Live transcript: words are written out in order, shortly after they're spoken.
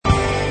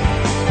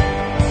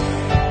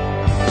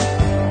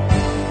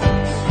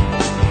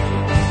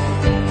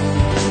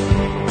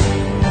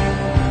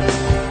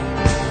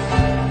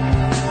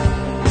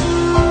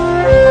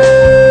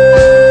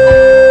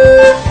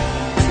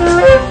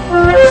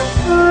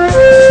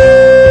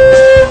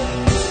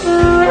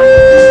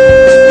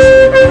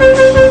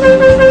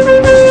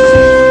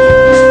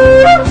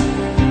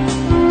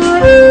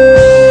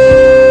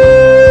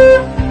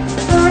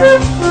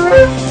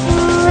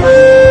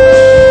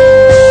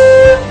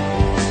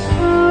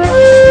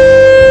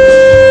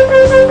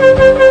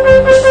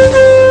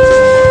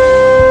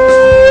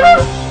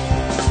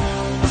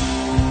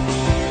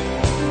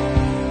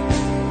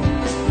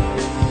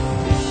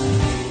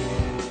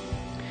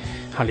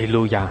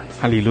路亚，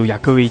哈利路亚！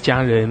各位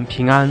家人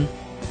平安，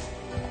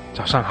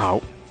早上好，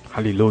哈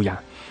利路亚！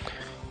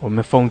我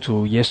们奉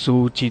主耶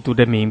稣基督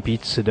的名彼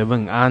此的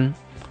问安。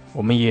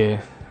我们也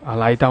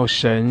来到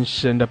神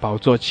的宝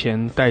座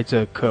前，带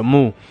着渴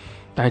慕，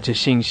带着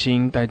信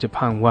心，带着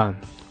盼望，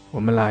我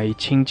们来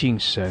亲近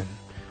神，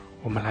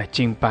我们来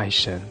敬拜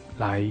神，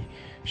来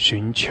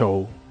寻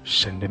求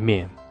神的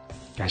面。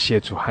感谢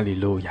主，哈利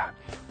路亚！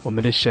我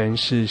们的神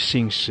是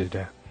信实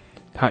的，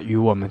他与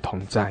我们同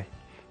在，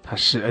他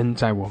施恩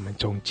在我们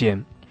中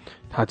间，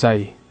他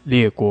在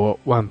列国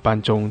万邦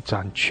中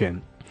掌权，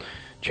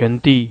全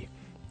地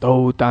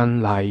都当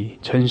来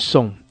称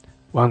颂，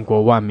万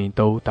国万民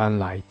都当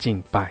来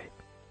敬拜。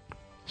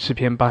诗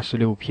篇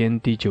86篇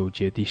第9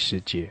节第10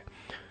节，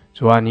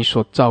主啊，你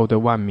所造的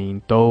万民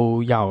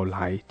都要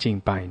来敬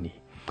拜你，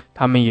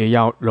他们也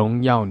要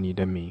荣耀你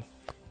的名，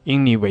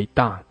因你为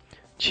大，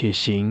且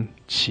行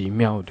奇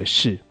妙的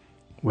事，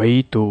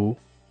唯独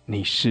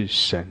你是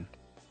神。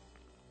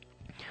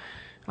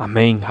阿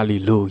们，哈利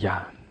路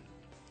亚！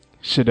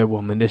是的，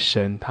我们的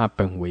神他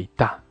本为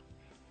大，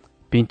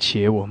并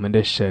且我们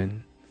的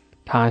神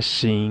他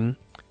行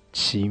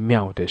奇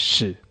妙的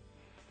事。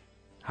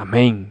阿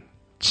们，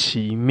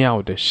奇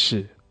妙的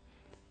事。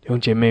弟兄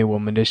姐妹，我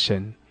们的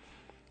神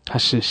他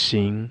是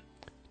行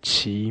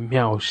奇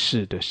妙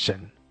事的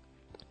神。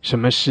什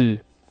么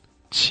是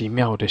奇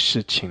妙的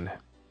事情呢？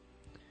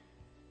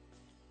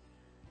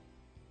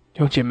弟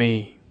兄姐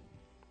妹，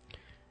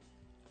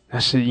那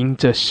是因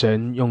着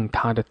神用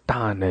他的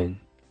大能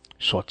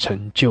所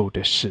成就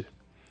的事。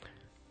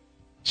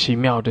奇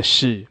妙的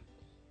事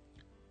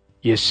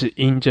也是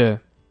因着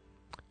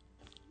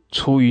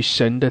出于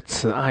神的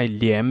慈爱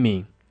怜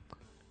悯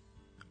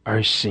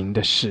而行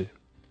的事，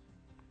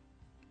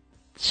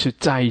是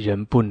在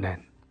人不能，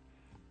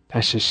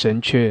但是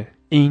神却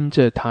因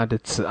着他的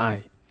慈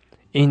爱，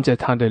因着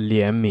他的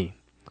怜悯，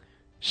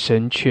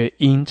神却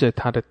因着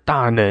他的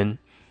大能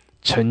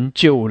成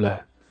就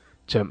了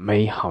这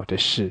美好的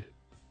事。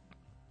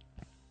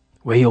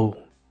唯有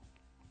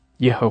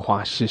耶和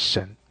华是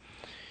神，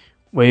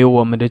唯有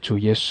我们的主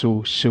耶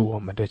稣是我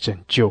们的拯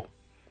救，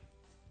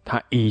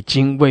他已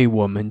经为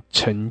我们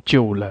成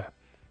就了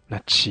那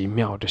奇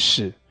妙的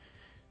事，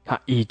他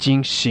已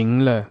经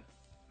行了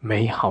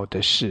美好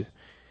的事，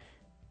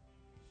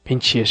并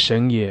且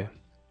神也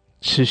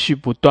持续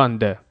不断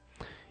的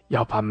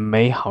要把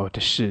美好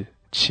的事、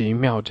奇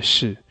妙的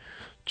事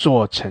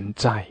做成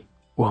在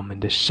我们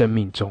的生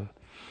命中。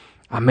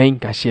阿们，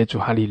感谢主，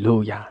哈利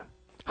路亚，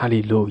哈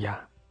利路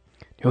亚！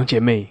弟兄姐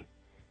妹，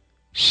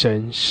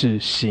神是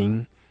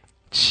行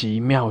奇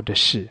妙的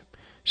事，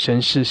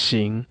神是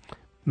行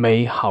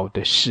美好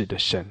的事的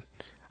神。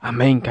阿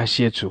们，感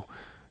谢主！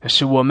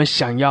是我们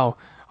想要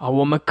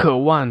我们渴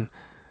望，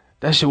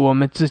但是我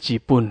们自己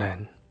不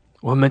能，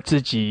我们自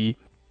己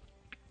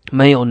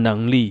没有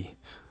能力，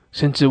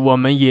甚至我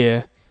们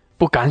也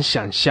不敢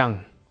想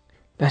象。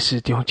但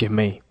是弟兄姐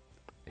妹，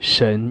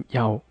神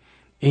要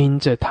因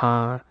着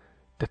他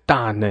的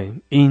大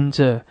能，因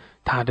着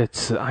他的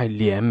慈爱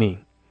怜悯，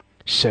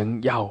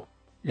神要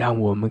让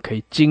我们可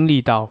以经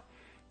历到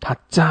他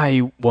在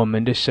我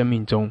们的生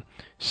命中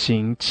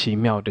行奇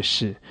妙的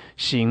事，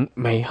行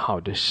美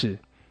好的事。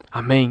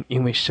阿们！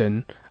因为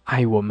神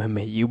爱我们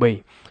每一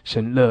位，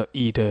神乐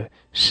意的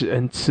施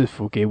恩赐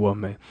福给我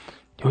们。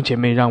弟兄姐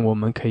妹，让我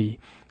们可以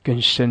更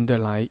深的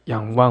来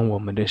仰望我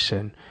们的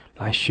神，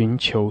来寻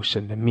求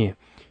神的面，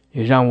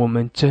也让我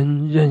们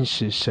真认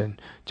识神，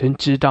真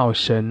知道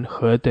神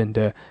何等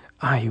的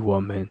爱我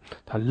们，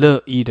他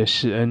乐意的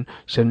施恩，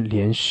神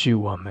怜恤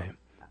我们，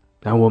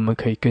让我们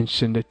可以更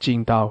深的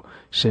进到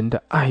神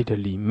的爱的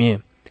里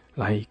面，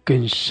来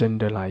更深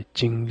的来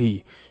经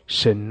历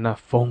神那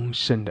丰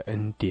盛的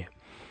恩典。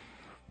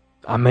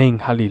阿们，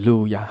哈利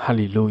路亚，哈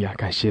利路亚！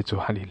感谢主，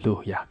哈利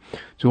路亚！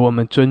主，我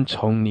们尊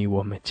崇你，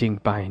我们敬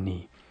拜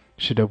你。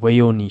是的，唯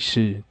有你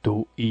是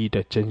独一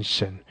的真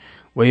神，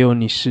唯有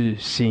你是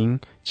行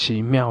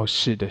奇妙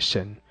事的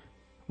神，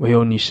唯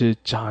有你是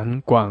掌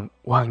管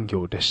万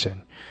有的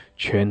神，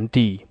全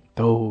地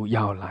都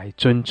要来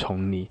尊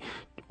崇你，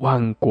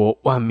万国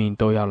万民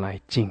都要来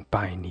敬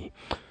拜你。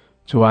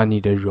主啊，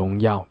你的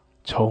荣耀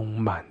充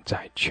满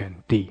在全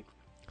地。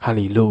哈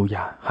利路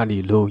亚，哈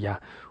利路亚！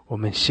我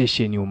们谢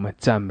谢你，我们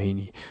赞美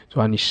你。主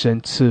啊，你施恩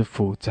赐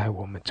福在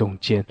我们中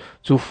间，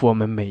祝福我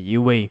们每一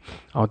位。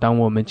当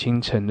我们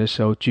清晨的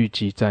时候聚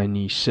集在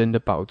你神的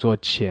宝座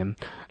前，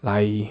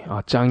来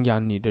张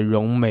扬你的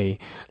荣美，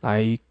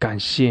来感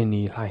谢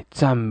你，来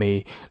赞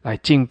美，来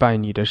敬拜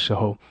你的时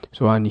候，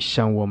主啊，你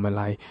向我们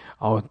来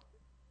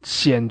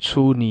显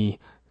出你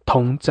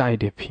同在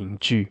的凭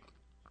据，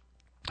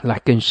来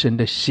更深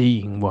的吸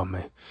引我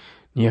们，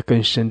你也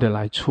更深的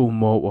来触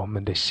摸我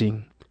们的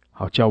心，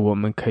好叫我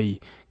们可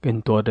以更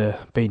多的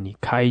被你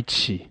开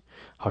启，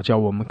好叫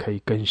我们可以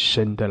更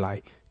深的来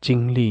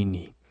经历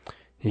你，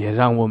也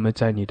让我们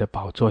在你的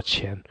宝座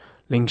前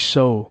领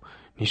受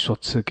你所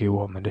赐给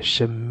我们的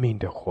生命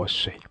的活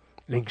水，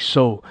领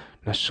受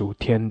那属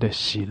天的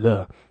喜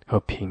乐和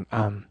平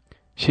安。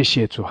谢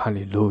谢主，哈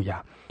利路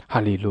亚，哈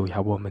利路亚！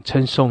我们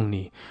称颂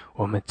你，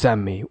我们赞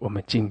美，我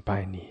们敬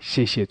拜你。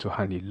谢谢主，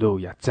哈利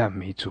路亚！赞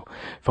美主，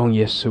奉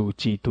耶稣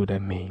基督的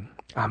名，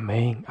阿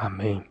们，阿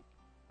们。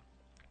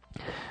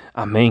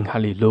阿们，哈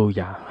利路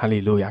亚，哈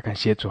利路亚！感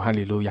谢主，哈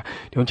利路亚！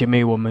弟兄姐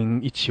妹，我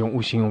们一起用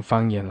悟性、用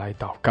方言来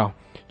祷告，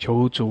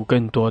求主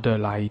更多的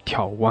来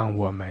挑旺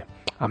我们。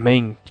阿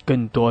们，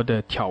更多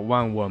的挑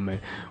旺我们，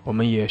我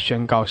们也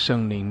宣告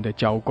圣灵的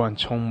浇灌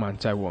充满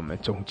在我们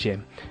中间。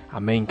阿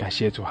们，感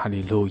谢主，哈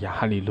利路亚，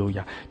哈利路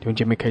亚！弟兄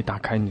姐妹可以打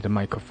开你的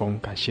麦克风，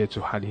感谢主，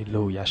哈利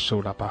路亚！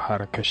苏拉巴哈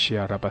拉克西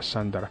亚拉巴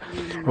桑德拉，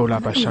欧拉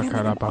巴沙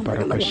卡拉巴巴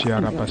拉克西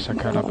亚拉巴沙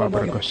卡拉巴巴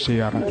拉克西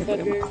亚拉，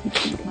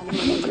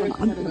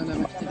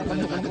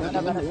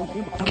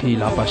基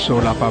拉巴苏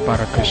拉巴巴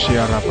拉克西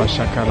亚拉巴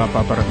沙卡拉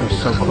巴巴拉克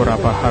苏库拉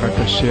巴哈拉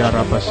克西亚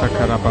拉巴沙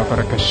卡拉巴巴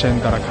拉克申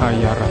德拉卡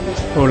亚拉，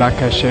欧拉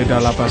克西达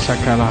拉巴沙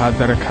卡拉哈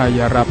德拉卡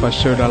亚拉巴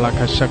苏达拉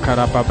克沙卡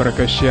拉巴巴拉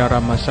克西亚拉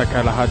马沙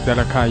卡拉哈德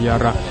拉卡亚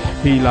拉。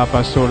Ila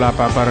basola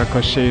babara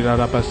koshida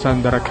la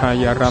basandra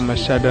kaya rama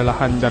shada la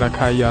handra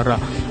kaya ra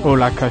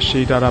ola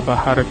kashida la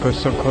bahara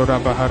kosokora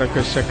bahara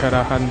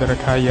koshakara handra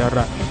kaya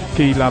ra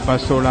Ila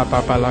basola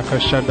babala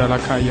kashada la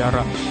kaya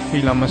ra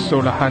Ila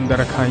masola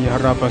handra kaya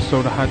ra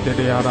basola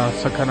handra ra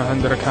sakana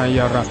handra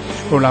kaya ra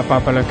ola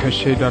babala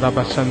kashida la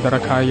basandra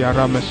kaya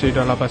rama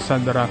shida la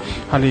basandra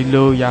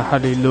Hallelujah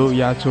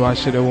Hallelujah 主啊，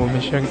是的，我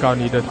们宣告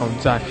你的同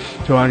在，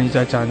主啊，你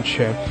在掌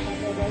权。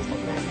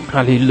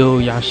哈利路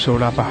亚，苏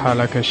拉巴哈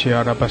拉克西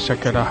亚拉巴萨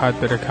克拉哈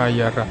德拉卡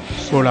亚拉，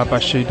乌拉巴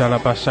西达拉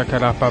巴萨克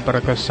拉巴巴拉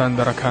克桑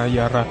德拉卡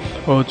亚拉。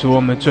哦，主，我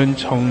们尊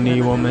崇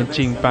你，我们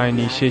敬拜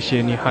你，谢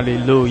谢你，哈利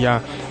路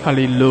亚，哈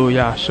利路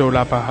亚，苏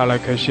拉巴哈拉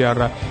克西亚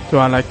拉，主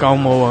啊，来高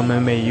摩我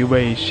们每一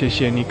位，谢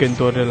谢你，更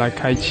多的来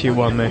开启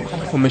我们，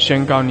我们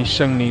宣告你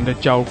圣灵的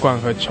浇灌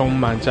和充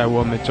满在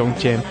我们中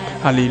间，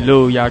哈利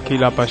路亚，基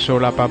拉巴苏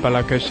拉巴巴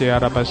拉克西亚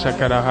拉巴萨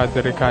克拉哈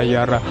德拉卡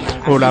亚拉，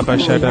乌拉巴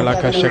沙达拉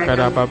卡沙克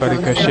拉巴巴拉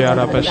克西亚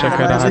拉巴。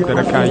Shakara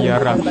hadra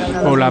kayara,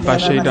 ola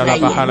bashida la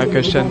bahala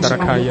kashandra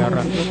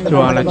kayara. 主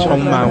啊，来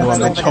充满我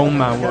们，充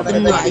满我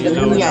们。哈利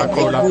路亚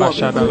，ola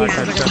bashada la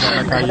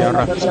kashandra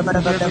kayara.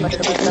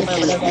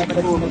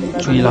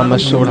 Ila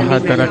masura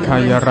hadra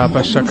kayara,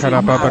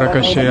 bashakara babara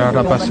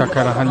kashayara,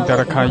 basakara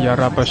handra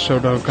kayara,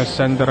 bashodo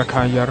kasandra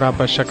kayara,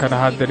 bashakara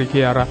hadri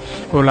kayara,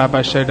 ola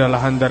bashida la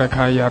handra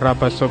kayara,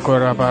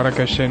 basokora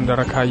baraka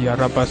shandra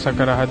kayara,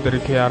 basakara hadri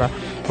kayara,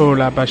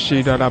 ola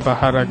bashida la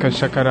bahara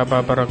kashakara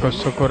babara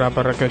kosokora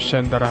baraka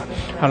Shandara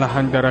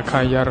Alhandra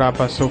Kaya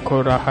Raba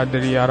Sukura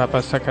Hadriya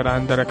Raba Sakara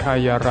Andra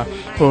Kaya Ra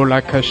Ola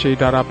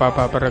Kashida Raba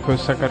Babarako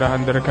Sakara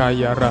Andra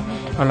Kaya Ra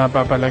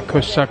Alababala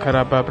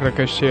Kusakara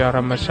Babrakashia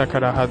Rama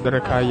Sakara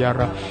Hadra Kaya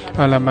Ra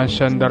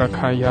Alamashandra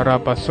Kaya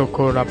Raba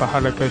Sukura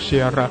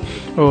Bahalakashia Ra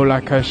Ola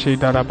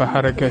Kashida Raba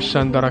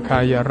Harakashandra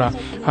Kaya Ra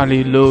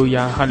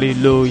Hallelujah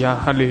Hallelujah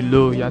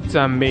Hallelujah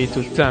赞美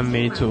主赞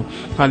美主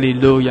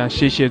Hallelujah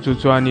谢谢主，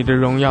主啊，你的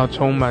荣耀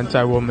充满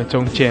在我们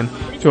中间，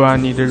主啊，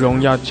你的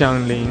荣耀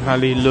降临，哈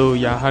利路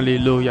亚，哈利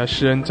路亚，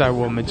施恩在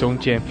我们中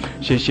间，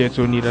谢谢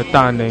主你的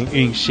大能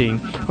运行。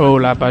哦，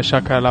拉巴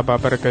沙卡拉巴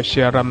巴格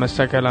西拉马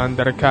萨卡兰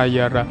德卡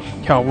亚拉，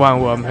眺望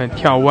我们，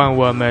眺望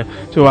我们，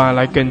主啊，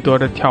来更多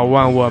的眺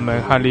望我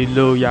们，哈利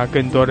路亚，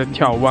更多的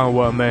眺望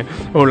我们。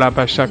哦，拉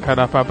巴沙卡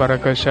拉巴巴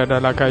格沙德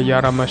拉卡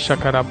亚拉马沙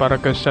卡拉巴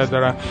格沙德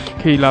拉，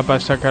基拉巴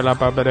沙卡拉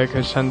巴巴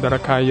格沙德拉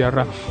卡亚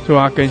拉，主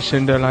啊，更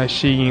深的来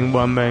吸引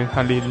我们，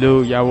哈利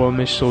路亚，我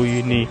们属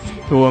于你，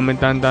我们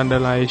单单的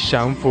来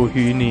降服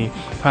于你。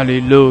哈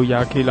利路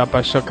亚，基拉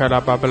巴沙卡拉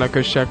巴巴拉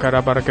克沙卡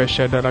拉巴格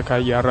沙德拉卡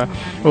亚拉，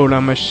欧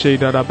拉马西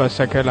达拉巴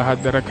萨卡拉哈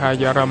德拉卡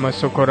亚拉马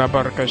苏库拉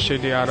巴格西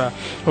迪亚拉，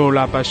欧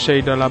拉巴西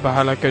达拉巴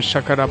哈拉克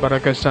沙卡拉巴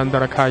格桑德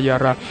拉卡亚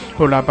拉，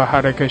欧拉巴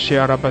哈拉克西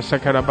亚拉巴萨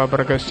卡拉巴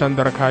格桑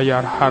德拉卡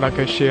亚拉哈拉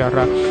克西亚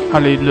拉，哈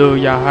利路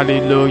亚，哈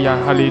利路亚，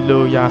哈利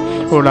路亚，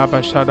欧拉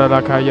巴沙达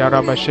拉卡亚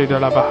拉巴西达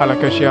拉巴哈拉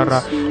克西亚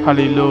拉，哈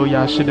利路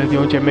亚，是的，弟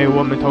兄姐妹，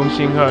我们同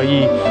心合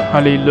意，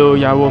哈利路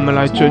亚，我们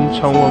来尊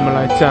崇，我们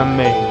来赞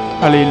美。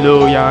哈利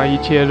路亚，一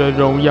切的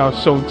荣耀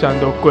颂赞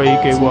都归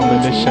给我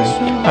们的神。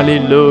哈利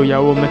路亚，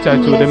我们在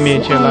主的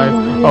面前来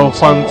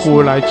欢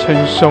呼，来称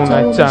颂，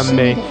来赞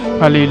美。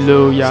哈利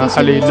路亚，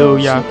哈利路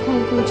亚。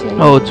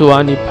主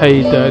啊，你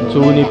配得，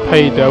主你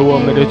配得我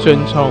们的尊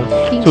崇，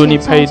主你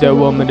配得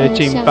我们的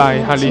敬拜。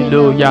哈利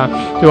路亚，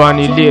主啊，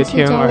你裂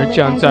天而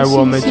降在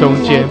我们中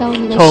间，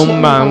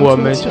充满我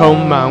们，充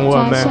满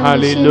我们。哈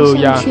利路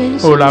亚。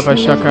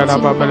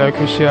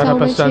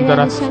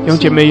用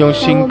姐妹用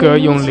新歌，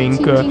用灵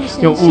歌，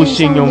用悟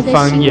性，用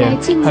方言。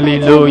哈利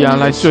路亚，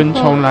来尊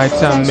崇，来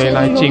赞美，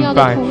来敬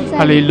拜。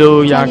哈利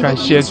路亚，感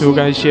谢主，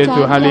感谢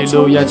主。哈利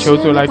路亚，求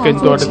主来更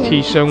多的提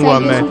升我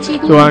们。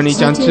主啊，你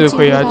将智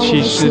慧啊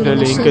启示的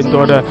灵更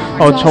多的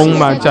充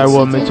满在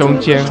我们中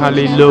间。哈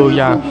利路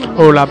亚，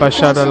拉巴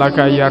沙的拉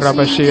盖亚拉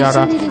巴西亚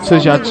拉，赐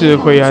下智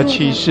慧啊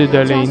启示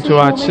的灵。主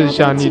啊，赐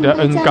下你的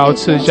恩膏，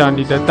赐下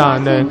你的大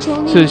能，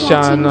赐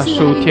下那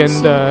属天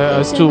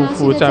的祝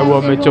福在我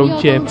们中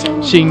间。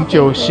新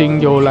酒新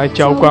油来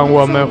浇灌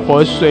我们，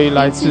活水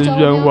来滋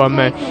润我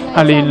们，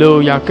哈利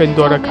路亚，更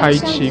多的开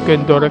启，更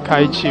多的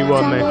开启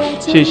我们，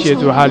谢谢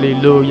主，哈利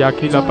路亚，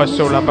基拉巴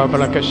索拉巴巴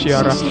拉卡西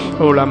亚拉，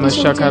欧拉玛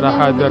夏卡拉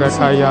哈德拉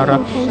卡亚拉，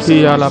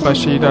伊亚拉巴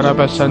西达拉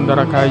巴山德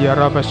拉卡亚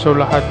拉巴索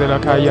拉哈德拉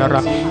卡亚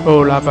拉，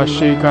欧拉巴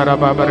西卡拉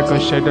巴巴拉卡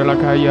西德拉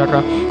卡亚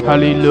拉，哈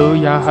利路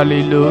亚，哈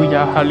利路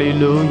亚，哈利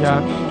路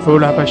亚，欧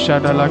拉巴夏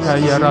德拉卡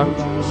亚拉，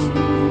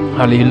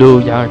哈利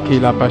路亚，基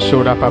拉巴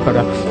索拉巴巴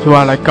拉，主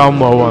啊来高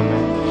摩我们。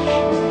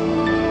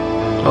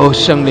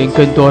圣灵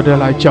更多的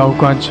来浇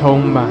灌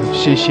充满，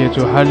谢谢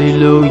主，哈利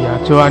路亚，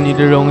主啊你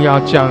的荣耀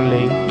降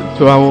临，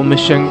主啊我们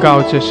宣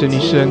告这是你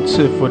神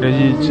赐福的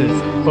日子，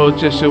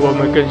这是我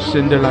们更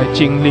深的来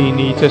经历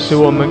你，这是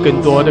我们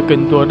更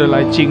多的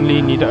来经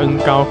历你的恩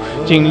膏，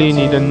经历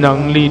你的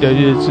能力的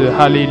日子，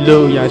哈利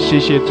路亚，谢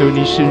谢主，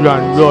你是软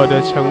弱的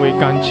成为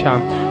刚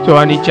强，主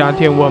啊你加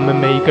添我们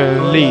每一个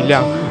人力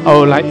量，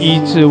来医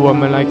治我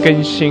们，来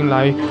更新，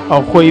来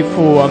恢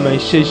复我们，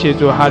谢谢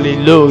主，哈利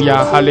路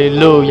亚，哈利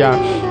路亚，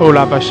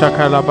拉巴沙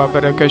卡拉巴巴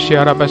拉克西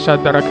亚拉巴沙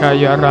达拉卡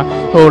亚拉，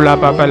拉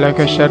巴巴拉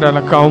克西亚拉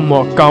高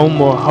摩，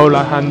后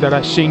来喊的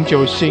了新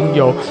酒新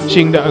油，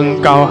新的恩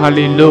膏，哈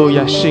利路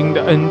亚，新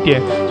的恩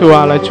典，主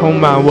啊来充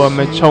满我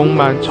们，充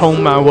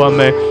满我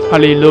们，哈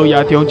利路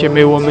亚，弟兄姐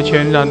妹，我们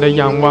全然的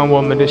仰望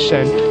我们的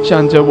神，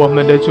向着我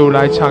们的主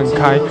来敞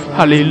开，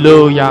哈利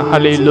路亚，哈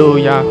利路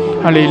亚，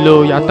哈利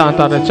路亚，大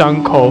大的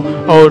张口，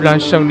让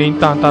圣灵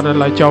大大的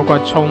来浇灌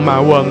充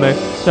满我们，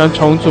让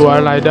从主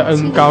而来的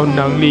恩膏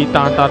能力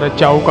大大的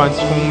浇灌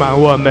充满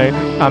我们，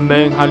阿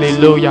们，哈利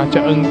路亚，这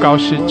恩膏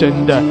是真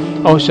的，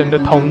神的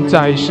同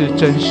在是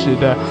真实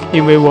的，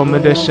因为我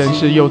们的神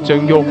是又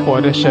真又活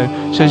的神，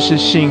神是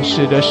信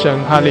实的神，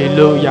哈利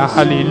路亚，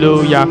哈利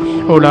路亚，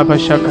拉巴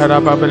沙卡拉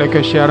巴巴拉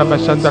克西亚拉巴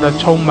山达拉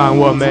充满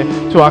我们，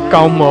主啊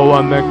高摩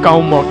我们，高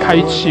摩开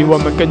启我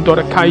们，更多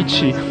的开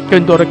启，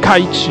更多的开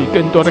启，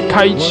更多的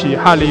开启，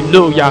哈利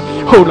路亚，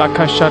后拉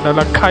卡沙达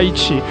拉开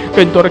启，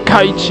更多的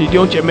开启，弟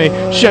兄姐妹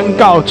宣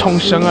告从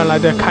神而来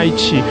的开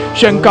启，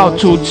宣告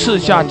主赐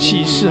下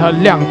启示和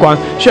亮光，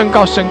宣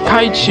告神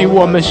开启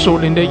我们属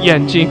灵的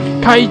眼睛，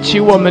开启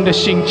我们的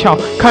心窍，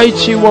开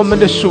启我们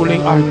的属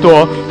灵耳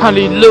朵，哈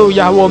利路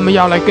亚，我们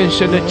要来更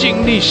深的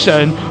经历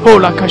神，后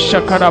拉卡沙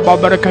卡拉巴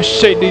巴拉卡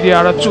西利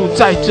亚拉，主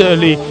在这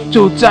里，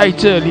主在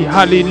这里，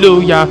哈利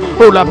路亚，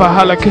后拉巴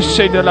哈拉卡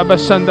西的拉巴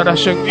山的拉，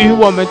神与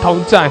我们同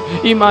在，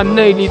以马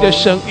内利的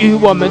神与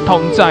我们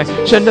同在，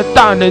神的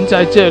大能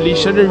在这里，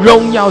神的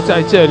荣耀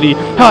在这里，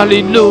哈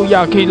利路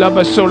亚，基拉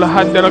巴索拉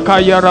汉德拉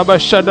卡亚拉巴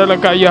沙德拉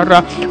卡亚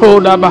拉，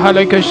拉巴哈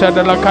拉卡沙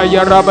德拉卡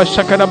亚拉巴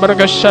沙卡拉巴拉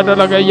卡沙德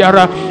拉卡亚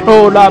拉，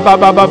拉巴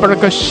巴巴巴拉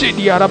卡西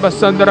利亚拉巴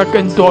山德拉，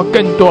更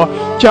多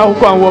浇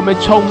灌我们，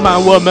充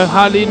满我们，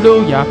哈利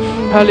路亚，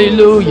哈利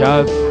路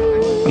亚。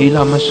伊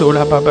拉玛苏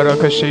拉巴巴拉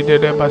克西德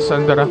拉巴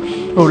桑德拉，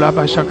拉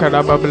巴沙卡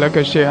拉巴巴拉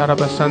克西阿拉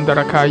巴桑德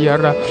拉卡亚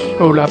拉，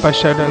拉巴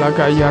沙德拉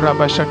卡亚拉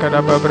巴沙卡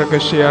拉巴巴拉克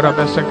西阿拉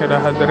巴沙卡拉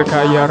哈德拉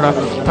卡亚拉，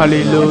哈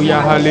利路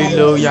亚，哈利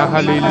路亚，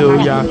哈利路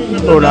亚，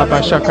拉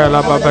巴沙卡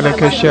拉巴巴拉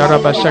克西阿拉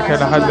巴沙卡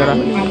拉哈德拉，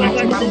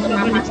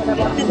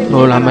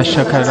拉玛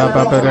沙卡拉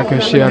巴巴拉克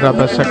西阿拉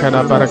巴沙卡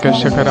拉巴拉克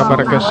沙卡拉巴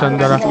拉克桑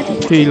德拉，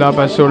伊拉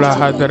巴苏拉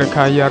哈德拉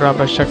卡亚拉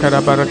巴沙卡拉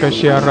巴拉克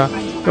西阿拉。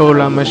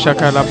Ola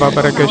mashakala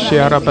babaraka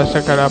shiara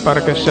basakala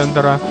baraka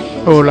shandara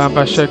Ola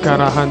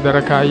bashakala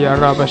handara kaya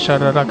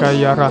rabashara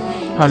kayara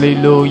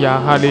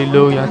Hallelujah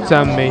Hallelujah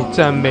赞美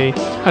赞美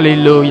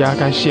Hallelujah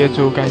感谢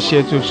主感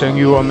谢主神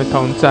与我们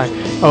同在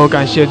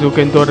感谢主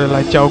更多的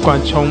来浇灌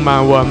充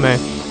满我们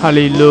哈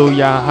利路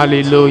亚哈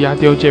利路亚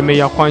弟兄姐妹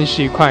要欢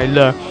喜快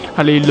乐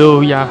哈利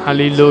路亚哈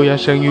利路亚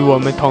神与我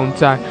们同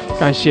在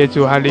感谢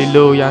主哈利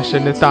路亚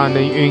神的大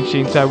能运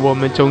行在我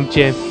们中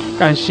间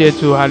感谢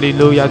主哈利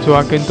路亚主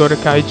啊更多的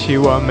开启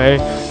我们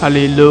哈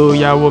利路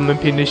亚我们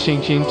凭着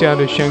信心这样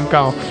的宣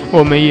告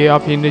我们也要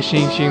凭着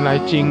信心来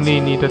经历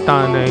你的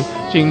大能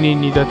经历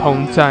你的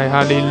同在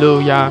哈利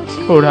路亚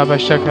主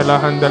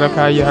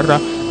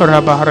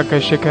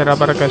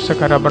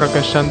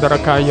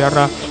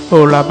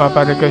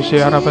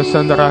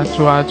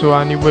啊主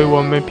啊你为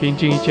我们平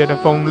静一切的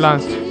风浪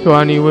主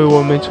啊你为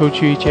我们除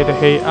去一切的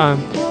黑暗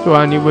主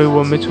啊你为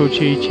我们除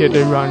去一切的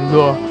软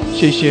弱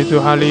谢谢主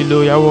哈利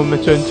路亚我们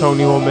尊崇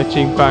你我们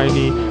敬拜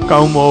你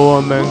高摩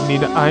我们你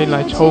的爱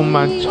来充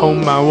满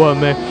我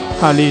们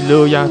哈利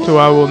路亚主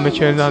啊我们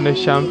全然的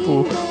降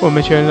服我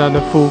们全然的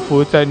匍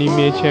匐在你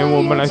面前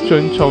我们来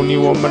尊崇你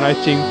我们来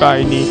敬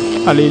拜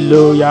你哈利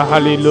路亚哈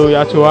利路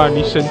亚主啊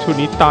你伸出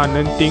你大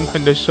能钉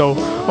痕的手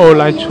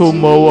来触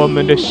摸我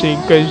们的心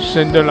更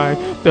深的来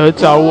得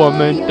着我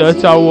们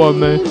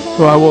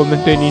主啊我们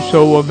对你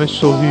说我们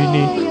属于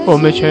你我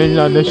们全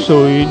然的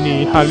属于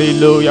你哈利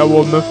路亚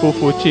我们匍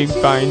匐敬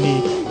拜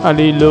你哈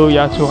利路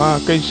亚主啊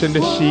更深的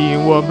吸引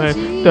我们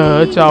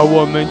得着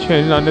我们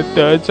全然的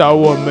得着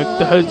我们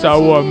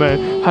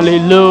哈利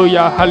路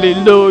亚哈利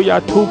路亚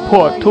突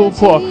破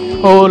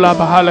哦拉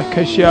巴哈拉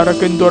克西亚拉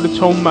更多的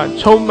充满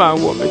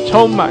我们，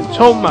充满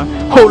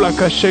哦拉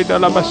克西的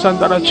拉巴桑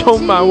达拉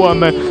充满我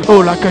们，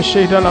哦拉克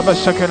西的拉巴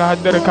萨克拉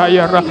德卡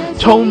亚拉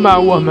充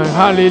满我们，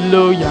哈利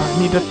路亚，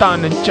你的大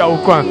能浇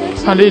灌，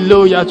哈利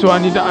路亚，主啊，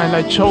你的爱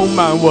来充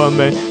满我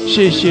们，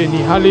谢谢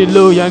你，哈利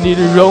路亚，你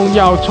的荣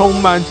耀充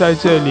满在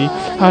这里，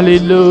哈利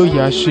路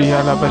亚，西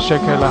亚拉巴萨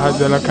克拉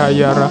德卡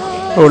亚拉。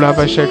Ola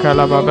bashaka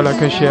la babla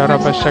kashira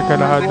bashaka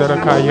la hadra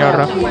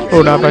kayara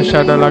Ola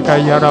bashada la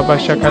kayara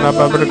bashaka la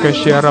babla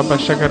kashira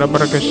bashaka la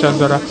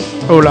barakashandra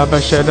Ola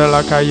bashada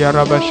la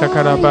kayara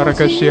bashaka la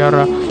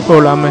barakashira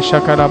Ola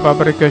mashaka la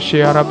babla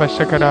kashira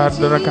bashaka la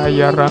hadra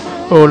kayara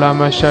Ola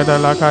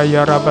mashada la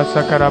kayara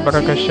bashaka la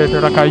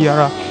barakashira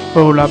kayara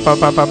Ola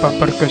baba baba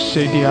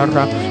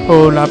barakashira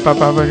Ola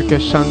baba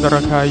barakashandra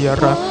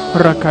kayara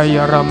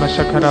Rakayara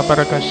mashaka la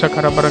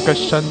barakashaka la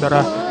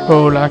barakashandra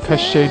Ola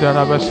kashida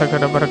la bashaka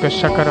la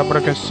barakashakara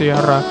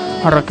barakasiara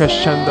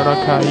harakashandra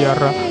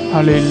kayara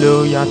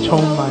Hallelujah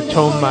充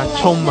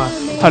满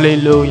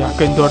Hallelujah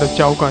更多的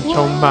浇灌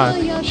充满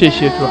谢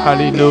谢主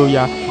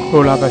Hallelujah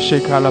Ola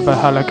bashaka la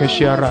bahala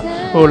kashira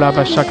Ola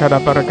bashaka la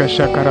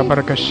barakashakara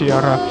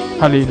barakasiara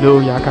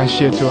Hallelujah 感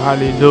谢主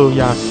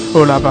Hallelujah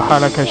Ola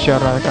bahala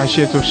kashira 感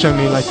谢主圣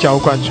灵来浇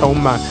灌充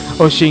满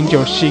新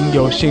酒新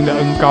油新的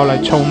恩膏来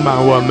充满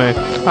我们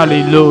哈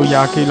利路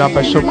亚给拉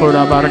巴索科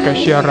拉巴拉卡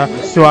西亚拉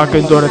主啊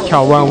更多的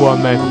眺望我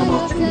们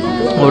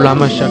Ola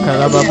mashaka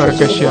la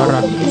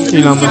barakashira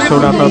ila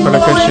masura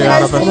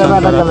barakashira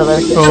basandara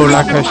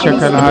Ola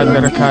kashaka la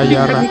hadra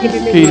kayara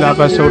ila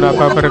basura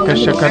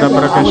barakashaka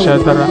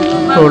barakashadara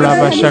Ola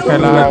bashaka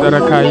la hadra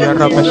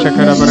kayara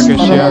bashaka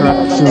barakashira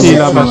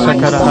ila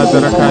bashaka la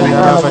hadra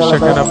kayara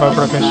bashaka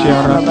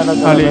barakashira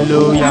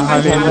Hallelujah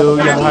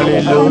Hallelujah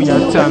Hallelujah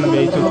赞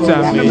美主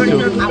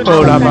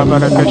Ola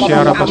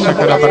barakashira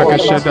bashaka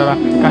barakashadara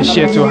感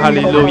谢主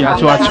Hallelujah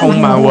主啊充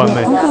满我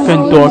们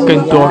更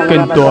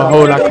多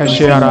Ola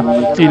kashira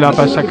伊拉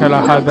巴萨卡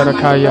拉哈德拉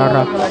卡亚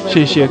拉，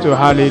谢谢主，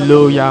哈利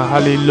路亚，哈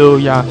利路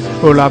亚。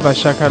欧拉巴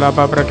萨卡拉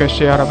巴布拉卡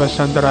西亚拉巴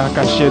桑德拉，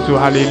感谢主，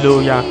哈利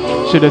路亚。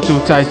是的，主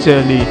在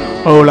这里。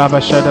欧拉巴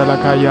萨德拉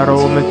卡亚拉，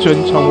我们尊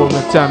崇，我们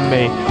赞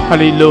美，哈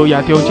利路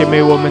亚。弟兄姐妹，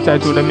我们在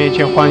主的面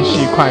前欢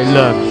喜快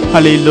乐，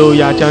哈利路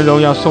亚，将荣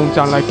耀颂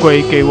赞来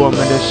归给我们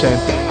的神，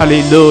哈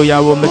利路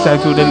亚。我们在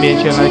主的面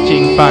前来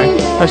敬拜，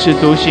他是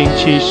独行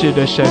其事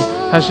的神。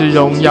他是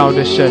荣耀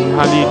的神，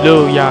哈利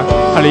路亚，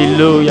哈利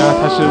路亚，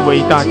他是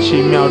伟大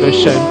奇妙的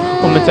神。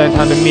我们在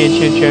他的面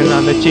前全然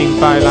的敬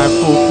拜来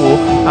匍匐，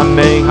阿门，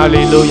哈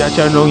利路亚，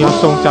将荣耀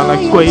颂赞来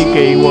归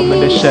给我们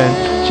的神。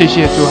谢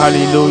谢主，哈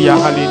利路亚，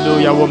哈利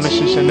路亚，我们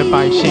是神的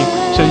百姓，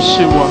神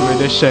是我们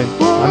的神，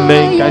阿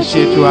门，感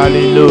谢主，哈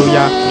利路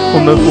亚，我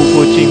们匍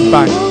匐敬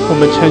拜，我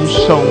们称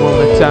颂，我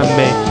们赞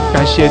美。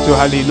感谢主，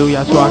哈利路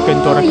亚！主啊，更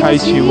多的开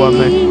启我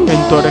们，更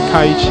多的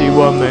开启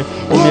我们，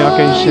我们要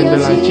更深的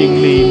来经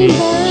历你。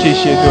谢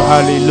谢主，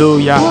哈利路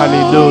亚，哈利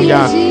路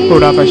亚！欧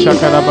拉巴沙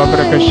卡拉巴布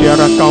拉克西亚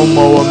拉高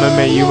摩我们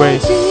每一位，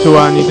主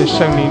啊，你的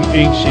圣灵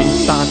运行，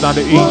大大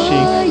的运行，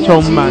充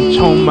满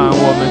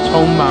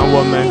我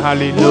们，哈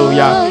利路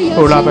亚！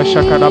欧拉巴沙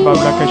卡拉巴布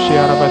拉克西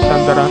亚拉巴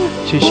桑德拉，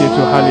谢谢主，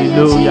哈利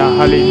路亚，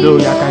哈利路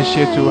亚！感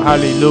谢主，哈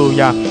利路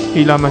亚！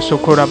伊拉玛苏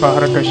库拉巴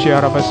哈克西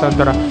亚拉巴桑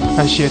德拉，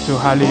感谢主，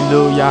哈利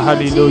路亚！哈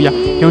利路亚！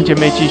弟兄姐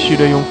妹继续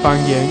的用方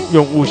言、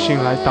用悟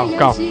性来祷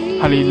告。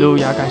哈利路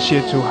亚！感谢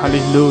主，哈利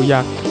路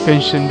亚！更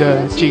深的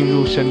进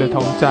入神的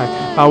同在，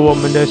把我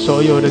们的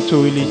所有的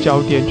注意力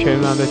焦点全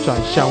然的转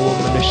向我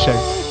们的神。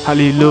哈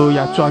利路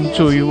亚！专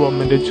注于我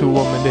们的主，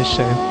我们的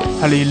神。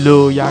哈利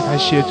路亚！感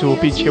谢主，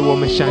并且我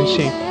们相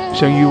信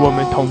神与我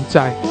们同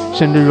在，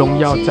神的荣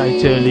耀在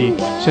这里，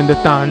神的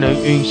大能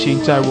运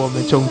行在我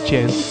们中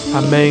间。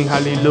阿们！哈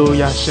利路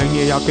亚！神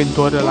也要更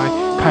多的来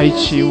开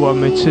启我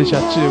们，赐下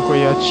智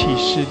慧啊启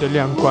示的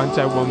亮光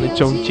在我们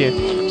中间，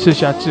赐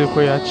下智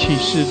慧啊启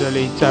示的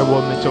灵在我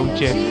们中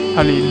间。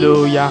哈利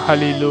路亚，哈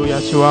利路亚！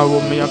主啊，我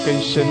们要更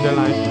深的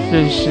来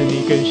认识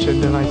你，更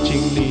深的来经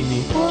历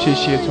你。谢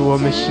谢主，我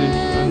们是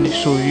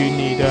属于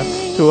你的。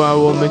主啊，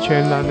我们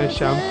全然的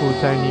降服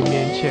在你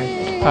面前。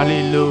哈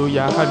利路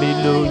亚，哈利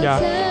路亚！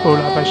欧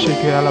拉巴西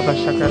克阿拉巴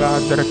沙克拉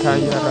德卡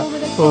亚拉，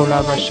欧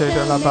拉巴西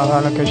德拉巴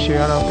哈拉克西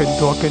亚拉，更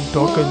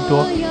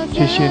多。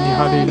谢谢你，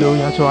哈利路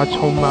亚！主啊，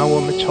充满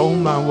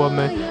我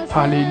们，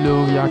哈利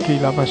路亚！给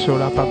拉巴索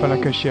拉巴巴拉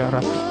克西亚拉，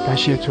感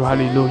谢主，哈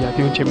利路亚！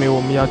弟兄姐妹，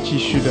我们要继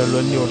续的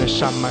轮流的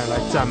上麦来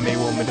赞美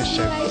我们的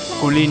神。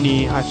鼓励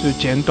你还是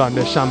简短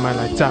的上麦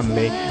来赞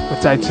美。我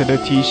再次的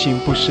提醒，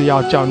不是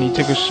要叫你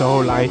这个时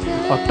候来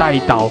代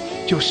祷，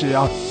就是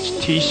要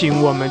提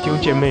醒我们弟兄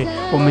姐妹，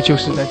我们就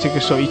是在这个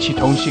时候一起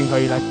同心合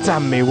意来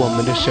赞美我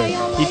们的神，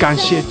以感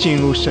谢进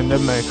入神的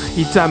门，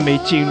以赞美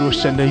进入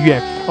神的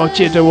院。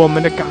借着我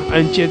们的感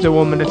恩，借着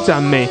我们的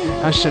赞美，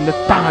让神的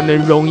大能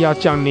荣耀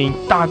降临，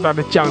大大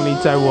的降临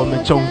在我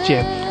们中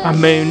间。阿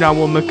们，让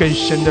我们更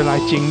深的来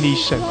经历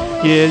神，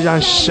也让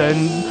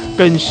神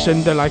更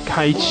深的来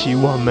开启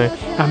我们。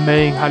阿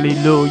们，哈利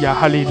路亚，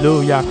哈利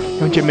路亚！弟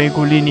兄姐妹，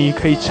鼓励你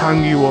可以参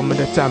与我们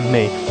的赞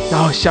美，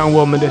然后向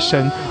我们的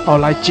神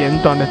来简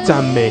短的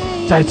赞美，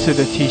再次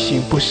的提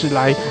醒，不是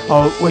来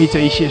为着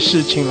一些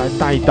事情来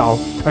代祷，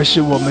而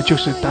是我们就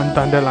是单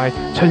单的来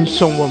称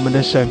颂我们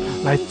的神，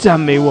来赞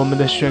美我们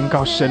的，宣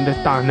告神的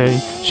大能，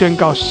宣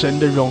告神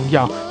的荣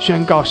耀，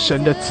宣告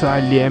神的慈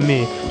爱怜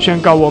悯，宣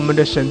告我们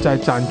的神在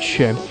掌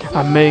权。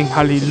阿门，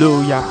哈利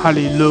路亚，哈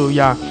利路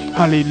亚，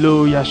哈利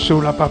路亚，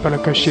苏拉巴巴拉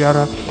克西亚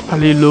拉，哈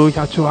利路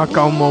亚，主啊，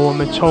高摩我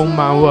们，充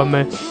满我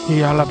们，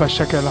亚拉巴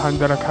沙克拉汉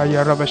德拉卡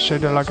亚拉巴舍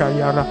德拉卡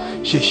亚拉，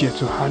谢谢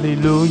主，哈利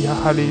路亚，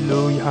哈利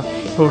路亚，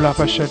欧拉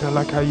巴舍德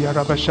拉卡亚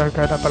拉巴沙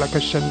克拉巴拉克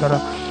申德拉，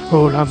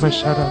欧拉巴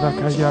沙德拉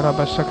卡亚拉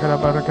巴沙克拉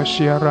巴拉克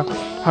西亚拉，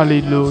哈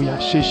利路亚，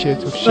谢谢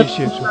主，谢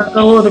谢主。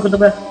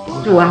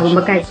主啊，我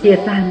们感谢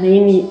赞美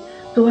你。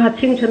主啊，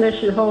清晨的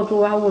时候，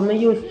主啊，我们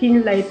用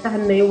心来赞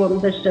美我们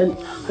的神，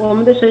我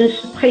们的神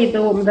是配得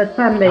我们的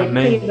赞美，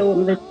配得我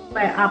们的敬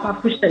拜。阿爸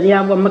父神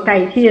呀，我们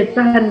感谢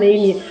赞美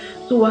你。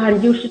主啊，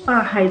你就是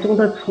大海中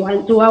的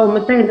船，主啊，我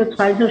们在你的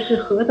船上是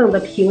何等的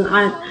平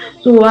安。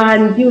主啊，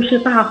你就是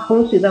大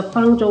洪水的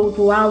方舟，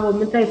主啊，我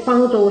们在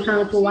方舟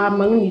上，主啊，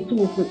蒙你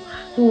祝福。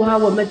主啊，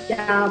我们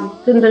家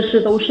真的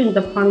是都是你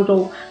的方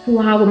舟。主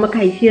啊，我们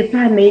感谢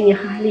赞美你，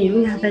哈利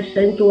路亚的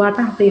神。主啊，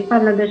大水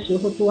泛滥的时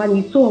候，主啊，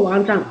你作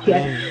王掌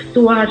权。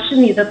主啊，是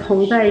你的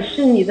同在，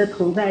是你的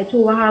同在。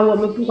主啊，我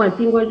们不管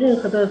经过任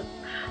何的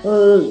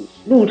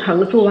路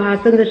程，主啊，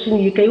真的是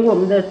你给我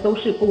们的都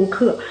是功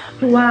课。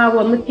主啊，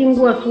我们经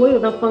过所有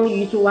的风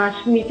雨，主啊，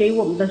是你给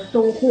我们的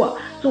收获。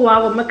主啊，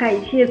我们感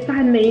谢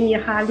赞美你，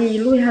哈利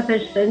路亚的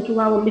神。主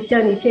啊，我们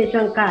向你献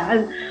上感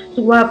恩。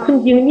主啊，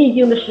困境逆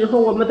境的时候，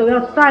我们都要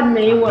赞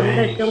美我们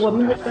的神，我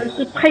们的神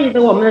是配得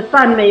我们的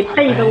赞美，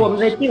配得我们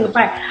的敬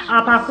拜。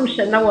阿爸父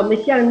神啊，我们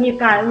向你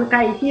感恩，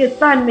感谢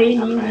赞美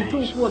你，你祝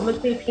福我们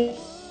这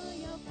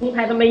平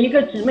台的每一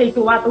个姊妹，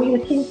主啊，都用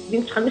心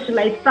灵诚实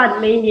来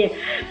赞美你。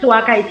主啊，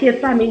感谢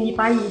赞美你，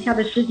把以下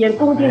的时间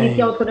恭敬地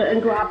交托的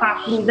恩主阿爸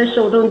父你的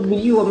手中，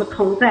你与我们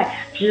同在，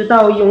直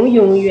到永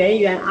永远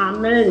远。阿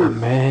门，阿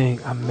门，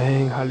阿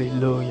门，哈利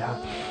路亚。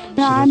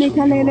阿门，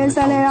哈利路亚，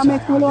阿门，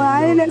库罗，阿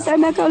利路亚，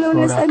那卡罗，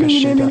那萨利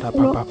利利库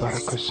罗，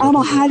阿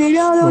门，哈利路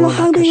亚，哈利路亚，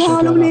哈利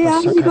路亚，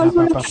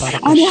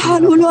阿门，哈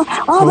利路亚，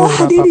阿门，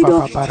哈利路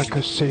亚，哈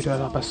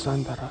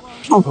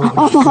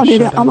利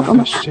路亚，阿门，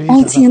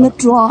亲爱的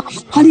主啊，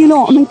哈利路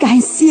亚，我们感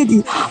谢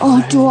你，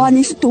主啊，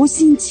你是独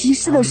行其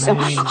事的神，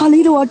哈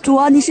利路亚，主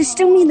啊，你是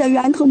生命的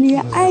源头，你是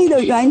爱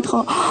的源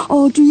头，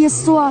主耶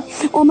稣啊，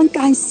我们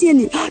感谢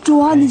你，主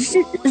啊，你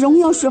是荣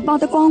耀所发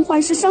的光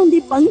辉，是上帝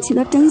本体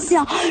的真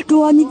相，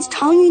主啊，你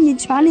常与你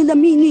权力的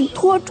命令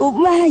托住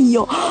万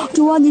有，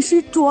主啊，你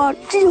是主啊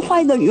智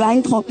慧的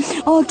源头，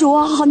主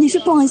啊，你是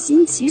广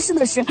行其事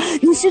的神，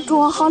你是主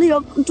啊，哈利路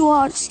亚，主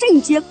啊圣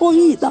洁公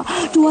义的，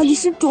主啊，你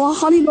是主啊，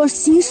哈利路亚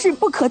行事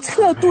不可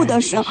测度的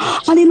神，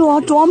哈利路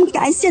亚，主啊，我们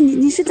感谢你，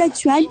你是在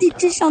全地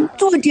之上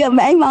作者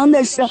为王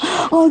的神，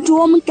主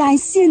啊，我们感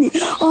谢你，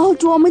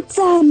主啊，我们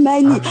赞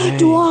美你，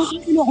主啊，哈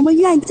利路亚，我们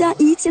愿将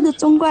一切的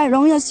尊贵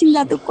荣耀颂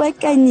赞都归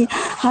给你，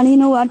哈利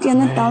路亚，这样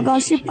的祷告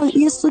是奉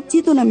耶稣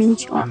基督的名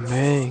求。阿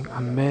门，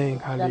阿门，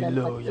哈利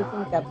路亚。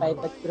阿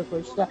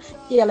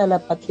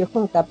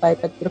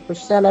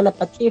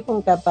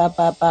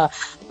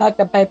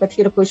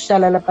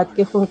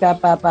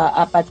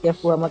爸天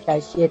父，我们感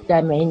谢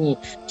赞美你。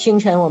清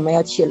晨我们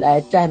要起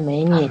来赞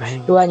美你，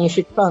主啊，你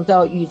是创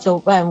造宇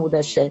宙万物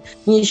的神，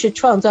你是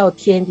创造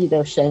天地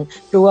的神，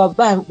主啊，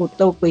万物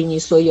都归你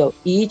所有，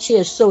一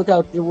切受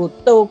造之物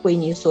都归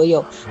你所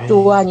有。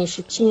主啊，你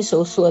是亲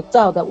手所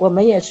造的，我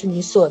们也是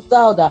你所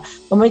造的，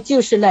我们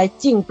就是来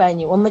敬拜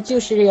你，我们就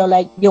是要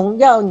来荣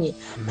耀你。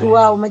主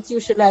啊，我们就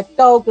是来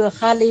高歌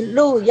哈利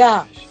路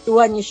亚。主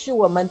啊，你是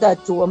我们的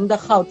主，我们的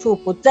好处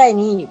不在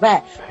你以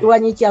外。主啊，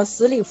你将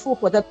死里复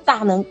活的大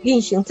能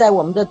运行在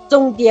我们的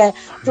中间。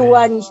主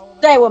啊，你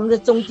在我们的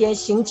中间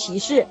行奇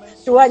事。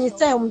主啊，你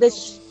在我们的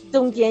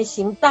中间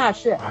行大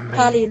事。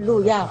哈利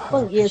路亚，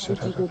奉耶稣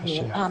基督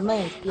名，阿门，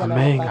阿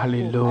门，哈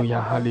利路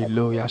亚，哈利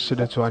路亚。是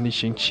的，主啊，你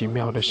行奇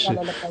妙的事，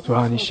主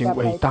啊，你行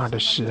伟大的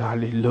事，哈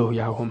利路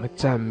亚。我们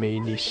赞美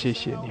你，谢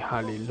谢你，哈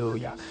利路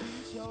亚。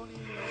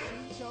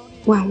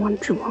万王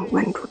之王，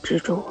万主之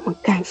主，我们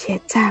感谢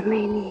赞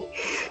美你，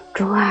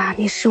主啊，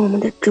你是我们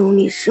的主，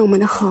你是我们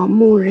的好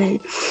牧人，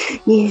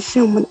你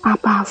是我们的阿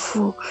爸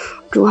父，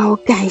主啊，我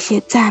感谢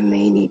赞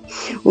美你，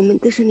我们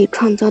都是你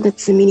创造的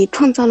子民，你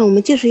创造了我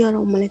们，就是要让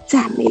我们来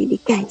赞美你，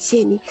感谢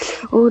你，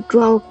主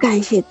啊，我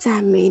感谢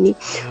赞美你，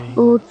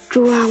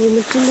主啊，我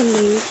们真的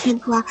每一天，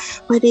主啊，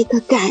怀着一颗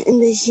感恩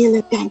的心来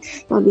赶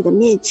到你的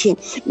面前，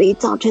每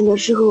早晨的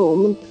时候，我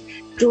们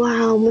主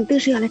啊，我们都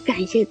是要来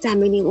感谢赞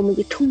美你，我们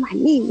就充满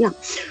力量。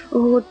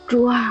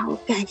主啊，我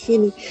感谢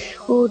你。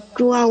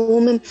主啊，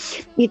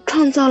你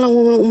创造了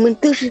我们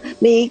都是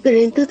每一个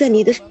人都在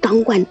你的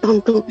掌管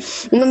当中，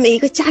我们每一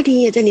个家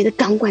庭也在你的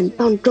掌管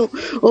当中。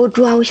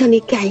主啊，我向你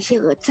感谢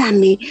和赞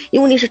美，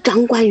因为你是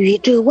掌管宇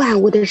宙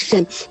万物的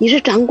神，你是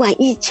掌管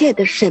一切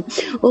的神。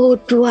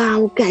主啊，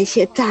我感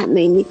谢赞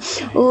美你。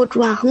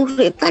主啊，洪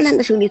水泛滥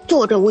的时候你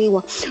坐着为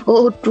我。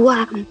主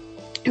啊，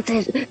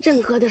在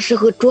任何的时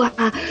候，主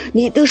啊，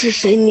你都是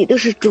神，你都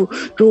是主，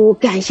主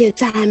感谢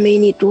赞美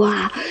你，主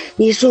啊，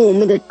你是我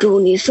们的主，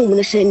你是我们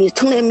的神，你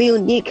从来没有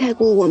离开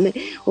过我们。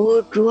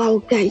主啊，我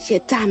感谢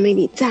赞美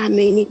你，赞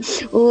美你，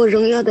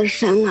荣耀的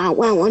神啊，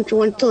万王之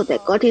王，坐在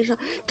高天上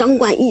掌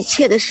管一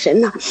切的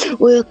神啊，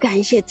我要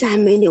感谢赞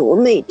美你，我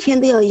每天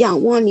都要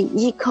仰望你，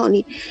依靠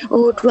你。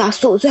主啊，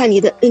守在你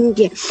的恩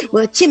典，我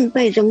要敬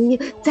拜荣耀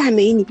赞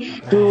美你，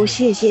主，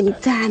谢谢你，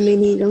赞美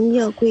你，荣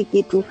耀归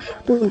给主，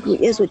奉主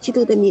耶稣基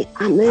督的名，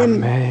阿门。阿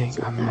门，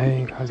阿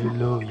门，哈利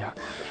路亚，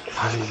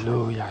哈利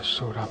路亚，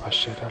苏拉巴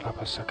西达拉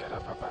巴萨克拉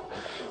巴巴，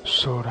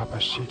苏拉巴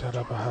西达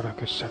拉巴哈拉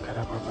克萨克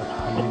拉巴巴，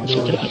哈利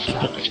路亚。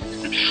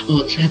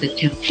亲爱的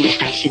天父，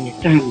感谢你，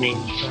赞美你，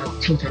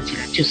冲腾起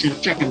来就是要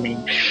赞美你，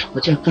我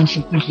就要告诉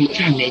大家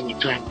赞美你，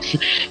主啊，你是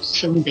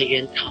生命的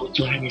源头，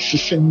主啊，你是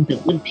生命的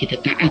问题的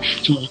答案，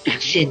主啊，我感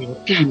谢你，我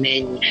赞美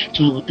你，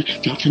主啊，我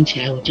早晨起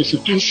来我就是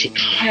欢喜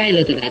快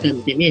乐的来到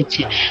你的面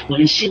前，我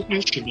要心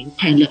欢喜灵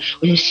快乐，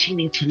我要心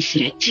灵诚实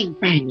来敬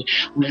拜你，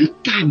我要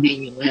赞美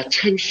你，我要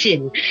称谢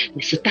你，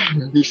你是大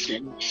能的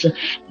神，你是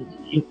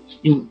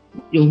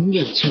永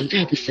远存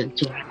在的神，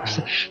主啊，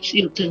你是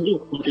又真又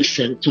活的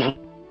神，主啊，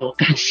我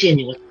感谢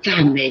你，我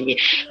赞美你，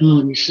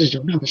你是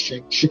荣耀的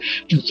神，是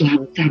主啊，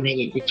我赞美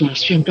你，主啊，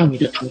宣告你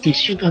的同在，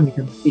宣告你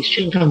的能力，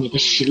宣告你的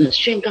喜乐，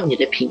宣告你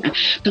的平安。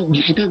当我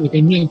来到你的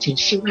面前，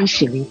心欢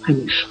喜灵快乐，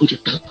我就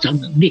得着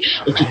能力，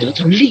我就得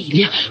着力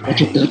量，我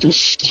就得着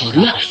喜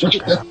乐，我就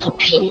得着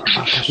平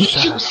安。我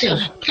就是要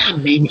赞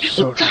美你，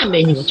我赞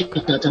美你，我就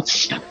得着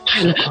喜乐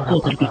快乐。我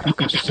的爸爸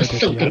个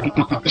受的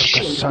爸爸个秀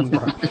的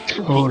爸爸个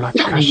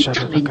赞美你，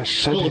赞美你，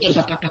我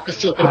的爸爸个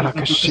受的爸爸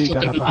个受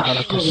的爸爸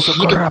个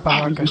受的爸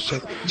爸个。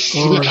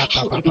Oh la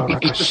papa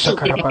baraka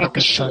sakara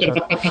baraka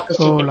sadara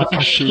Oh la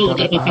pashida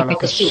la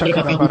baraka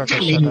sakara baraka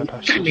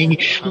sadara 赞美你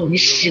你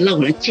喜乐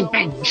我来敬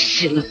拜你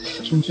喜乐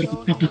从这个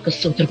爸爸个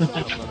手这个爸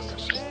爸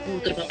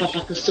爸爸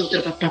个手这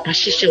个爸爸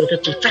谢谢我的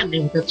主赞美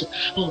我的主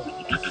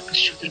爸爸个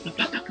手这个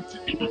爸爸个赞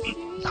美爸爸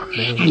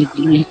哈利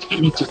路亚赞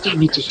美主赞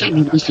美主赞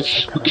美我的神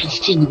我感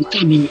谢你我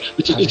赞美你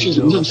我将一切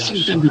荣耀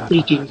颂赞的归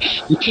给你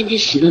我天天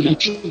喜乐来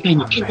敬拜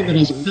你天天的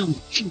来荣耀你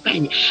敬拜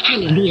你哈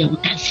利路亚我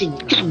感谢你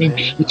赞美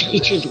你我将一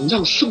切荣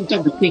耀颂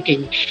赞的归给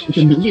你我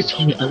的能力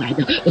从你而来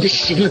的我的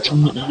喜乐从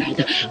你而来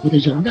的我的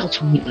荣耀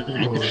从你而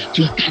来的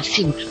主要感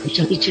谢你我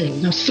将一切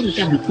荣耀颂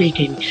赞的归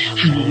给你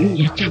哈利路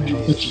亚赞美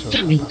我的主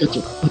赞美我的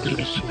主我的主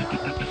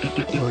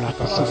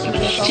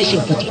谢谢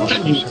我的主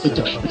赞美我的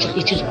主我将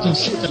一切荣耀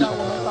颂赞的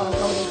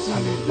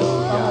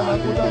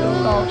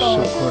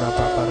Sokora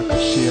papa la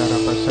kasia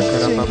rapa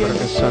sakara papa la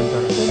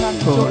kasandara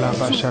Ola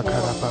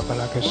bashakara papa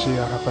la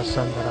kasia rapa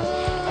sandara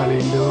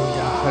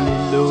Hallelujah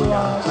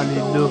Hallelujah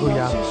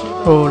Hallelujah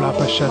Ola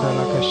bashara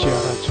la kasia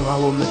rapa 主啊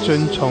我们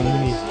尊崇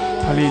你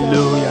哈利路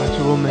亚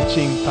主我们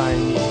敬拜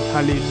你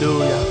哈利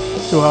路亚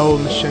主啊我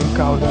们宣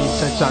告你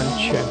在掌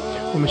权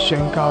我们宣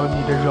告你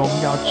的荣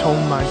耀充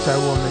满在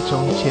我们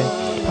中间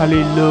哈利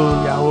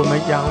路亚我们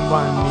仰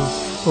望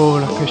你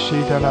Oh la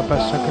kashida la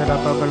basaka la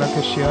baba la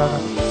kashiara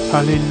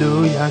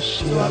Hallelujah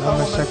shia la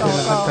masaka la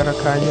hadara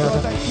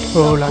kayara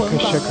Oh la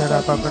kashaka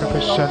la baba la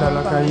kashada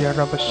la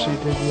kayara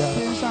bashida yara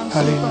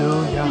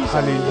Hallelujah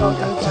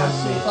Hallelujah 赞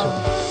美主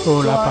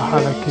Oh la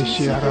bahala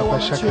kashiara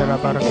basaka la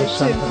baraka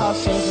sandra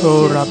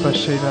Oh la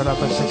bashida la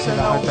basaka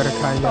la hadara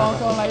kayara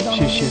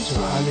谢谢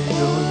主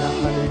Hallelujah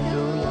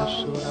Hallelujah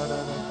shura la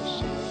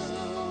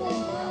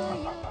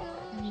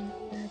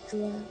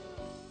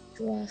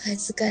主啊，孩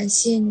子感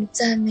谢你，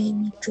赞美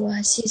你，主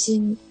啊，谢谢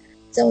你，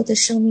在我的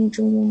生命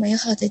中有美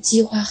好的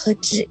计划和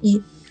旨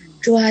意。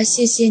主啊，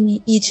谢谢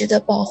你一直的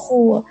保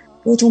护我，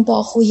如同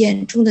保护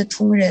眼中的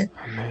瞳人。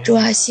主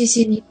啊，谢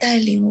谢你带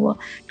领我。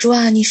主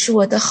啊，你是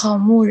我的好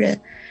牧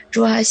人。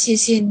主啊，谢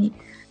谢你。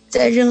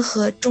在任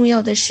何重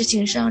要的事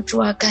情上，主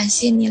啊，感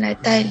谢你来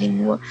带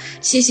领我，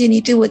谢谢你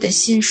对我的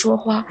心说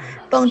话，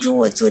帮助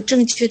我做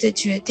正确的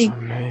决定。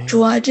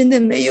主啊，真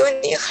的没有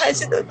你，孩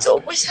子都走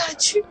不下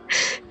去。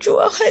主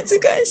啊，孩子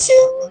感谢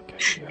你。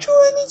主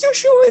啊，你就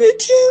是我的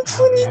天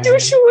父，你就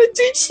是我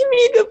最亲密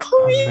的朋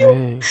友。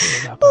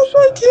爸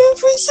爸天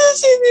父，谢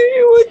谢你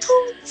与我同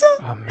在。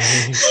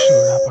天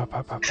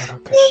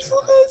父，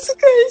孩子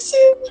感谢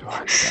你，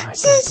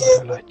谢谢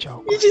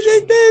你一直在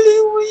带领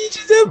我，一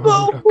直在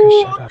保护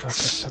我。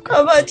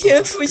爸爸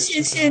天父，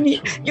谢谢你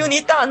用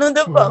你大能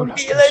的膀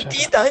臂来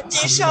抵挡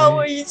击杀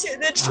我一切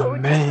的仇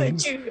敌和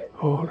巨人。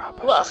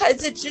我孩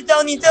子知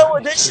道你在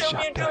我的生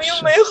命中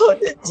有美好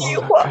的计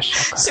划，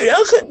虽然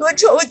很多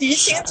仇敌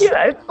兴起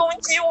来攻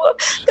击我，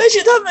但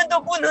是他们都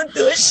不能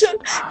得胜，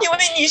因为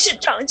你是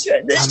掌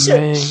权的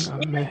神，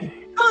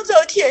创造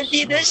天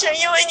地的神，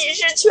因为你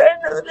是全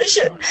能的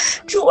神。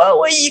主啊，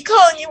我依靠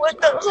你，我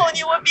等候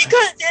你，我必看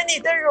见你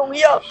的荣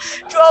耀。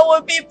主啊，我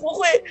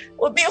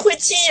必会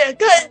亲眼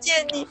看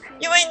见你，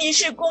因为你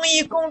是公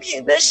义公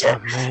平的神。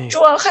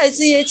主啊，孩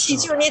子也祈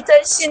求你在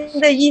新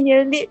的一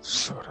年里，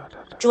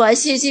主啊，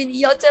谢谢你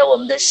要在我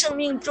们的生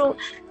命中，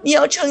你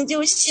要成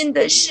就新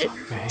的事。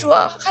主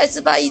啊，孩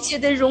子把一切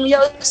的荣耀、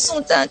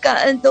颂赞、感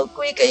恩都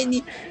归给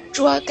你。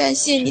主啊，感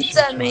谢你，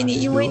赞美你，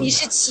因为你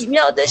是奇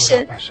妙的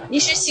神，你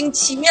是行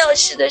奇妙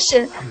事的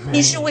神，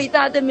你是伟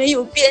大的没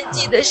有边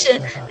际的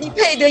神，你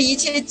配得一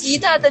切极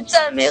大的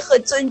赞美和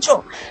尊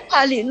重。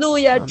哈利路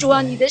亚！主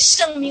啊，你的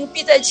圣名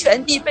必在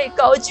全地被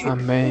高举，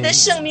你的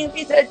圣名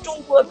必在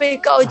中国被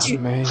高举。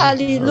哈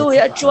利路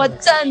亚！主啊，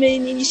赞美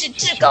你，你是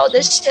至高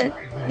的神，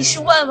你是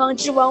万王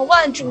之王，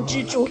万主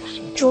之主。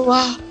主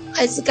啊，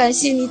孩子感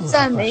谢你，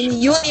赞美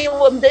你，有你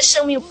我们的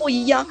生命不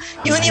一样，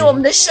有你我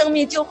们的生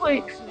命就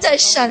会再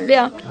闪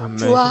亮。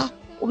主啊，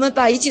我们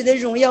把一切的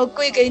荣耀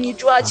归给你。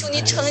主啊，求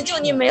你成就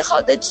你美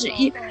好的旨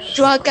意。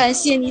主啊，感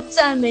谢你，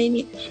赞美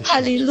你。哈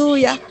利路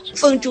亚！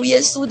奉主耶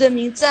稣的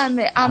名赞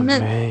美，阿们。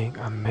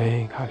阿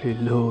们，哈利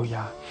路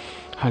亚，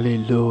哈利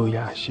路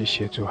亚，谢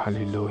谢主，哈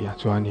利路亚。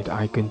主啊，你的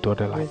爱更多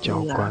的来浇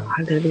灌。哈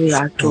利路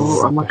亚，主，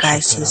我们感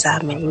谢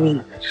赞美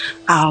你。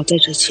在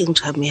这清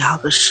晨美好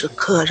的时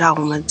刻，让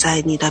我们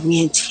在你的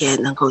面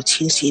前能够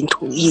倾心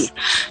吐意。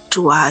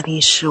主啊，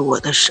你是我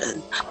的神，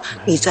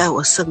你在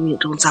我生命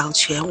中掌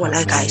权，我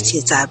来感谢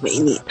赞美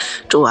你。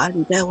主啊，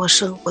你在我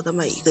生活的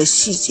每一个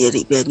细节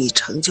里边，你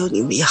成就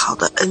你美好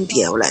的恩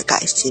典，我来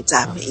感谢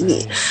赞美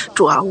你。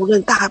主啊，无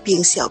论大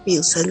病小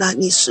病，神啊，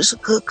你时时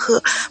刻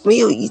刻没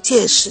有一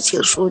件事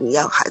情说你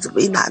让孩子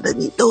为难的，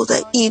你都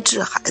在医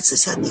治孩子，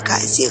向你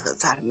感谢和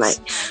赞美。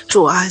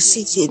主啊，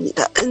谢谢你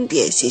的恩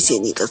典，谢谢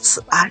你的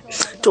慈爱。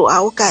主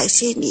啊，我感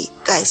谢你，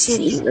感谢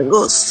你能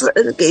够施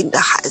恩给你的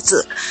孩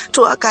子。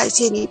主啊，感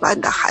谢你把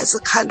你的孩子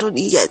看作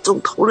你眼中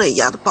同人一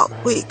样的宝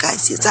贵，感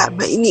谢赞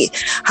美你。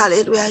哈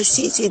利路亚，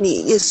谢谢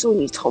你，耶稣，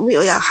你从没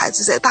有让孩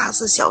子在大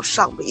事小事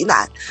上为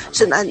难。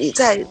是呢，你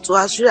在主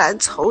啊，虽然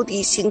仇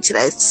敌兴起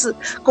来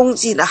攻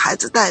击了孩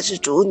子，但是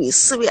主你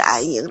四面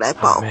安营来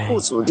保护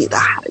住你的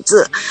孩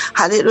子。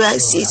哈利路亚，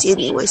谢谢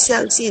你，我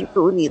相信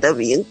主你的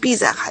名必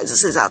在孩子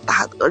身上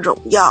大得荣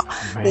耀。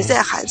你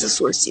在孩子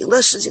所行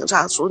的事情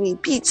上，主你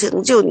必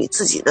成就你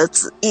自己的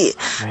旨意。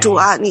主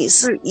啊，你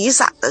是以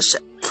撒的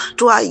神。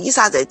主啊，以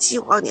撒在饥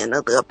荒年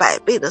能得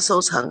100倍的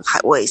收成，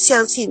我也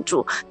相信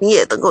主你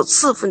也能够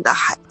赐福你的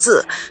孩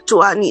子。主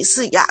啊，你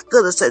是雅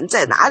各的神，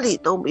在哪里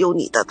都没有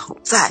你的同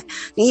在，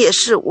你也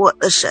是我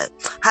的神。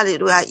哈利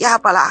路亚，亚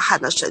伯拉罕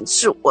的神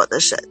是我的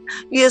神，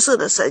约瑟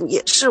的神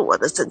也是我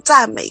的神，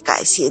赞美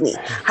感谢你。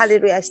哈利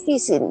路亚，谢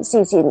谢你，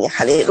谢谢你。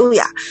哈利路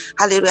亚，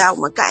哈利路亚，我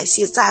们感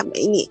谢赞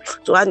美你。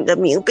主啊，你的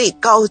名被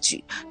高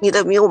举，你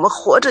的名我们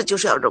活着就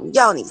是要荣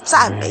耀你，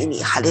赞美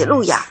你。哈利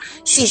路亚，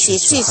谢谢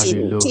谢谢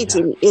你，谢谢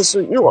你，耶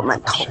稣与我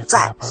们同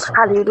在。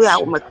哈利路亚，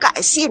我们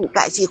感谢你，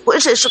感谢浑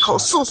身是口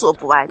诉说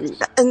不完你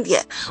的恩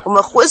典，我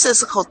们浑身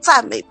是口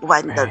赞美不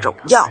完你的荣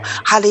耀。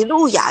哈利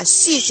路亚，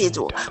谢谢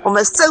主，我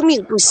们生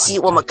命不息，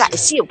我们感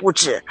谢不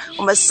止，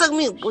我们生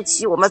命不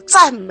息，我们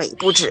赞美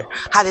不止。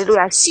哈利路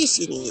亚，谢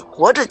谢你，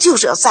活着就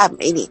是要赞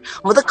美你，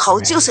我们的口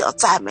就是要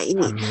赞美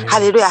你。哈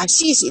利路亚，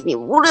谢谢你，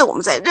无论我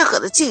们在任何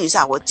的境遇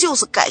上，我就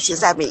是感谢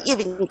赞美，因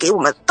为你给我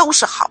们都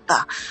是好的。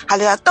哈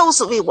利路亚，都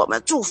是为我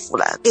们祝福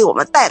了，给我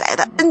们带来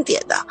的恩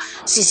典的。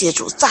谢谢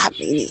主，赞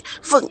美你，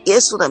奉耶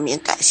稣的名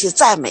感谢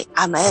赞美，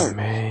阿门。阿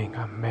门，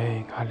阿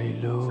门，哈利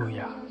路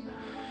亚，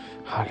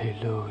哈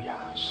利路亚，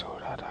索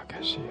拉达卡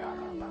西亚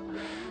拉巴，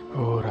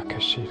欧拉卡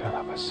西达拉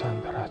巴桑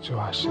达拉，主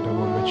啊，使得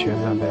我们全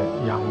然的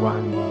仰望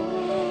你，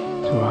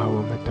主啊，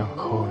我们等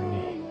候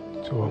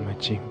你，主，我们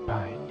敬拜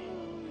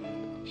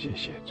你，谢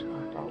谢主啊。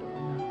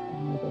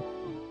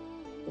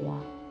主啊，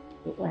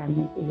主外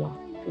面都要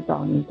知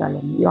道你的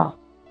荣耀，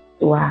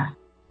主啊，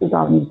知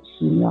道你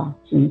奇妙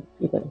行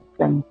事的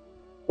神，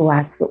主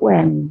啊，是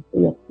外面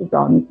都要知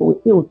道你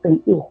是又真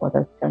又活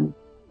的神。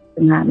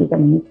神啊，你的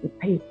名字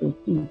配受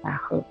敬拜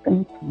和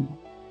跟从的。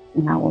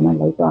神啊，我们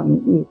来到你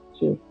面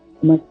前，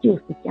我们就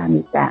是向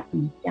你感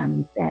恩，向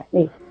你赞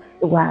美。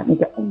主啊，你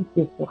的恩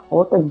典是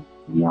何等奇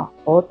妙，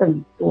何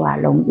等主啊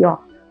荣耀。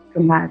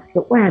神啊，是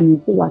外面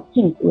都要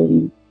敬畏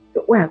你，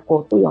是外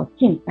国都要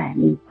敬拜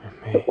你，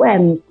是外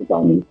面知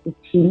道你是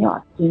奇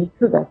妙行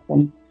事的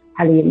神。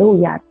哈利路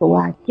亚，主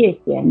啊，谢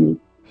谢你，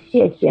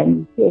谢谢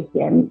你，谢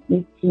谢你，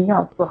你奇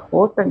妙是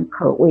何等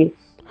可畏。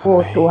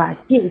主啊，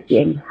谢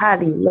谢你，哈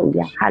利路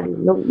亚，哈利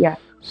路亚。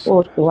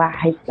主啊，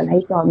孩子来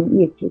到你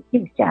面前，就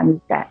向你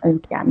感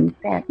恩，向你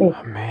赞美，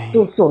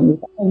诉说你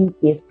的恩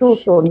典，诉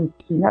说你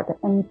奇妙的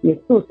恩典，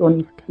诉说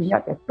你奇妙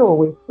的作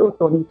为，诉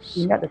说你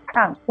奇妙的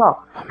创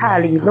造。哈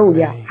利路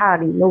亚，哈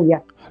利路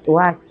亚。主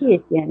啊，谢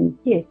谢你，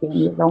谢谢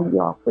你，荣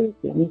耀归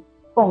给你，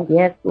奉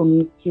耶稣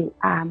名求，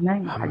阿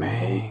门，阿门，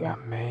阿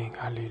门，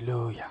哈利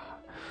路亚，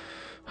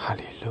哈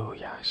利路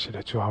亚。是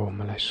的，主啊，我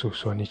们来诉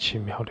说你奇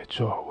妙的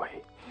作为，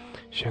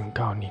宣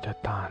告你的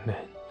大能。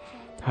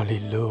哈利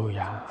路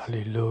亚，哈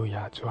利路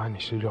亚。主啊，你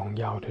是荣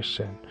耀的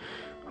神，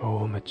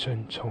我们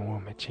尊崇，我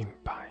们敬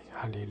拜。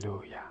哈利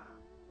路亚，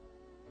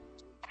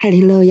哈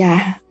利路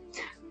亚。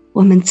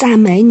我们赞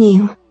美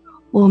你，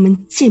我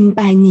们敬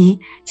拜你。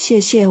谢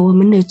谢我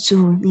们的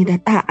主，你的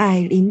大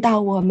爱临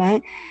到我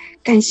们，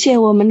感谢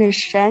我们的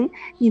神，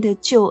你的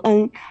救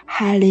恩。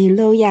哈利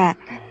路亚，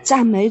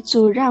赞美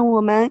主，让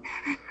我们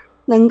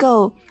能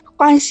够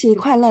欢喜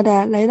快乐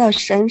的来到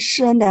神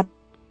施恩的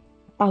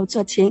宝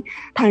座前，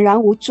坦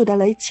然无助的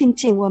来亲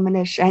近我们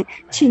的神，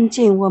亲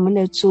近我们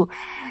的主。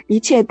一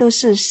切都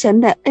是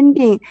神的恩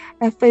典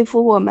来恢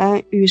复我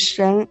们与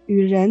神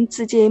与人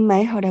之间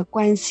美好的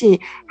关系。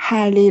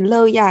哈利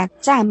路亚，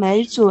赞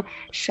美主。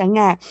神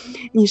啊，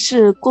你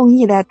是公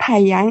义的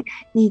太阳，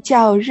你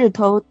叫日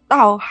头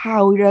到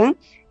好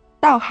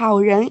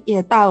人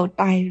也到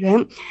歹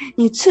人，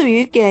你赐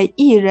予给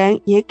义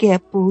人也给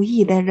不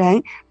义的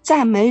人。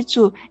赞美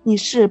主，你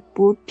是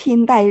不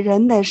偏待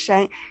人的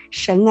神。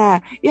神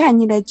啊，愿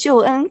你的救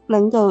恩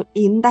能够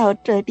临到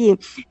这地，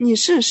你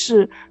是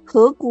使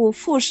河谷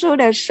复苏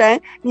的神，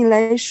你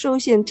来苏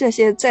醒这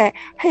些在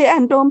黑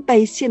暗中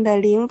百姓的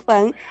灵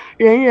魂。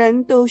人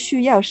人都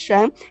需要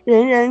神，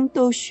人人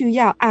都需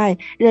要爱，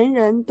人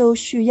人都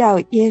需要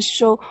耶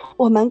稣。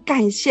我们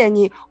感谢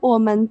你，我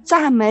们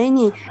赞美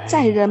你，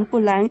在人不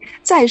能，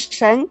在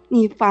神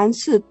你凡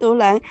事都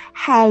能。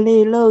哈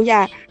利路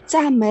亚，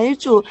赞美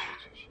主。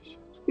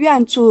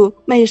愿主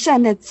美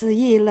善的旨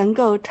意能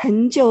够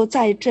成就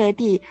在这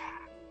地。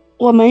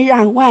我们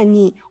仰望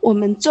你，我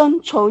们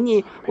尊崇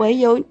你，唯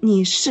有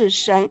你是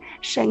神。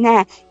神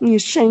啊，你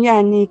甚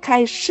愿你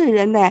开世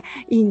人的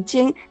眼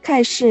睛，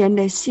开世人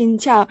的心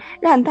窍，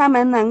让他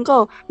们能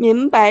够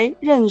明白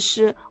认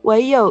识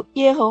唯有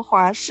耶和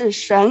华是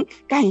神。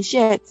感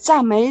谢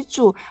赞美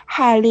主，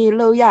哈利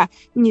路亚，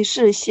你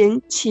是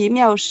行奇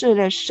妙事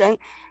的神。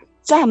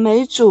赞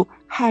美主，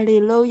哈利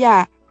路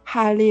亚，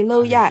哈利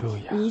路亚，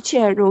一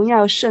切荣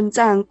耀圣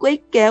赞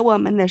归给我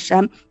们的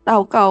神。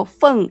祷告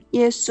奉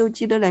耶稣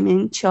基督的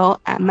名求，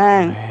阿们。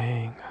阿们，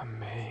阿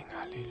们，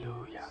哈利路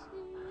亚，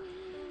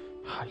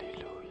哈利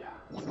路亚，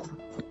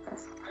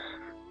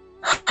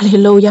哈利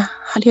路亚，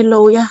哈利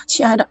路亚。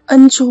亲爱的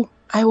恩主，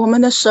爱我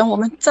们的神，我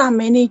们赞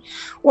美你，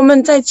我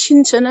们在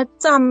清晨来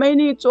赞美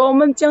你。主，我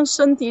们将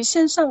身体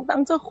献上，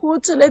当着活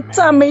着来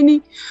赞美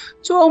你。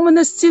主，我们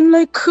的心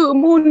来渴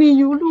慕你，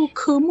犹如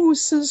渴慕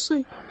死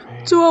水。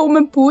主啊，我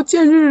们不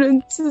见日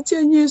人，只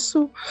见耶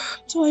稣。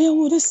主啊，让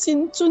我的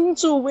心尊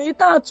主为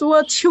大。主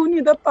啊，求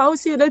你的宝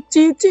血来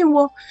洁净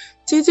我，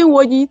洁净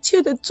我一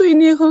切的罪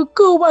孽和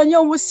过犯，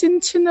让我心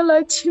清的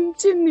来亲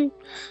近你。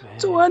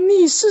主啊，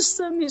你是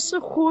神，你是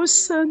活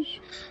神。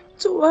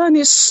主啊，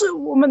你是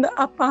我们的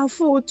阿爸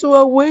父。主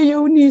啊，唯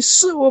有你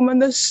是我们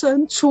的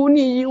神，除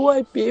你以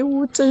外别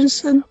无真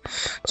神。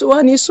主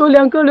啊，你说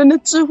两个人的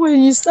智慧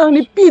以上，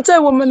你必在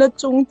我们的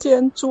中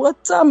间。主啊，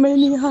赞美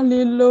你，哈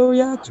利路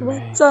亚。主啊，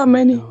赞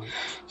美你，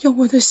让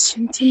我的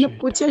心真的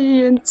不见一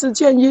人，只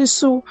见耶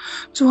稣。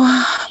主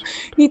啊，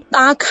你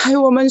打开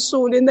我们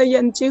属灵的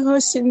眼睛和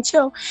心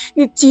窍，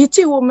你洁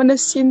净我们的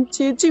心，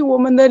洁净我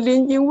们的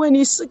灵，因为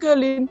你是个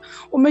灵，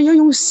我们要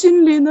用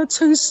心灵的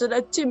诚实来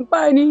敬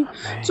拜你。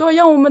主啊，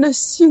让我们的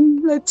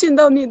心来进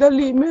到你的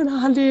里面。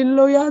哈利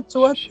路亚。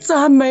主啊，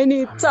赞美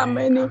你，赞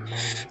美你。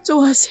主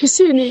啊，谢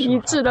谢你医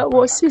治了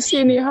我，谢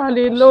谢你，哈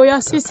利路亚，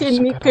谢谢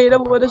你给了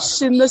我的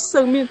新的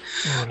生命。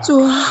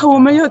主啊，我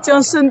们要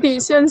将身体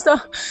献上，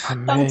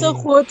当着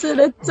活着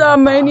来赞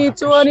美你。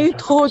主啊，你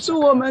托住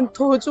我们，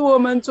托住我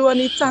们。主啊，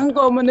你掌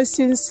管我们的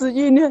心思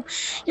意念，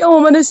让我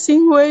们的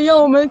行为，让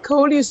我们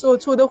口里所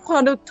出的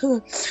话都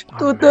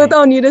得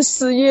到你的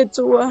喜悦。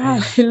主啊，哈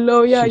利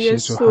路亚，耶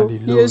稣，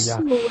耶稣，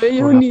唯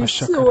有你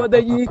是我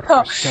的依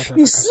靠，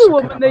你是我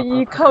们的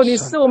依靠，你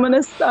是我们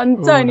的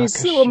山寨，你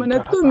是我们的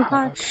盾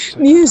牌，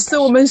你是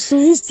我们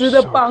随时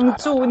的帮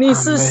助，你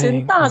是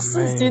行大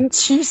事行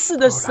奇事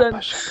的神。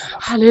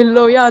哈利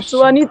路亚。主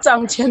啊，你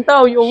掌权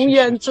到永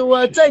远。主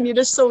啊，在你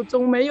的手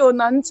中没有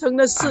难成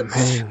的事，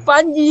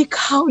凡依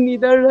靠你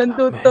的人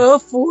都得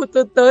福，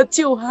都得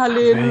救。哈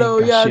利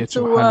路亚。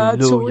主啊，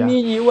除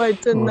你以外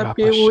真的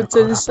别无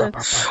真神，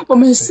我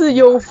们是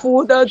有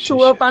福的。主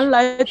啊，凡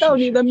来到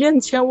你的面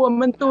前，我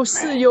们都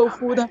是有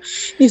福的。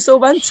你说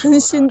凡诚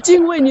心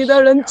敬畏你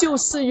的人就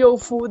是有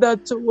福的。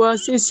主啊，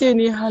谢谢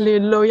你，哈利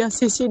路亚，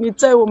谢谢你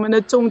在我们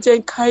的中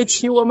间开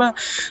启我们。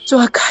主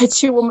啊，开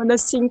启我们的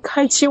心，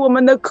开启我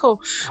们的口。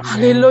哈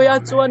利路亚。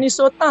主啊，你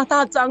说大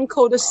大张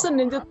口的圣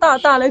灵就大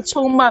大来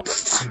充满。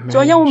主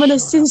啊，让我们的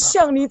心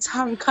向你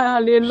敞开。哈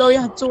利路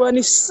亚。主啊，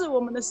你是我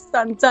们的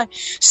山寨，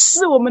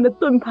是我们的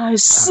盾牌，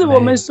是我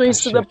们随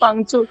时的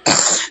帮助。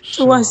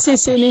主啊，谢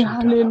谢你，哈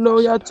利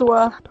路亚。主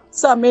啊，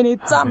赞美你，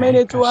赞美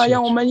你。主啊，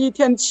让我们一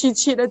天齐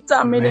齐的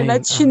赞美你，来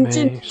亲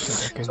近。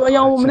主啊，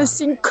让我们的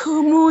心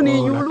渴慕你，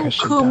犹如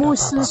渴慕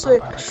死水。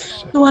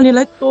主啊，你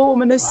来夺我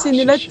们的心，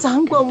你来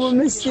掌管我们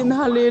的心。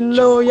哈利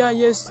路亚，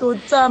耶稣，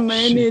赞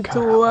美你。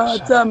主啊，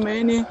赞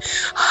美你，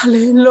哈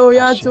利路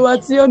亚。主啊，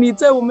只有你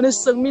在我们的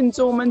生命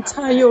中，我们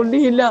才有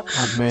力量。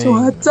主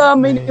啊，赞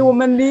美你，我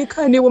们离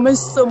开你，我们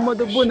什么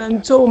都不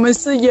能做，我们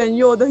是软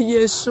弱的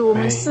耶稣，我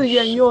们是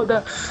软弱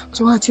的。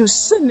主啊，求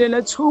圣灵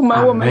来充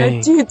满我们，来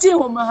接近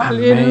我们。哈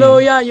利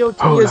路亚！有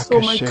主耶稣，我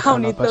们靠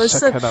你得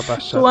胜。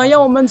主啊，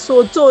让我们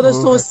所做的、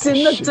所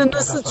行的，真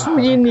的是出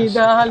于你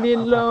的。哈利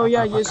路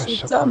亚！耶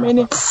稣赞美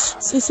你，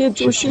谢谢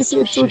主，谢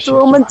谢主，主，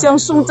我们将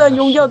颂赞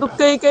荣耀都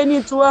归给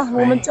你，主啊，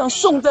我们将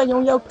颂赞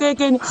荣耀归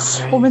给你，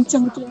我们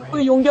将尊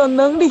贵荣耀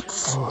能力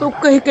都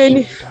归给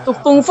你，都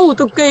丰富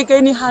都归给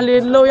你。哈利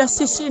路亚！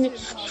谢谢你，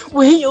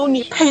唯有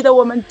你配得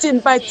我们敬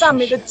拜赞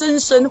美的真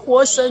神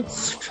活神。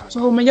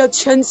主，我们要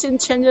全心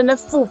全人的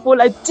俯伏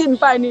来敬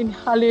拜你。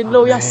哈利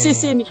路亚！谢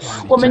谢你，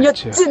我们要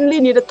经历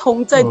你的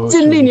同在，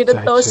经历你的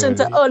得胜。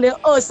在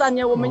2023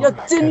年，我们要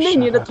经历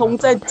你的同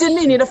在，经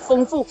历你的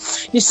丰富。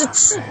你是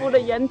赐福的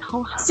源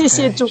头。谢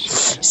谢主，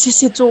谢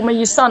谢主，我们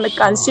以上的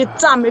感谢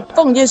赞美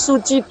奉耶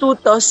稣基督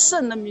得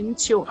胜的名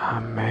求。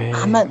阿门，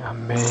阿门，阿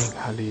门，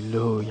哈利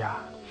路亚，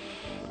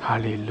哈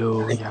利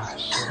路亚。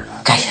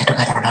感谢主，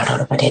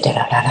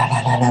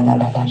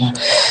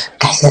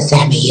感谢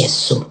赞美耶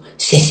稣，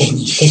谢谢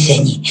你，谢谢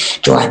你，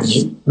主啊，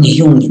你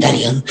用你的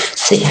灵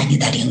赐下你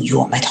的灵与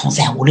我们同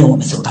在，无论我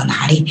们走到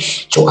哪里，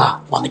主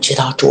啊，我们知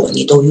道主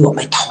你都与我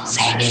们同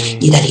在，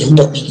你的灵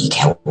都没离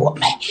开我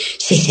们，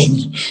谢谢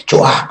你，主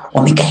啊，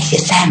我们感谢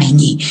赞美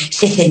你，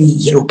谢谢你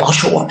一路保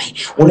守我们，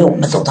无论我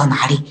们走到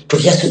哪里，主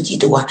耶稣基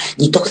督啊，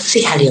你都赐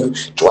下灵，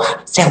主啊，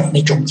在我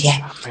们中间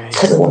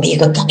赐给我们一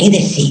个感恩的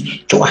心，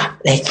主啊，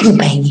来敬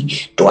拜你，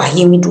主啊，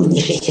因为主你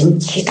是行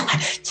奇大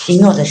奇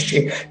妙的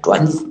事，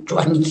主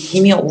啊你奇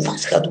妙无法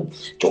测度，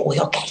主我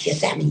要感谢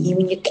赞美，因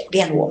为你改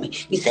变了我们，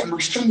你在我们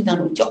生命当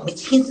中叫我们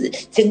亲自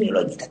经历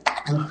了你的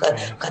大能和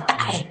大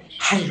爱。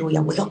哈利路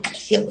亚！我要感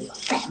谢，我要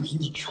赞美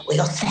你，我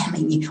要赞美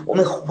你。我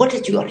们活着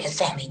就要来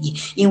赞美你，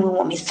因为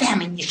我们赞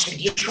美你是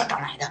理所当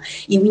然的，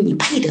因为你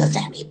配得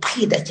赞美，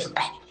配得敬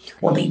拜。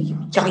我们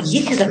将一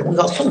切的荣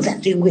耀、颂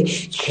赞、尊贵、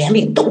权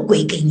柄都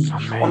归给你。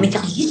我们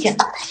将一切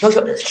大大小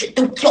小的事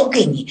都交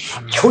给你。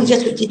求耶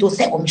稣基督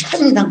在我们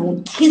生命当中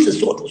亲自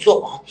做主做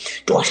王，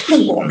主要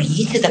胜过我们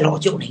一切的老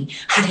旧人。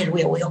哈利路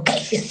亚！我要感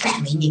谢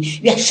赞美你，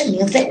愿圣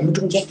灵在我们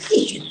中间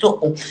继续做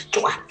工，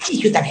主啊，继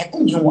续的来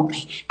供应我们。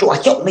主啊，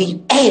叫我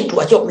们爱，主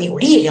啊，叫我们有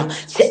力量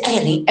去爱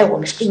人，爱我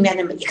们身边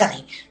的每一个人。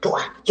主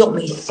啊，叫我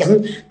们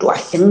行，主啊，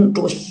行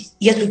主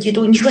耶稣基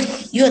督你所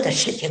喜悦的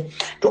事情。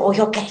主啊，我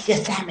要感谢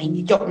赞美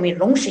你，叫我们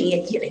荣神也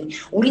益人，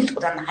无论走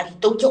到哪里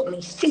都叫我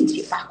们兴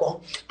起发光。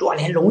主啊，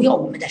来荣耀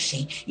我们的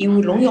神，因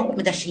为荣耀我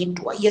们的神，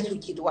主啊，耶稣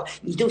基督啊，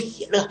你就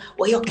喜乐。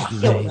我要感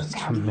谢，我要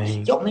赞美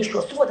你，叫我们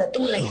所做的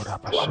都来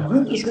主啊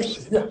蒙你所喜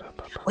悦。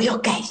我要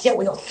感谢，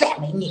我要赞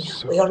美你，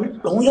我要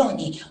荣耀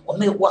你。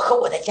我和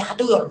我的家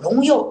都要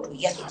荣耀主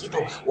耶稣基督，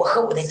我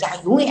和我的家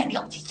永远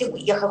亮起敬畏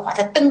耶和华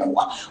的灯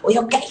火。我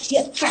要感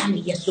谢赞美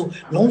耶稣，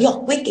荣耀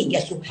归给耶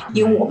稣，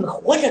因为我们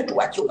活着，主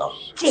啊，就要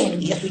建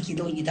立耶稣基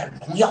督你的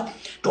荣耀。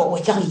主啊，我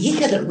将一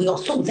切的荣耀、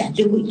颂赞、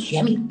尊贵、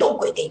权柄都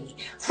归给你，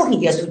奉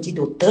耶稣基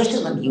督得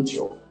胜的名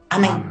求，阿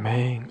门，阿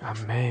门，阿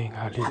门，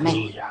哈利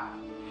路亚，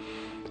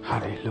哈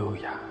利路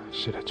亚。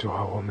是的，主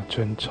啊，我们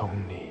尊崇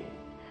你，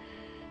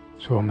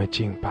主，我们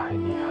敬拜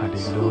你，哈利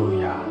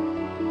路亚。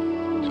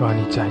主啊，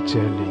你在这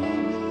里，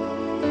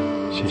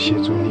谢谢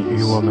主，你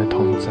与我们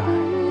同在。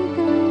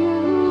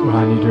主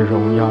啊，你的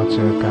荣耀遮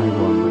盖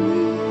我们，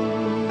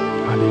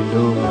哈利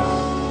路亚，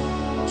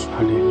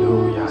哈利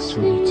路亚。主，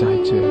你在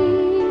这里，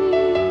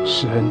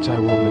施恩在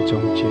我们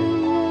中间。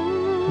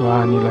主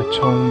啊，你来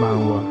充满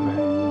我们。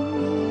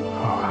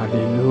哦，哈利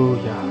路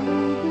亚，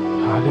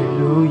哈利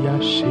路亚，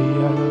西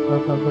呀拉巴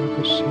巴巴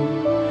克西拉，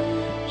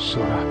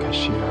苏拉克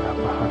西拉拉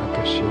巴哈拉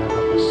克西拉拉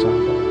巴桑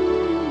达。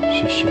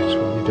谢谢主，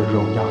你的荣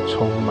耀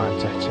充满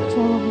在这里。主，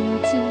我们要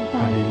敬拜，哈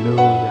利路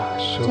亚，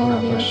主，我们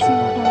要敬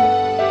拜，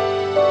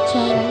主，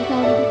来到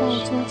你的宝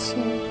座前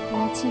来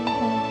敬拜。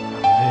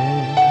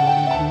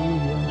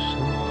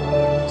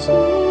这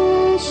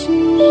是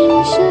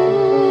圣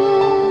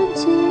洁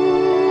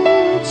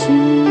之地。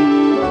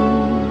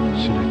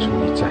是的，主，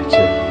你在这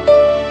里。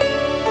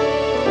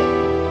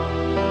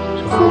主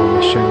啊，我们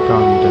宣告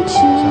你的同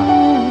在，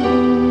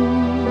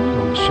我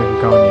们宣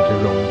告你的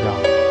荣耀。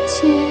主，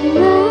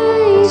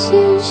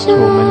我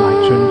们来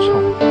尊崇，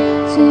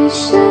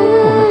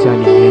我们在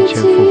你面前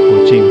俯伏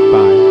敬拜。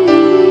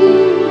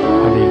哈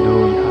利路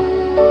亚，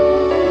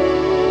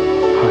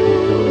哈利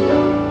路亚，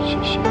谢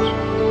谢主。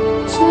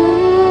这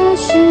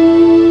是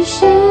圣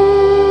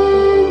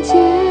洁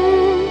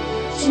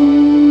之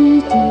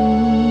地，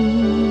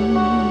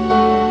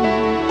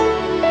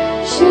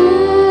神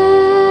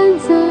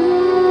在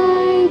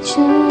这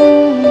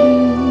里，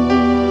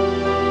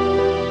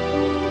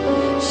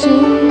神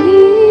的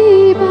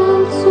宝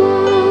座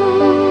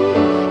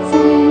在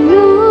荣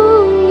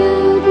耀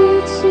的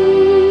敬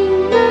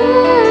拜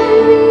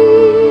里。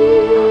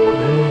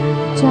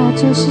主啊，这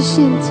是圣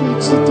洁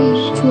之地，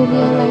主，我们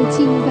要来敬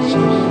拜你。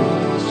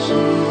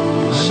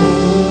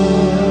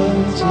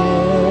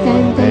单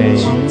单来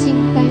敬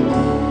拜你，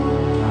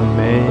阿门，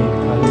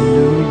哈利路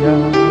亚，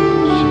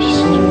谢谢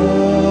主。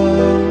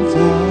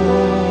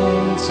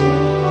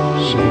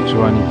是的，主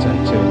啊，你在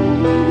这里，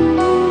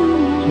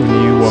主，你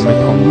与我们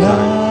同在。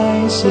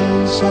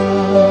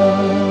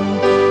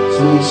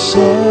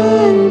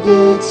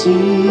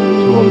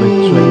我们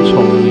尊崇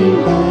你，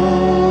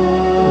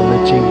我们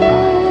敬拜。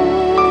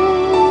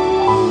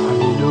哈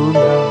利路亚，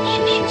谢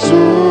谢主。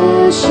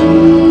这是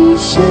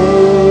圣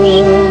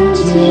洁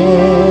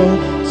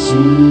之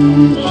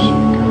地，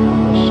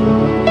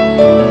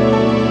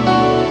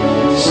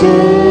神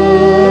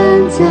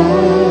在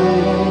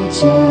这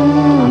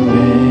里，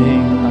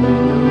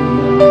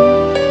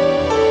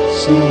谁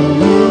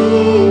你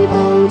宝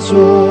座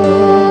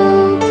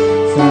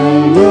在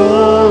荣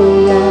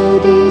耀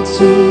的敬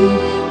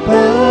拜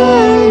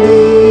里，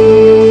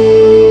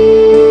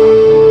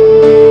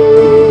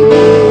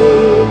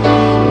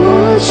我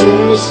全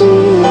心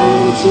来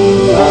敬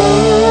拜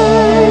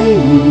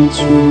你主，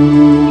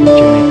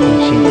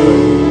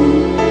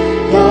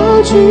高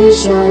举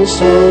双手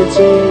敬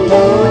拜，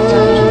在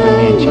主的面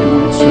前来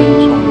尊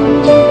崇来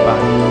敬拜。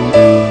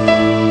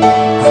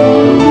在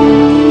你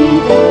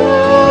的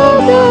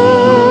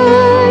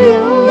荣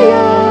耀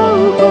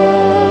光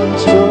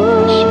中，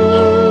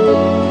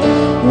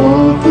我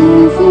匍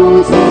匐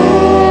在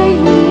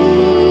你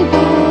宝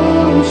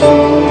座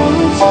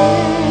前，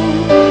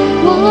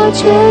我全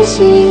心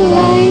来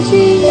敬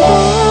拜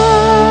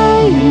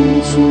你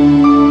主，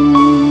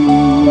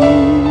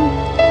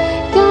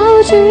高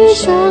举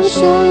双手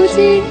敬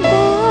拜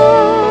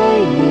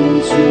你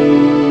主，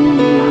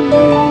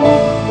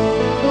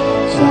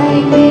在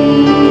你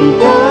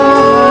的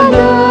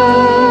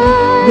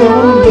荣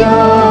耀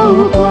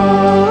光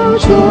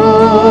中，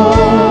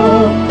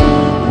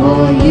我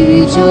与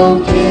众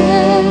天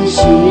使，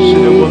是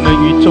的，我们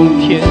与众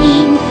天使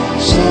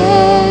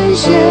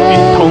一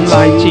同来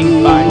敬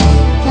拜，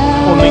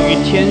我们与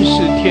天使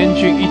天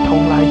君一同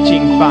来敬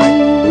拜，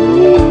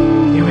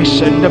因为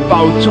神的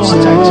宝座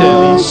在这里，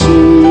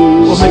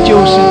我们就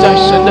是在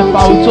神的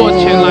宝座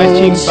前来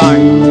敬拜，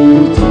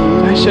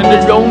在神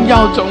的荣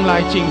耀中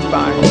来敬拜。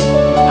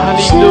哈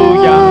利路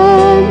亚，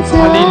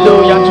哈利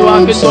路亚！主啊，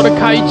更多的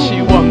开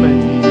启我们，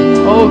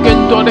哦，更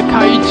多的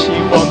开启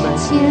我们，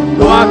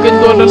主啊，更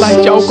多的来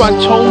浇灌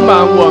充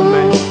满我们，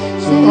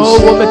哦，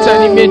我们在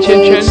你面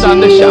前全然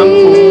的降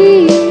服，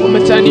我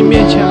们在你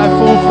面前来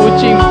匍匐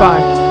敬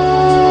拜。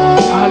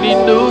哈利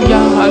路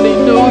亚，哈利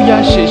路亚！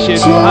谢谢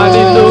主，哈利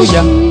路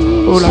亚！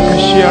哦，拉克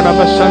西阿拉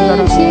巴山达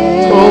拉，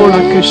哦，拉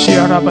克西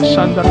阿拉巴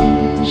山达拉，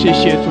谢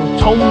谢主，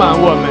充满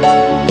我们，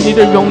你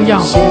的荣耀，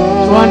主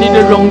啊，你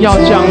的荣耀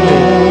降临，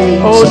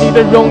哦，你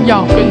的荣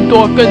耀更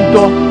多更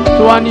多，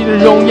主啊，你的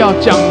荣耀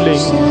降临，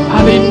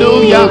哈利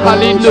路亚，哈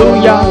利路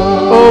亚！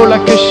哦，拉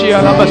克西阿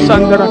拉巴山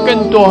达拉，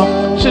更多，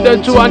是的，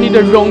主啊，你的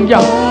荣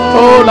耀，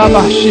哦，拉巴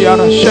西阿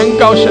拉，宣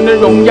告神的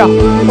荣耀，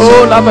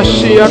哦，拉巴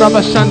西阿拉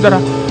巴山达拉。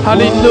哈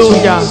利路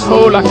亚，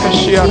哦拉卡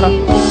西亚拉，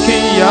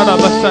基亚拉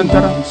巴山达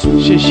拉，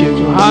谢谢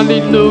主，哈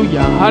利路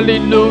亚，哈利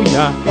路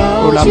亚，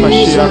哦拉巴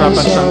西亚拉巴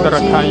山达拉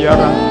卡亚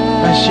拉，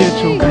感谢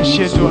主，感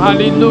谢主，哈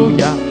利路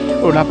亚，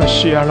哦拉巴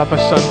西亚拉巴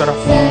山达拉，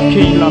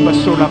基拉巴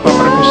苏拉巴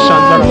巴拉克山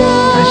达拉，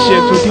感谢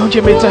主，弟兄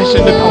姐妹在神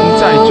的同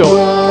在中，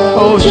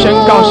哦宣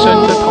告神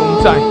的同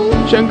在，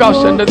宣告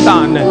神的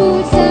大能，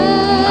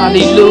哈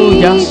利路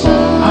亚。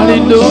哈利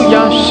路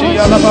亚，西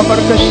亚拉巴巴拉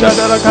克沙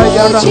达拉卡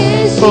亚拉，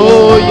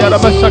哦亚拉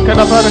巴萨卡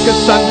拉巴拉克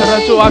山达拉，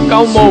主啊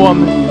高摩我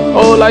们，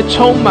哦来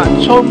充满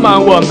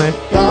我们，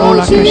哦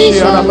拉克西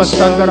亚拉巴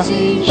山达拉，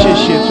谢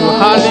谢主，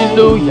哈利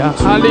路亚，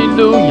哈利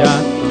路亚，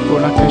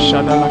哦拉克沙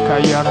达拉卡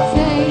亚拉，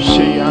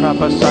西亚拉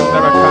巴山达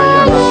拉卡亚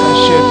拉，感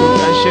谢主，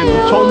感谢主，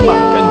充满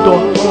更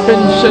多更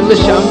深的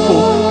降服，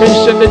更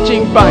深的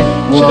敬拜，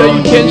是的，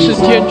与天使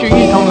天君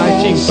一同来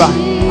敬拜。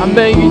阿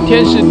门，与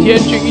天使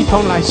天君一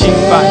同来敬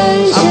拜。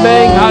阿门，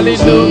哈利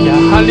路亚，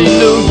哈利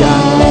路亚，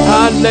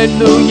哈利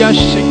路亚，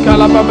西卡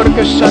拉巴巴克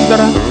山达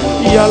拉，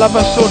伊亚拉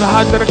巴苏达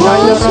哈达拉卡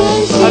亚拉，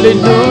哈利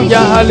路亚，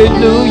哈利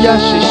路亚，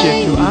谢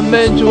谢主，阿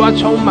门，主啊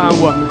充满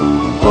我们，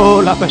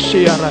哦拉巴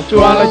西亚拉，主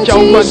啊来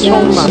浇灌充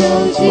满，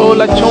哦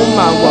来充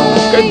满我们，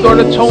更多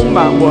的充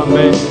满我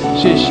们，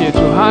谢谢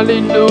主，哈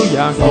利路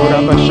亚，哦拉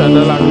巴山达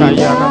拉卡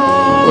亚拉，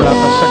哦拉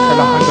巴萨卡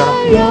拉哈达拉，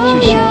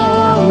谢谢主，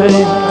阿门，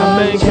阿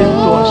门，更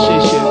多谢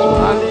谢。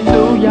哈利路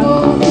亚，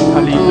哈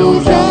利路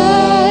亚，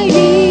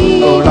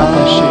哦拉卡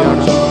西亚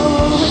拉，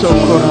索科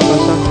拉巴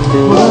萨，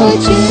我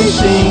尽心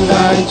来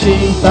敬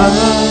拜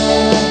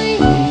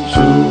主，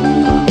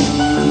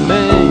阿门，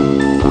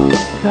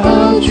高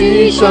举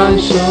双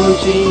手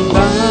敬拜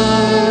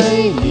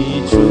你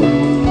主，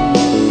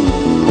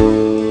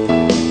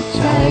在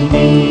你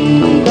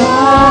大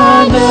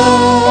的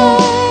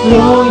荣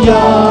耀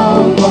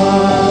光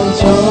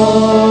中，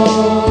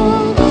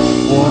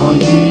我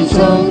与众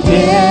天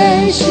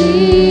使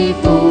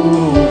匍匐，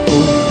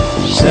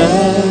深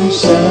深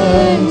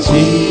敬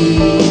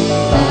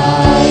拜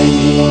你。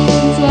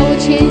主啊，我全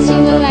心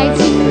的来敬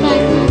拜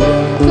你，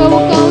主啊，我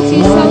高举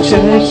双手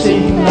来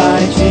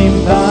敬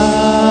拜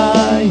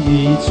你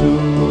主。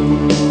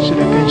是的，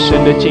更深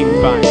的敬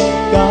拜，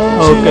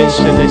哦，更深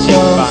的敬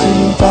拜。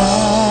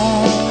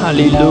哈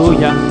利路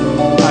亚，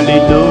哈利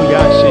路亚，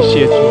谢谢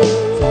主，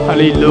哈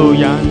利路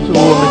亚，主我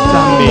们赞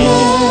美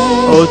你。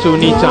哦，主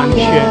你掌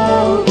权，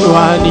主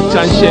啊，你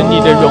展现你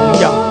的荣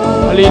耀，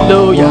哈利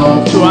路亚！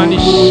主啊，你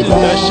是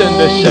得胜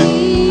的神，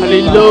哈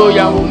利路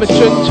亚！我们尊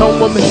崇，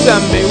我们赞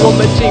美，我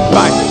们敬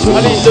拜，哈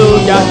利路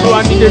亚！主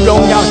啊，你的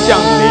荣耀降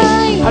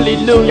临。哈利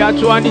路亚！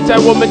主啊，你在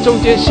我们中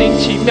间行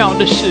奇妙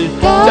的事，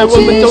在我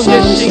们中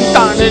间行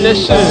大能的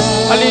事。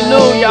哈利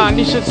路亚！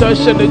你是得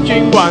胜的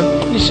君王，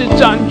你是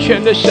掌权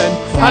的神。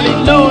哈利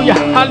路亚！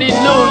哈利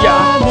路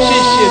亚！谢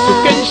谢主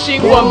更新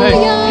我们，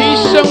提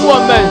升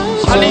我们。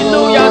哈利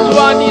路亚！主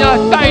啊，你要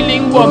带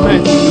领我们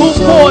突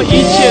破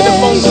一切的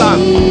风浪，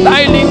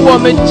带领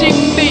我们经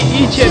历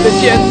一切的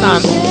艰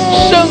难，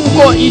胜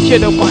过一切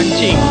的环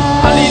境。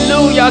哈利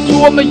路亚！主，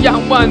我们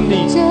仰望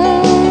你，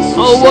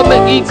哦，我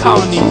们依靠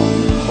你。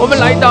我们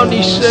来到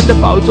你施恩的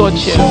宝座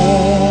前，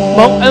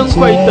蒙恩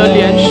惠得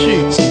连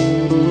续，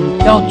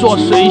要做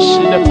随时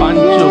的帮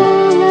助。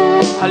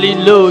哈利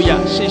路亚！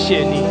谢谢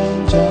你，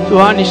主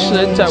啊，你施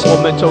恩在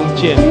我们中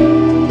间，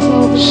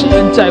施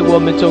恩在我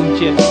们中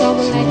间。我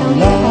们来到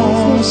你的宝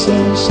座前，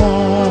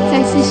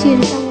再次献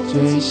上我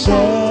们的敬拜，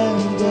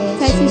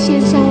再次献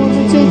上我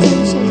们最真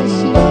诚的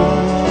心。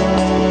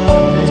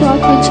主啊，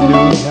恳求你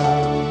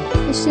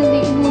的圣灵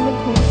与我们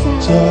同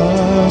在。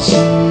这是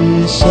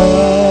圣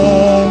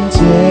洁。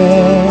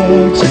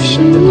在神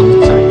的同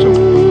在中，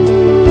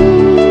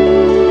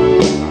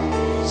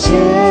现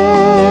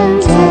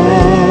在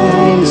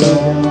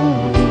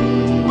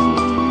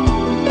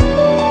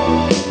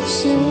神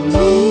你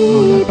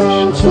宝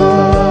座，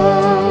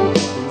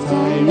在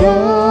荣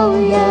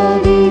耀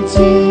里敬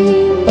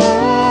拜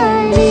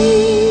你，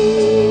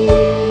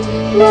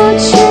我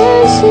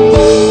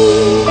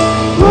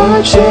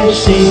全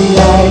心来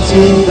敬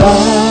拜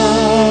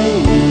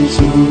你主。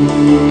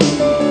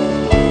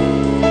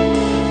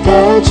高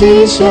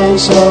举双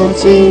手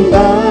敬拜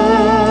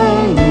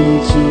你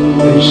主，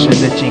更深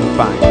的敬拜，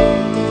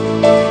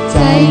在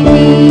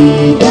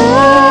你的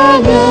来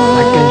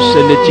更深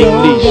的经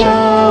历神，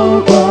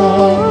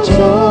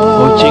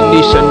我经历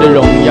神的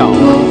荣耀，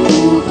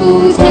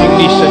经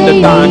历神的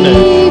大能。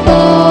哈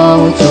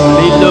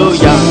利路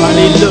亚，哈利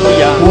路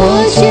亚，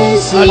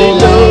哈利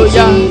路亚！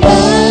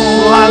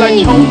哇，来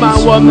充满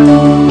我们，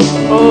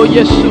哦，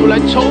耶稣来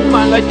充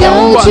满，来浇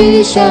灌。哈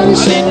利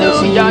路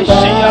亚，西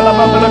呀拉巴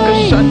巴拉克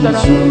山达拉，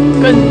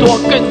更多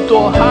更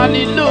多，哈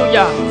利路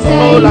亚！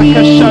哦，拉克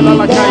沙拉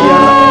拉卡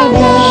呀，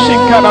西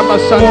卡拉巴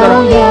山达拉，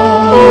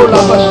哦，拉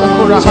巴沙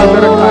库拉哈达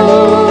拉卡，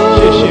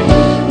谢谢。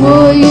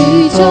我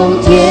与众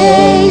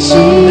天使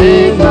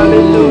哈利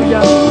路亚，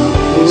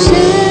深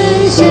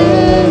深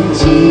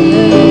敬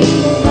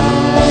拜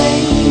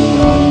你。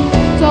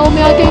主，我们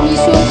要对你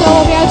说，主，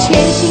我们要全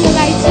心的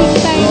来敬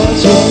拜你。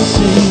全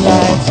心来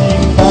敬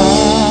拜。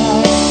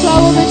主，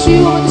我们举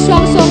我们的双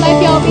手来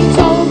表明，主，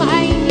我们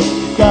爱你。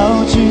高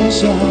举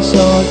双手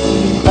敬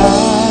拜。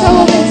主，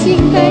我们敬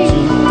拜你。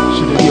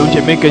是的，弟兄姐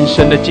妹更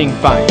深的敬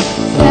拜。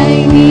在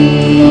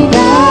你的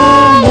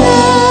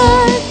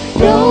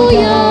荣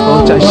耀。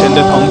哦，在神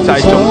的同在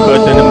中何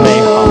等的美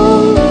好！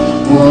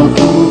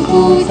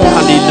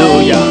哈利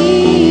路亚！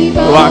主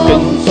啊，更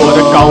多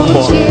的高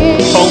抹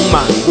充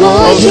满，哦，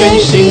更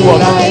新我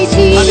们！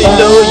哈利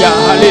路亚，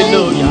哈利路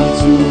亚！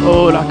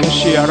哦，拉克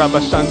西亚拉巴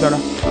桑德拉，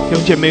弟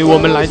兄姐妹，我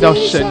们来到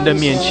神的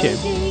面前，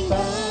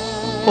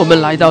我们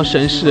来到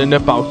神施恩的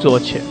宝座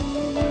前，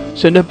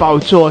神的宝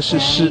座是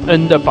施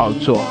恩的宝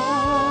座，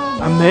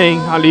阿们，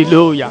哈利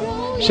路亚！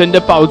神的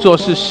宝座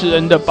是施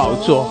恩的宝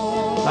座。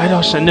来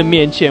到神的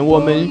面前，我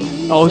们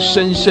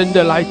深深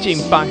的来敬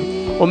拜，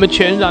我们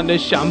全然的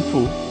降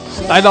服。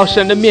来到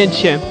神的面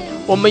前，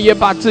我们也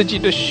把自己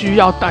的需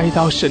要带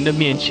到神的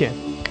面前，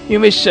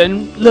因为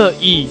神乐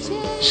意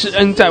施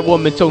恩在我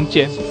们中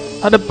间，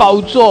他的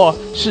宝座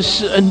是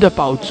施恩的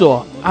宝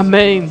座，阿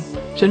们。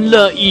神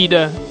乐意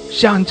的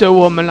向着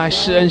我们来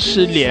施恩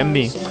施怜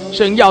悯，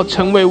神要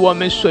成为我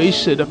们随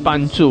时的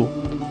帮助，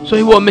所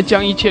以我们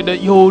将一切的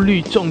忧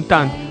虑重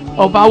担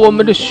把我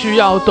们的需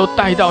要都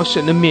带到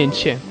神的面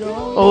前，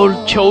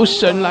求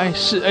神来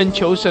施恩，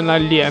求神来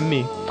怜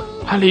悯。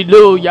哈利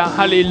路亚，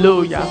哈利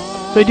路亚！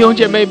所以弟兄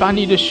姐妹，把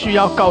你的需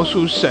要告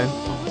诉神，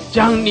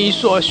将你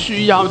所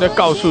需要的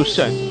告诉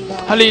神。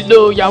哈利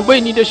路亚！为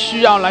你的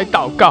需要来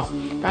祷告，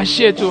感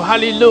谢主！哈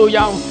利路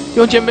亚！弟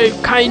兄姐妹，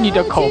开你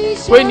的口，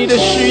为你的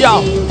需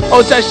要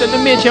在神的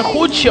面前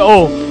呼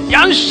求，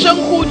扬声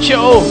呼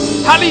求！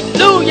哈利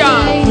路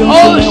亚！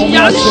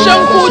扬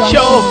声呼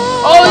求！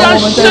让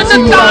神的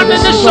大能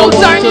的手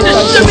在你的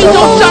生命中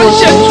彰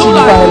显出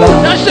来，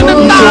让神的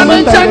大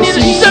能在你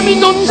的生命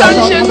中彰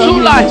显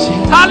出来。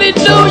哈利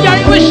路亚！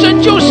因为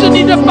神就是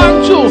你的帮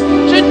助，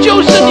神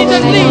就是你的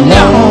力量。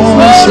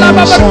来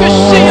吧吧，个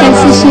信仰，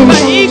来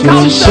依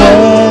靠神，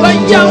来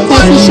仰望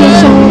神，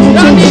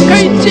让你可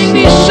以经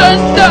历神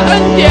的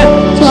恩典，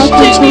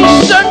经历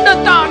神的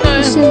大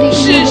能。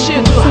谢谢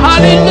主，哈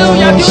利路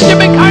亚！弟兄姐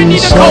妹，开你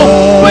的口，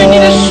为你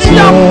的需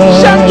要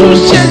向主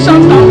献上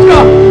祷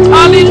告。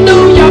哈利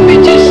路亚，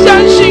并且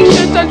相信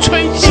神在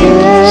垂听，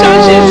相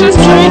信神垂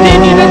听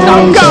你的祷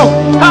告。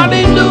哈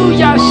利路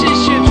亚，谢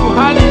谢主，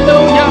哈利路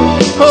亚。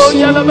哦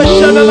呀，那么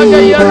神的那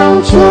个呀，哈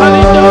利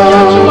路亚，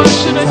主啊，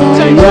是的，你在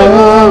这里。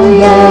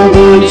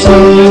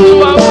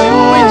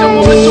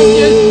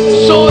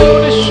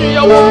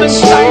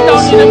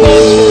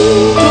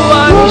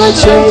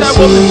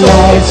我们中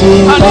间。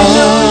哈利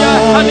路亚，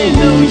哈利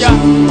路亚！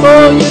哦，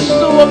耶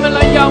稣，我们来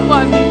仰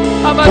望你，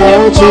阿爸天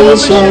父，我们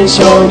寻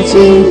求你。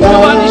主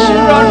啊，你是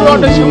软弱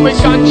的成为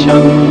刚强，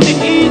你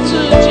医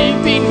治疾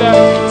病的。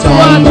主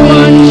啊，主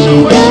啊，你是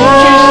灰心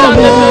沮丧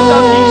的得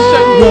到提升。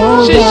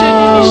谢谢你，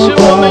你使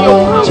我们有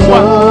盼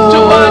望。主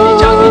啊，你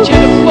将一切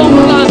的风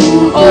浪，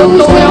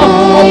都要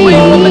为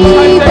我们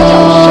踩在脚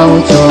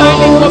上，带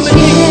领我们经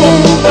过，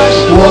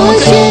使我们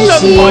可以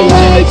胜过一切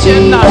的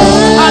艰难。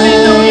哈利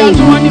路亚！主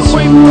啊，你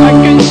恢复来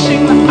更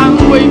新来安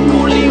慰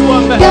鼓励我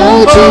们。亚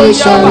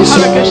巴哈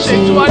勒克谁？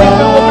主啊，你为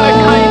我们来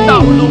开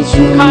道路，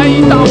开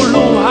道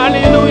路。哈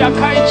利路亚！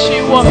开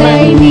启我们，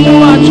主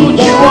啊，除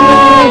去我们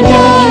一切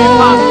的惧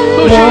怕，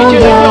除去一切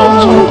的忧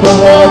愁。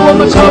我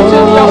们靠着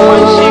你要欢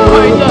喜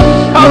快乐，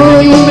靠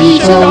着你我们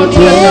宣告你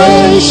的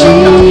得胜，宣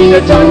告你的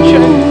掌权，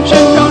宣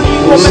告你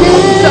我们同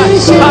在。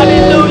哈利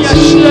路亚！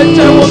诗人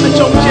在我们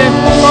中间，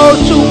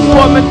祝福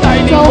我们，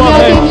带领我们。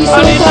哈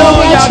利路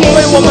亚！你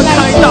为我们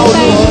开道路，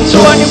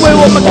主啊，你为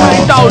我们开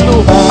道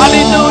路。哈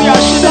利路亚！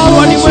是的，主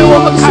啊，你为我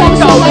们开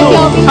道路。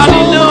哈利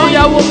路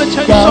亚！我们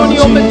承受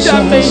你，我们赞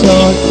美你。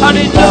哈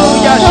利路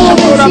亚！是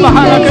的，拉巴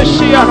哈拉克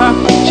西亚拉，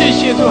谢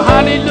谢主。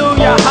哈利路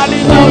亚！哈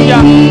利路亚！亚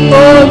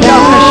克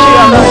西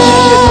亚拉，谢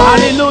谢主。哈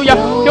利路亚！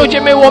弟兄姐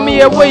妹，我们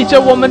也为着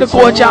我们的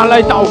国家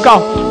来祷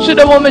告。是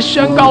的，我们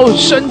宣告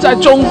神在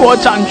中国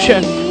掌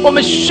权。我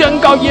们宣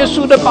告耶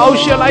稣的宝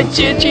血来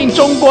洁净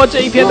中国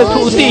这一片的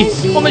土地。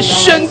我们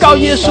宣告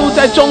耶稣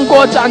在中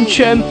国掌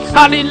权。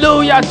哈利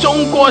路亚！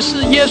中国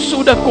是耶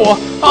稣的国。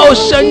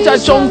神在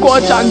中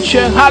国掌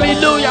权。哈利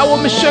路亚！我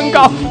们宣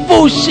告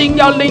复兴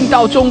要领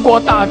导中国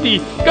大地，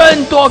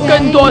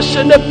更多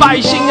神的百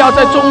姓要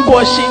在中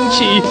国兴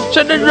起，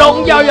神的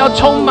荣耀要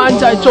充满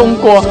在中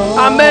国。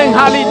阿们！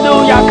哈利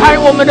路亚！开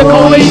我们的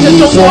口为着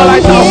中国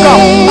来祷告。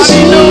哈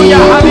利路亚！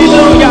哈利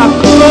路亚！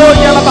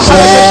亚拉巴哈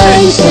拉克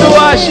谁？主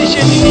啊，谢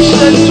谢你，你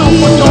神祝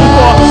福中国。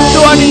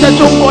主啊，你在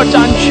中国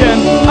掌权。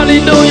哈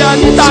利路亚！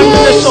你大能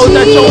的手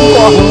在中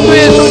国。主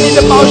耶稣，你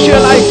的宝血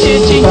来洁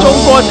净中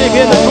国这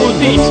片的土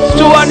地。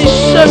主啊，你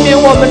赦免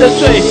我们的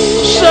罪，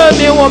赦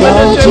免我们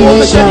的罪。我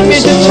们在你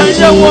面前承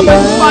认我们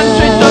犯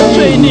罪得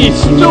罪你。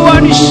主啊，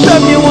你赦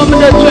免我们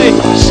的罪，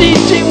洗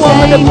净我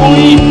们的不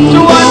义。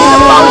主啊，你的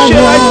宝血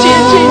来洁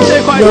净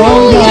这块地，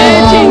洁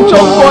净中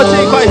国这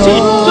块地。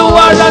主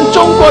啊，让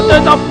中国得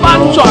到翻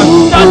转，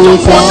让中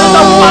国得到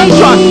翻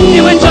转，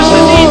因为这是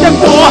你的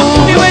国，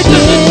因为这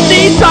是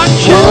你掌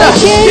权的。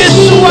耶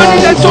稣啊，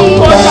你在中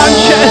国掌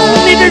权，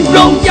你的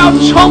荣耀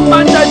充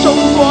满在中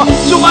国。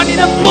主啊，你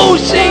的复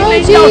兴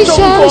领导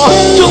中国。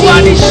主啊，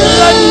你使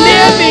人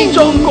怜悯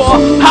中国。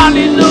哈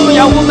利路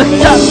亚！我们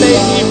赞美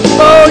你。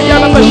亚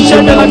拉巴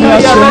神的那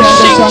个亚来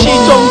兴起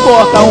中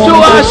国。主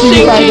啊，兴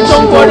起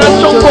中国，让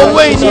中国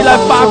为你来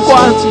发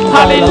光。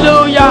哈利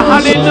路亚！哈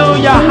利路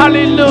亚！哈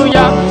利路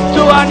亚！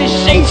主啊，你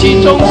兴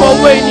起中国，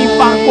为你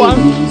发光。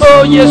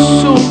耶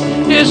稣，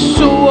耶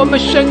稣，我们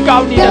宣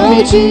告你的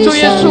名。主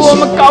耶稣，我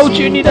们高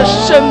举你的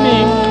圣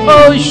名。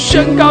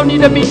宣告你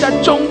的名在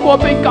中国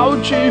被高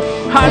举。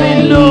哈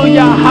利路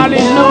亚！哈利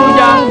路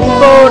亚！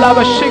拉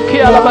巴西基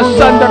亚拉巴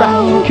山德拉，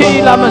基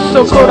拉马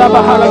苏库拉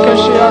巴哈拉克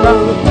西亚拉。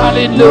哈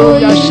利路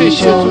亚！谢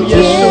谢主耶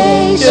稣，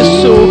耶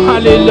稣，哈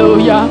利路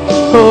亚！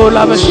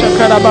拉巴西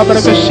卡拉巴巴拉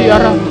克西亚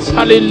拉。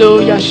哈利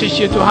路亚！谢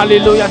谢主，哈利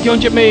路亚！弟兄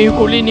姐妹，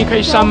鼓励你可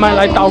以上麦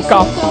来祷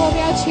告。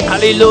哈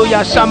利路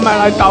亚！上麦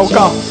来祷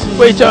告，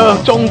为着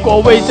中国，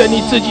为着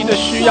你自己的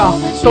需要，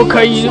都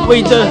可以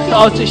为着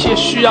这些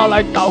需要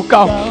来祷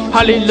告。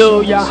哈利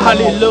路亚！哈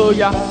利路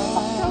亚！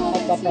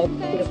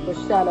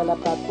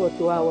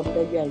主啊，我们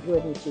的软弱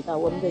你知道，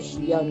我们的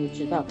需要你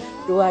知道。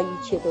主啊，一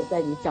切都在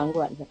你掌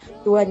管着。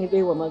主啊，你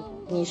为我们，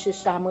你是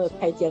沙漠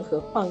开江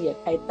河，旷野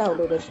开道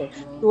路的神。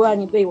主啊，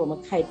你为我们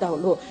开道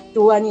路。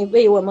主啊，你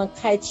为我们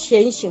开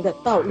前行的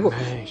道路。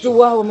主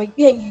啊，我们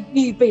愿意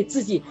预备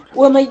自己，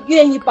我们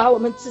愿意把我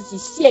们自己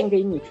献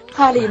给你。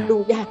哈利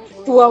路亚！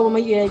主啊，我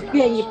们也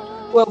愿意。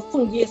我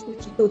奉耶稣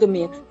基督的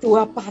名，主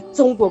啊，把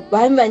中国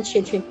完完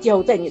全全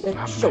交在你的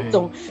手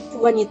中。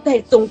主啊，你在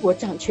中国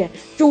掌权。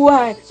主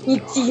啊，你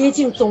洁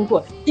净中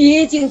国，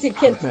洁净这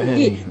片土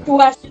地。主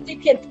啊，使这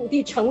片土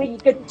地成为一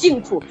个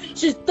净土，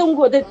使中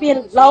国的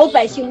边老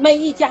百姓每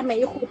一家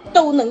每一户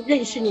都能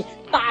认识你。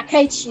打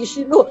开启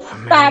示录，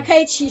打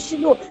开启示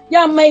录，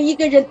让每一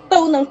个人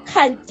都能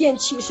看见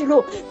启示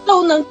录，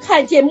都能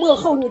看见幕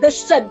后你的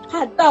审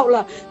判到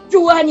了。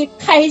主啊，你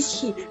开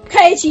启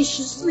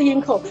14营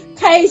口，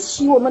开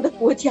启我们的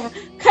国家，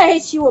开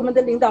启我们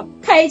的领导，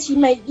开启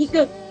每一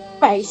个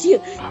百姓。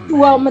主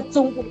啊，我们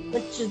中国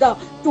知道，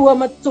主啊，我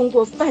们中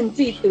国犯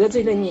罪得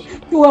罪了你，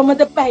主啊，我们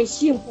的百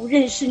姓不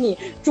认识你。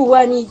主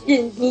啊，你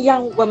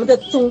让我们的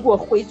中国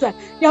回转，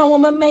让我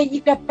们每一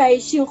个百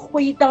姓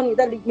回到你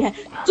的里面，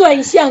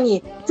转向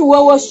你。主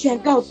啊，我宣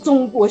告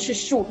中国是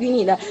属于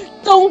你的，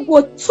中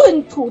国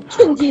寸土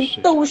寸金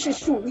都是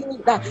属于你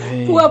的。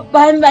主啊，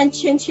完完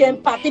全全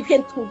把这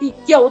片土地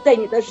交在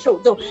你的手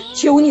中，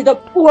求你的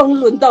光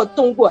轮到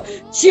中国，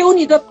求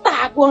你的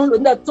大光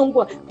轮到中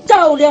国，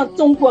照亮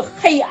中国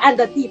黑暗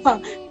的地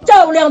方，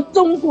照亮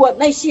中国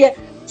那些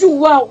主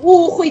啊，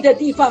污秽的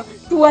地方，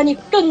主啊，你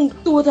更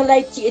多的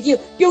来洁净，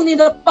用你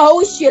的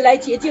宝血来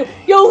洁净，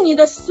用你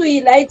的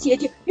水来洁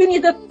净，用你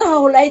的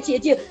道来洁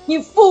净。你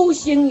复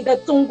兴你的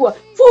中国，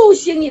复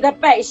兴你的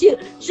百姓，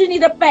使你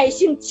的百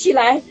姓起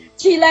来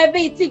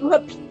为这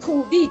块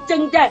土地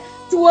征战。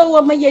主啊，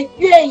我们也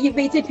愿意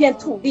为这片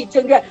土地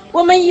征战，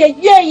我们也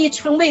愿意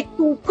成为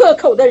堵破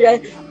口的人。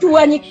主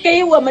啊，你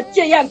给我们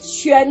这样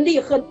权利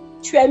和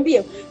权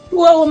柄。主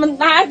啊，我们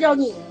拿着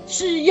你，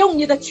使用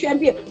你的权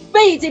柄，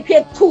为这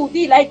片土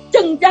地来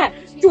征战。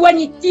主啊，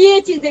你接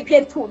近这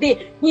片土地，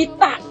你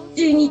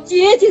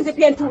接近这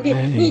片土地，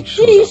你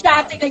击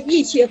杀这个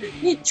疫情，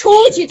你除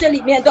去这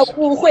里面的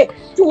污秽。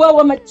主啊，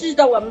我们知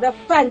道我们的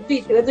犯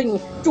罪得罪你。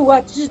主啊，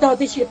知道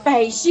这些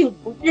百姓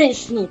不认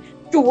识你。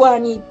主啊，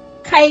你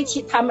开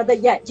启他们的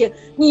眼睛，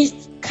你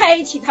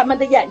开启他们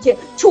的眼睛，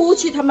除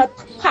去他们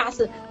怕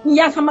死，你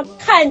让他们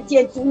看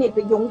见主你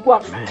的荣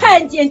光，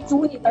看见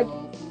主你的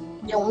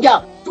荣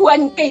耀。主啊，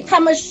你给他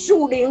们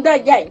属灵的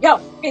眼药，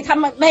给他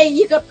们每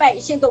一个百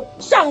姓都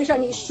上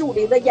你属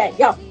灵的眼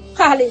药。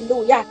哈利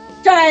路亚，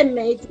赞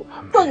美主，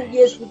奉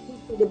耶稣基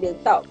督的名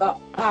祷告，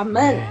阿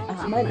门，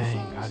阿门。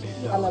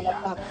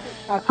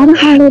阿们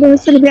哈利路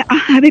斯里边啊，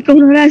还被公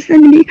众来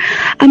森林，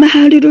阿们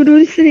哈利路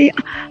路斯里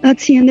啊，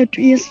亲爱的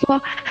主耶稣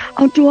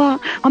啊，主啊，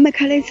阿们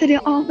看来斯里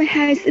啊，我们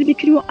还是比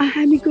基督啊，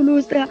还没够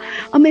路斯，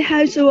阿们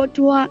还是我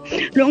主啊，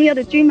荣耀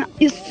的君嘛，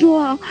耶稣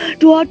啊，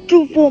主啊，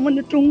祝福我们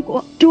的中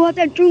国，主啊，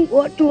在中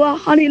国，主啊，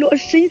哈利路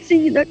神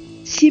行你的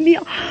奇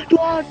妙，主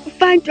啊，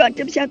翻转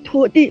这片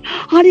土地，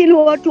哈利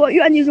路亚，主啊，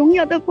愿你荣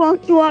耀的光，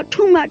主啊，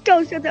充满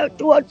照射在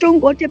主啊中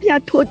国这片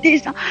土地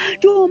上，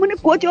主啊，我们的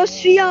国家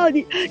需要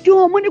你，主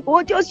啊，我们的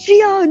国家需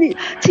要你，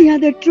亲爱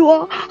的主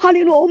啊，哈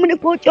利路亚，我们的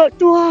国家，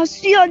主啊，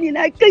需要你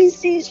来更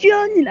新，需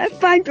要你来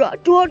翻转，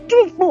主啊，祝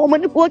福我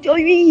们的国家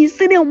与以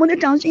色列我们的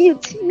长兄有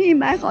亲密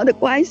美好的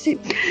关系，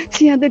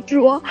亲爱的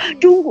主啊，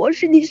中国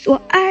是你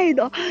所爱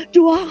的，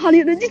主啊，哈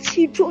利路亚，你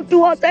起初，主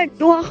啊，在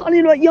主啊，哈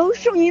利路亚，摇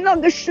手一那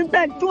个时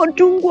代，主啊，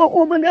中国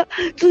我们的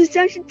祖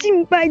先是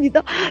敬拜你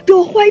的，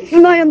主恢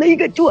复那样的一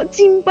个主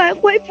敬拜，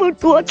恢复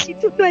主起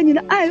初对你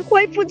的爱，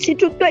恢复起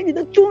初对你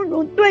的尊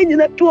荣，对你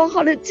的主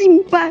好的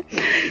敬拜，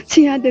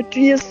亲爱的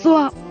主耶稣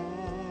啊，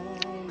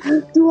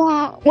主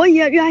啊，我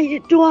也愿意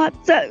主啊，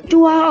在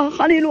主啊，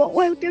哈利路亚，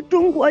我在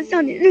中国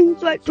向你认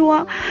罪，主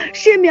啊，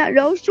赦免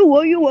饶恕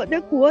我与我的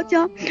国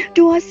家，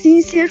主啊，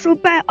行邪术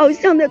拜偶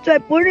像的罪，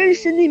不认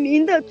识你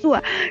名的罪，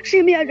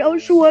赦免饶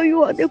恕我与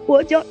我的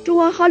国家，主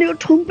啊，哈利路亚，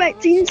崇拜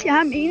金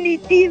钱名利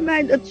地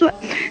位的罪，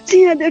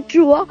亲爱的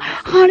主啊，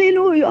哈利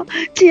路亚，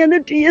亲爱的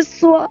主耶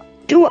稣，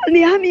主啊，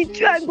怜悯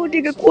眷顾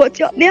这个国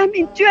家，怜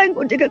悯眷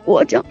顾这个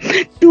国家，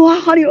主啊，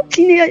哈利路亚，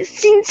今年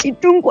兴起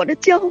中国的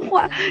教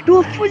会，主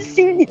啊，复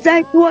兴你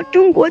在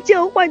中国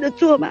教会的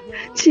作为，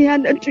亲爱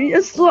的主耶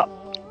稣，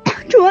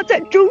主啊，在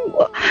中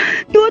国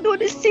多多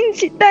的兴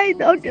起代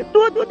祷者，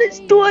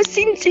多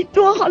兴起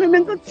多好的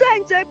能够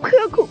站在破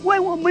口为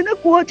我们的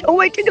国家，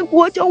为这个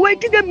国家，为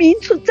这个民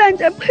族站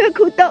在破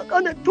口祷告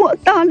的做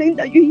大人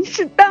的云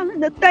是大人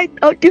的代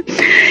祷者，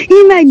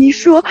因为你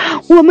说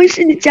我们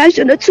是你拣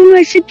选的村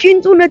外，是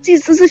君尊的祭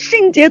司，是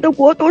圣洁的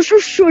国度，是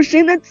属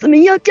神的子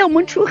民，要叫我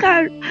们出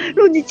海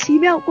入你奇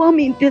妙光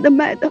明得的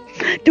买的。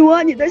主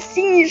啊，你的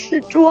心意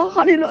是主啊，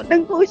哈利路亚，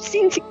能够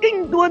兴起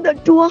更多的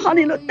主啊，哈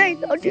利路亚代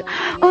祷者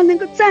啊，能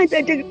够站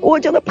在这个国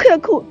家的破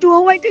口，主啊，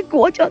为这个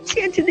国家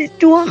牵起的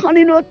主啊，哈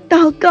利路亚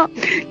祷告，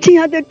亲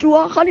爱的主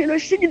啊，哈利路亚，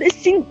使你的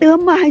心得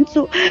满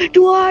足，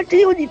主啊，只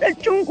有你的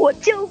中国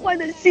教会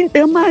的心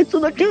得满足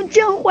了，只有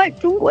教会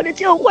中国的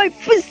教会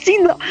复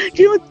兴了，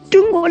只有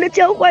中国的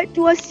教会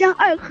主啊相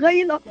爱合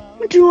一了，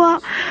主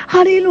啊，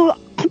哈利路亚，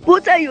不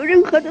再有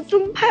任何的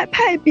宗派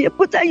派别，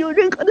不再有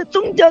任何的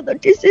宗教的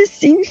这些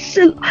形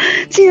式了，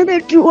亲爱的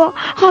主啊，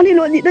哈利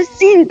路亚，你的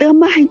心得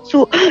满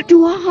足，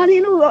主啊，哈利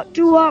路亚，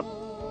主啊，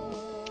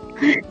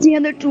亲爱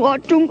的主啊，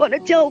中国的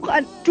教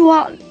会主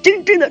啊，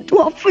真正的主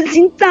啊复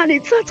兴站立，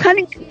才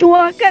能主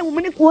啊给我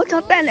们的国家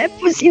带来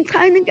复兴，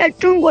才能给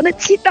中国的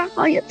其他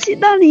行业其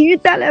他领域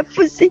带来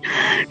复兴，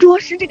主啊，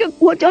使这个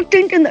国家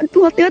真正的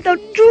主啊得到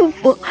祝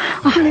福，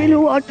哈利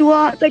路亚，主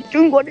啊，在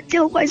中国的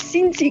教会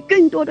兴起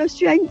更多的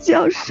宣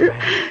教士，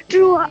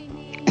主啊，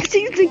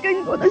兴起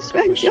更多的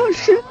宣教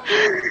士，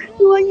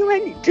主啊，因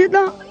为你知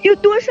道有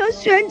多少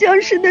宣教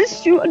士的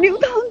血流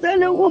淌在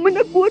了我们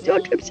的国家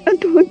这片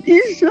土地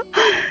上，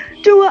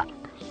主啊，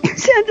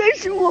现在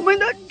是我们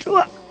的主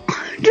啊，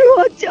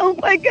教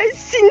会该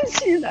兴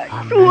起来，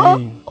主啊，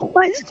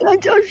换宣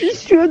教士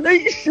血的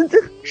时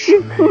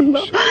候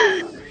了，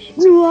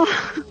主啊，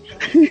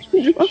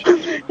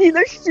你的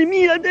使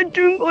命要在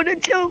中国的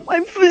教会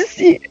复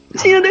兴，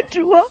亲爱的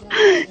主啊，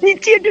你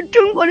借着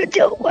中国的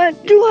教会，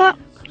主啊，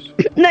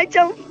来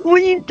将福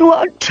音主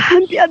啊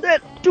传遍在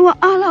主啊，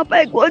阿拉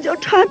伯国家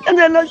传达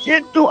在那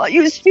些主啊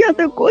有需要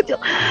的国家，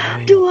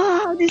主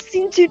啊，你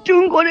兴起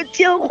中国的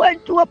教会，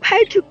主啊，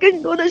派出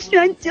更多的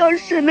宣教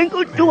士，能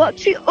够主啊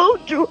去欧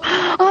洲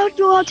啊，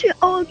主啊去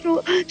欧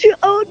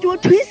洲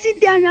重新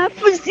点燃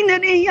复兴的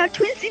力量，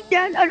重新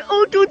点燃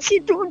欧洲其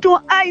中主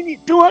爱你，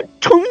主啊，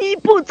从一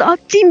步早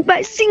敬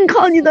拜信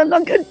靠你的那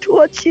个主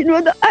啊，其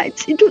中的爱，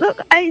其中的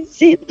爱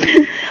心。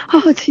好，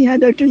亲爱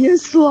的主耶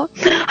稣，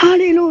哈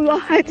利路亚，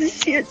孩子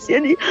谢谢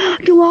你，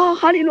主啊，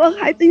哈利路亚，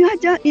孩子愿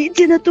将一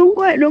切的尊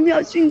贵荣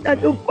耀颂赞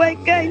都归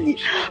给你，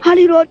哈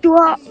利路亚，主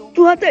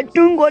啊，在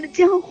中国的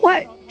教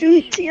会，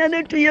亲爱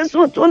的主耶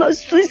稣做了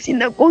苏醒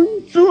的工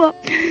作，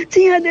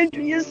亲爱的主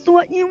耶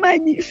稣，因为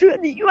你说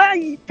你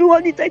愿意，主啊，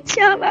你在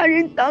千万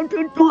人当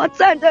中，主啊，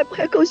站在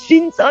派口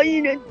寻找一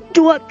人，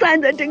主啊，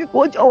站在这个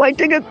国教为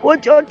这个国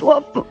教主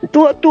啊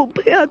都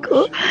配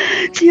合，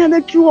亲爱的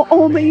主，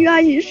我们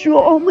愿意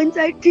说，我们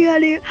在这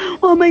里，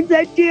我们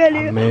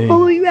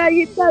愿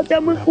意在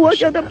咱们国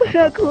家的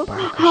配合，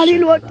哈利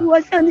路亚，主啊，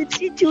向你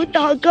祈求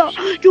祷告，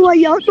主啊，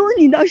摇动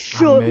你的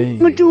手，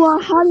主啊，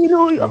哈利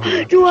路亚，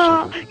主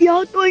啊，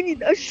摇动你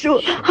的手，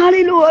哈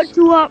利路亚，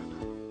主啊，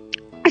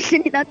是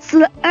你的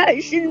慈爱，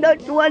是你的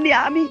主啊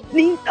怜悯，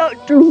领导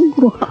中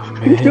国，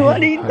主啊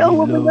领导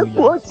我们的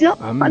国家，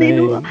哈利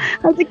路亚，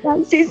还是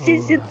感谢谢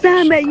谢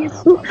赞美耶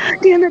稣，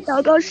这样的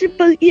祷告是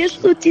奉耶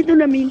稣基督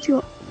的名求。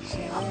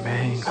阿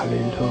门，哈利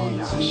路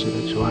亚。是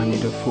的，主啊，你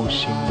的复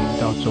兴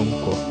临到中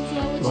国，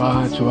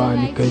主啊，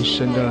你更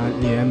深的来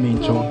怜悯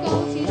中国，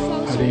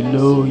哈利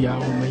路亚，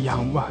我们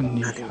仰望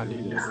你，哈利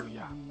路亚，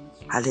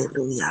哈利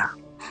路亚，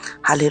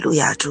哈利路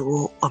亚，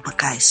主，我们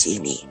感谢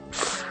你，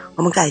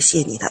我们感谢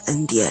你的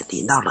恩典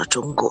临到了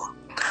中国，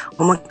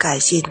我们感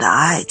谢你的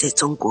爱在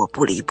中国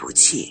不离不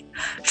弃。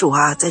主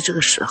啊，在这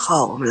个时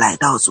候我们来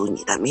到主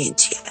你的面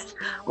前，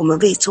我们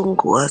为中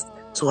国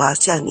主啊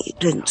向你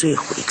认罪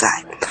悔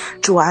改，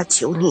主啊，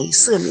求你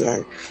赦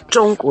免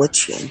中国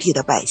全地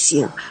的百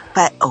姓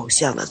拜偶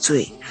像的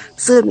罪，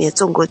赦免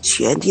中国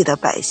全地的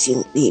百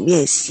姓里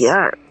面邪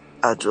耳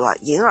主啊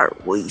淫耳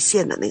违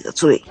宪的那个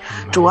罪。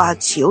主啊，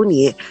求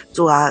你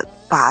主啊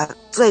把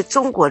在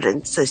中国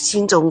人的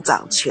心中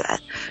掌权，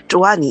主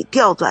啊，你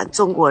调转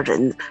中国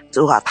人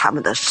主啊他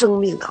们的生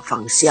命的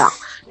方向，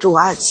主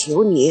啊，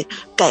求你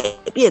改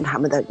变他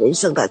们的人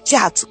生的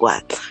价值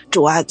观，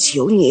主啊，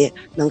求你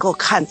能够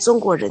看中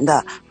国人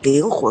的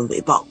灵魂为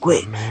宝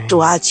贵，主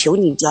啊，求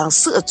你将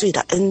赦罪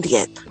的恩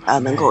典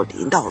能够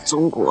临到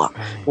中国，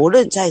无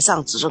论在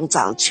上执政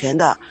掌权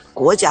的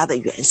国家的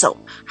元首，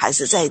还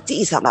是在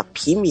地上的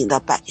平民的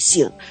百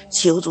姓，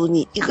求主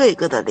你一个一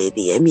个的来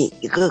怜悯，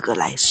一个个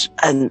来施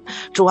恩。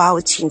主啊，我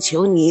请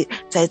求你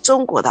在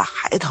中国的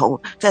孩童，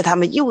在他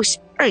们幼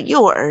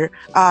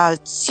儿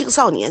青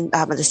少年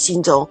他们的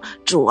心中，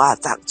主啊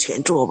掌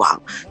权作王，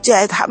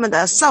在他们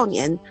的少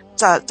年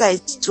在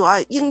主要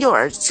婴幼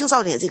儿青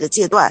少年这个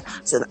阶段，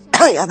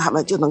让他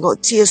们就能够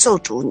接受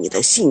主你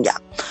的信仰，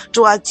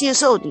主啊，接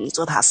受你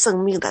做他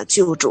生命的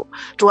救主，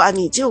主啊，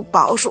你就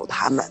保守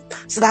他们，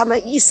使他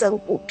们一生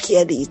不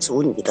偏离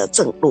主你的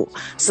正路，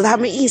使他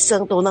们一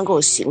生都能够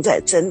行在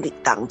真理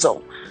当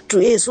中。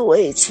主耶稣，我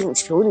也请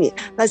求你，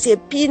那些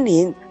濒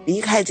临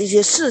离开这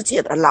些世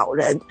界的老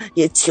人，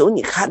也求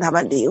你看他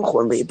们灵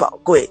魂为宝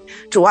贵。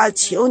主啊，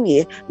求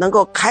你能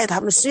够开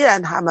他们，虽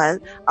然他们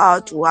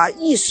主啊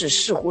意识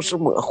似乎是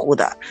模糊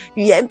的，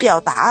语言表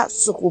达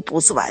似乎不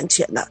是完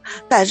全的，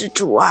但是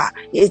主啊，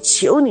也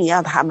求你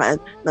让他们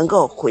能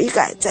够悔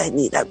改在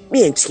你的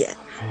面前，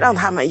让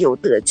他们有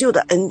得救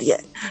的恩典。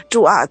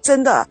主啊，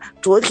真的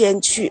昨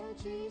天去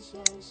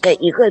给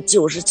一个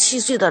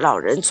97岁的老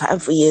人传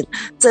福音，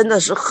真的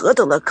是何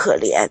等的可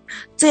怜，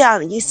这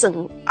样一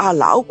生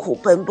劳苦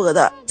奔波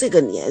的这个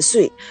年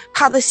岁，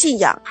他的信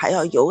仰还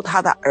要由他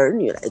的儿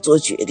女来做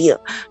决定，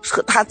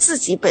他自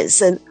己本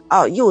身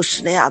又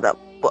是那样的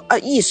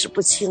意识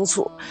不清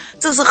楚，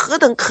这是何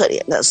等可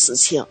怜的事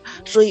情。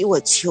所以我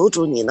求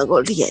主你能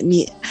够怜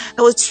悯，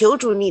我求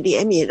主你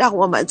怜悯，让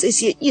我们这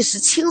些意识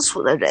清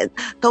楚的人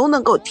都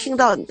能够听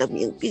到你的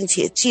名，并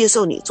且接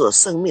受你做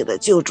生命的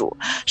救主，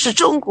使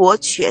中国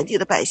全地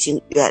的百姓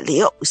远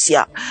离偶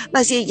像，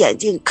那些眼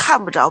睛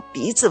看不着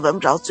鼻子闻不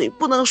着嘴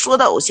不能说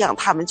的偶像，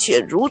他们却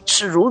如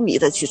痴如迷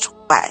的去崇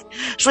拜。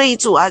所以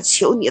主啊，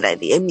求你来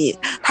怜悯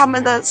他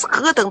们的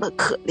何等的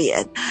可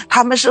怜，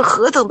他们是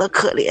何等的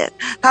可怜，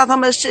当他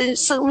们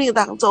生命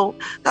当中，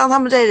当他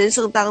们在人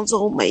生当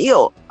中没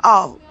有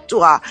主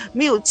啊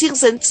没有精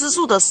神支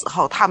柱的时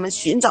候，他们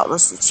寻找的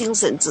是精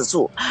神支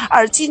柱，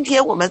而今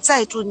天我们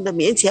在主你的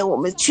面前，我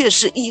们确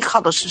实依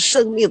靠的是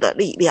生命的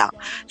力量。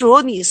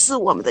主，你是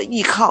我们的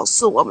依靠，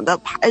是我们的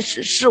磐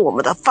石，是我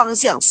们的方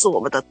向，是我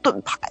们的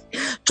盾牌。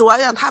主啊，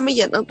让他们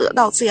也能得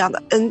到这样的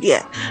恩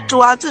典。主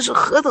啊，这是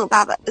何等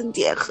大的恩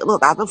典，何等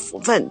大的福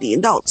分临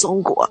到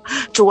中国。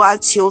主啊，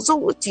求中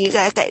国应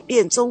该改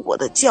变中国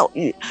的教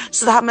育，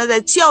使他们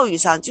在教育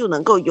上就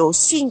能够有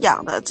信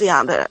仰的这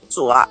样的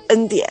主啊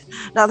恩典，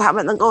让他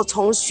们能够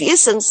从学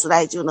生时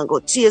代就能够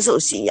接受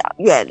信仰，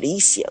远离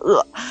邪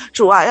恶。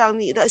主啊，让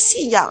你的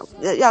信仰，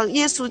让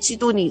耶稣基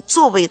督你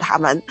作为他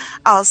们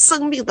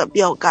生命的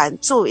标杆，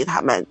作为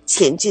他们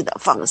前进的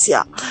方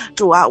向。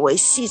主啊，我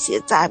谢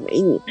谢赞美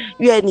你，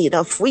愿你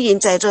的福音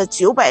在这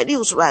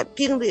960万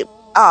兵力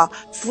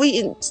福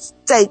音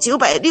在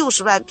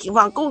960万平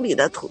方公里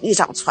的土地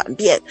上传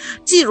遍，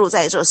记录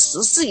在这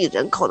14亿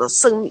人口的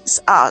生命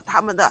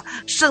他们的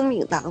生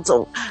命当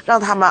中，让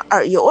他们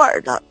有耳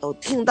的都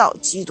听到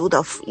基督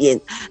的福音，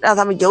让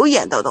他们有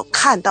眼的都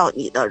看到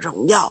你的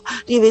荣耀。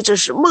因为这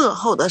是末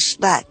后的时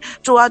代，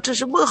主啊，这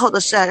是末后的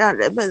时代，让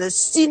人们的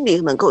心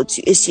灵能够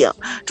觉醒。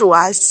主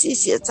啊，谢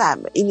谢赞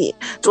美你。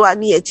主啊，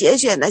你也拣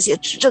选那些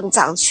执政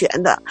掌权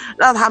的，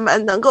让他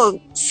们能够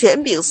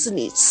权柄是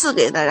你赐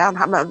给的，让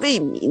他们为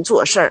民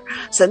做事儿。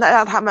神啊，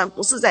让他们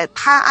不是在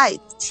贪爱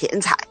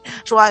钱财，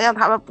主啊，让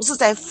他们不是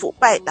在腐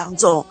败当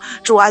中。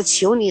主啊，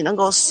求你能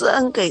够施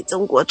恩给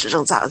中国执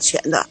政掌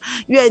权的，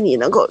愿你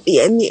能够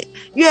怜悯，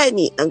愿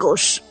你能够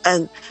施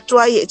恩。主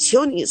啊，也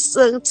求你施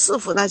恩赐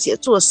福那些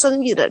做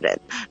生意的人，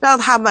让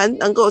他们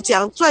能够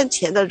将赚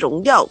钱的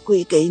荣耀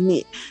归给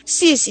你。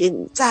谢谢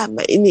你，赞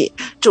美你。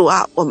主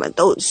啊，我们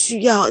都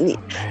需要你，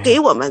给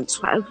我们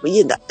传福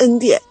音的恩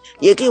典，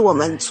也给我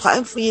们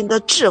传福音的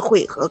智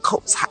慧和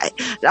口才，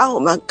让我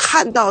们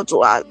看到主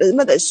啊人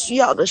们的需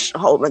要的时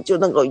候，我们就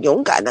能够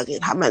勇敢的给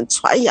他们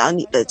传扬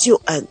你的救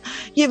恩。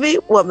因为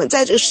我们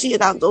在这个世界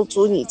当中，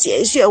主你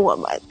拣选我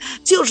们，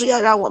就是要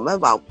让我们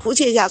往普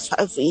天下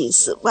传福音，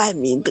使万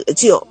民得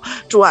救。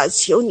主啊，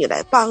求你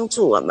来帮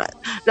助我们，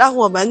让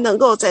我们能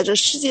够在这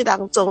世界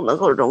当中能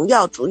够荣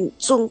耀主你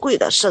尊贵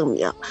的圣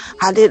名。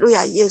哈利路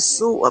亚，耶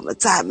稣，我们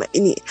赞美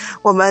你。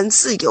我们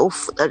是有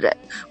福的人，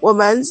我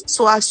们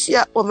所需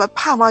要，我们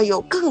盼望有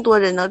更多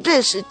人能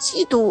认识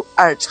基督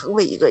而成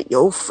为一个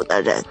有福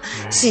的人。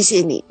谢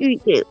谢你遇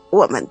见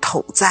我们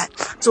同在，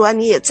主啊，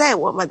你也在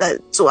我们的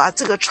主啊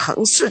这个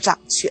城市掌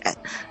权。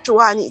主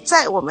啊，你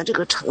在我们这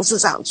个城市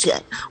掌权，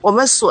我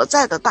们所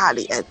在的大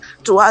连，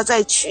主啊，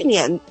在去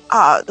年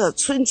的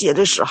春节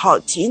的时候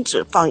禁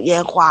止放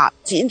烟花，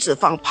禁止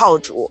放炮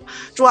竹。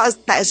主啊，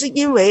乃是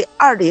因为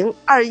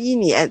2021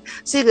年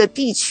这个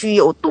地区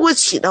有多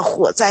起的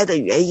火灾的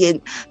原因，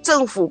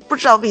政府不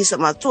知道为什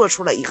么做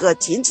出了一个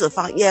禁止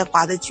放烟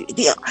花的决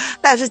定，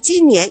但是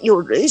今年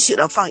又允许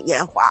了放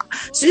烟花。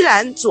虽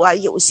然主啊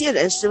有些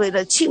人是为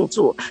了庆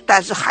祝，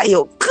但是还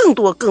有更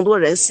多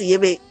人是因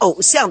为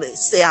偶像的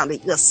这样的一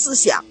个思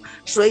想。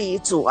所以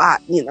主啊，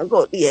你能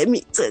够怜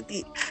悯这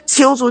地，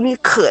求主你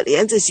可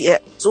怜这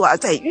些主啊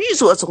在愚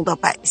拙中的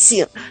百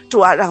姓。主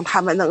啊，让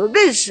他们能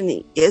认识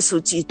你耶稣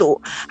基督。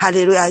哈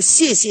利路亚，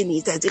谢谢你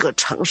在这个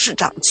城市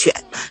掌权。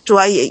主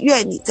啊，也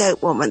愿你在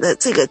我们的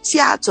这个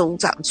家中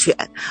掌权。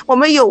我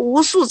们有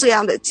无数这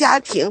样的家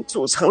庭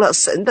组成了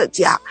神的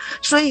家，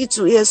所以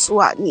主耶稣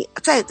啊，你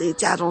在这个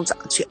家中掌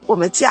权。我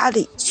们家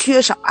里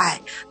缺少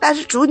爱，但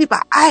是主你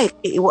把爱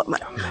给我们。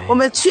我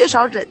们缺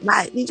少忍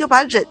耐，你就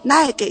把忍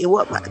耐给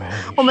我们。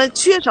我们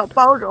缺少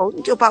包容，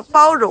你就把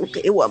包容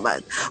给我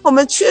们。我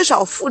们缺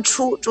少付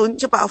出，主你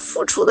就把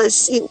付出的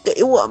心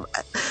给我们。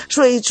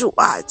所以主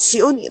啊，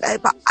求你来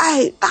把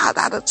爱大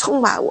大的充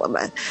满我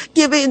们，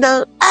因为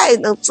呢爱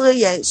能遮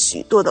掩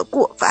许多的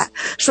过犯。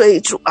所以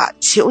主啊，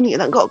求你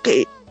能够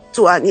给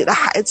主啊你的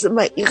孩子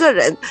每一个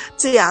人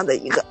这样的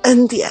一个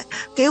恩典，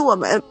给我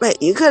们每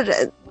一个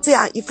人这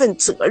样一份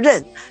责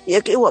任，也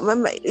给我们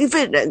每一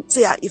份人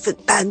这样一份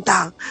担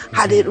当。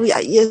哈利路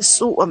亚，耶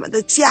稣，我们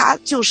的家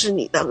就是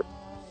你的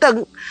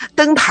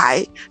灯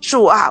台。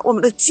主啊，我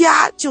们的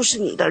家就是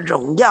你的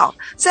荣耀，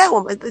在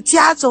我们的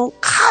家中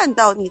看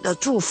到你的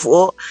祝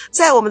福，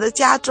在我们的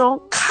家中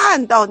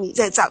看到你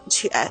在掌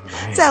权，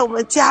在我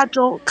们家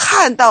中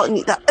看到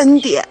你的恩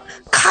典，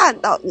看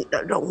到你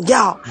的荣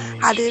耀。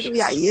哈利路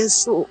亚，耶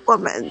稣，我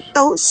们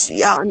都需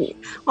要你，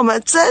我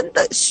们真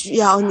的需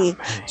要你。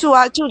主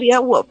啊，就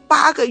连我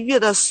8个月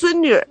的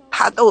孙女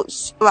她都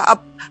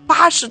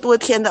80多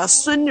天的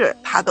孙女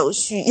她都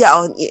需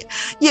要你。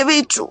因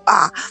为主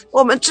啊，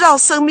我们知道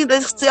生命的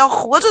只要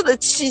活着的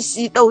气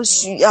息都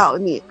需要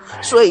你。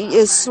所以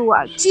耶稣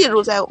啊，进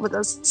入在我们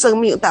的生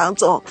命当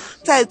中，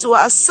在主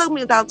啊生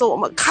命当中，我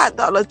们看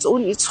到了主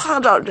你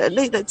创造人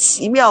类的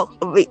奇妙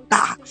和伟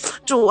大。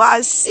主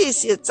啊，谢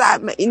谢赞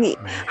美你。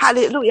哈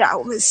利路亚，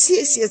我们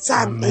谢谢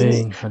赞美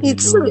你。你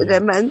赐给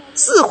人们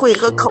智慧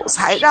和口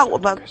才，让我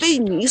们为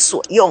你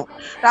所用。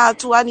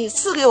主啊，你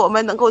赐给我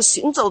们能够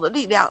行走的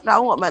力量，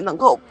让我们能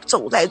够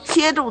走在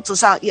天路之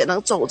上，也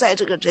能走在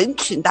这个人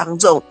群当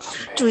中。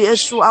主耶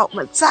稣啊，我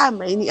们赞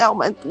美你，让我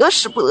们得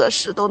时不得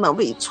时都能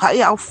为传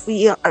扬福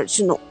音而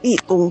去努力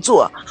工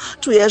作。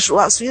主耶稣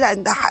啊，虽然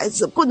你的孩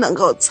子不能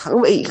够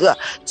成为一个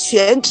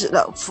全职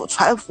的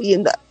传福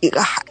音的一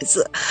个孩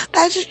子，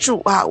但是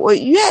主啊，我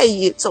愿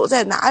意走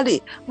在哪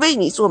里为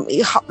你做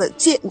美好的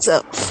见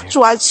证。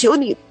主啊，求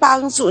你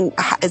帮助你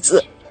的孩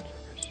子，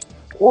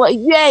我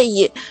愿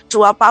意主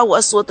啊，把我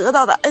所得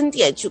到的恩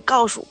典去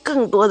告诉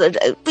更多的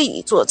人，为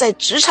你做，在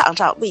职场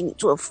上为你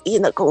做福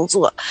音的工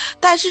作。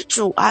但是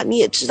主啊，你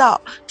也知道，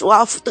主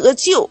啊，得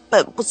救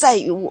本不在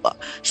于我，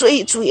所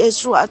以主耶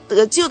稣啊，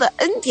得救的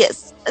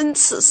恩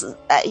赐是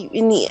在于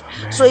你，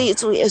所以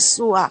主耶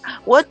稣啊，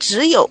我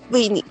只有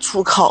为你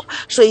出口，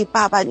所以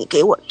爸爸，你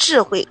给我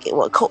智慧，给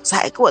我口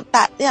才，给我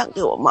胆量，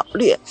给我谋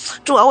略。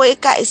主啊，我也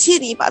感谢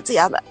你把这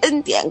样的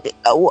恩典给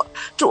了我。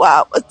主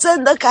啊，我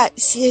真的感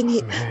谢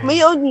你，没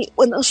有你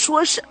我能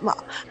说什么？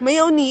没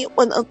有你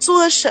我能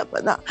做什么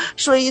呢？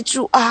所以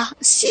主啊，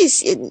谢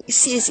谢你，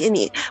谢谢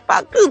你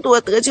把更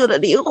多得救的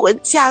灵魂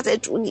加在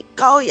主你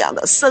羔羊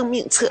的生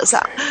命册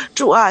上。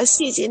主啊，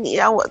谢谢你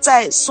让我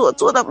在所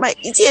做的每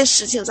一件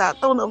事情上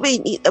都能为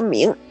你的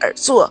名而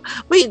做，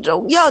为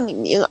荣耀你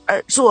名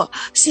而做。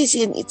谢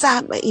谢你，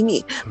赞美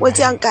你，我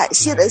将感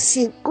谢的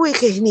心归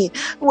给你。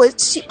我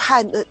期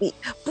盼着你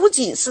不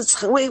仅是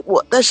成为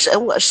我的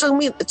神，我生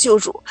命的救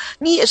主，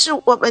你也是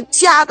我们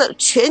家的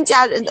全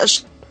家人的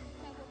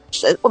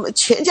神，我们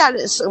全家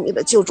人生命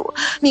的救主，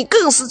你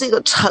更是这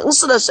个城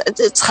市的神，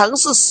这城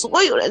市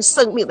所有人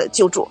生命的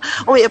救主。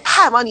我也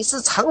盼望你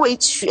是成为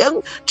全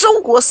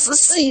中国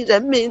14亿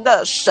人民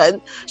的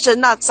神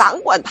啊，掌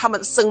管他们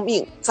的生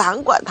命，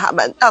掌管他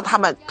们，让他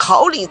们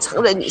口里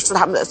承认你是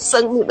他们的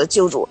生命的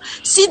救主，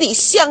心里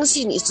相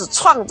信你是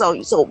创造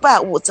宇宙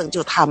万物拯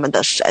救他们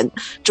的神。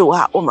主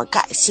啊，我们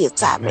感谢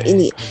赞美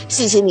你，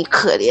谢谢你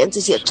可怜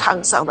这些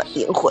沧桑的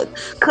灵魂，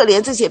可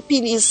怜这些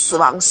濒临死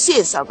亡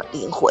线上的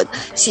灵魂。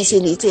谢谢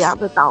你这样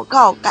的祷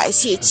告，感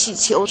谢祈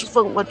求是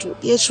奉我主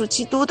耶稣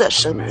基督的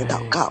圣名祷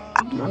告，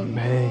阿们。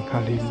哈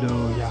利路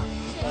亚，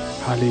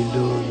哈利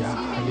路亚，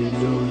哈利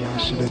路亚。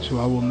是的，主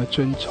啊，我们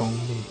尊崇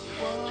你，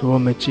主，我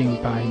们敬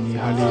拜你，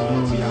哈利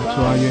路亚。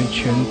主啊，愿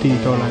全地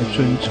都来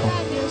尊崇，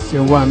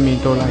愿万民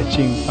都来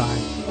敬拜，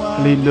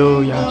哈利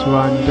路亚。主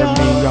啊，你的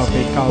名要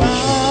被高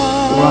举，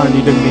主啊，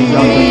你的名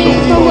要在中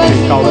国被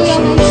高举，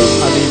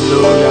哈利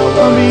路亚。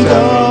我们赞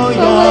美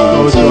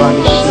你，主啊，你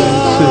施恩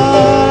赐福，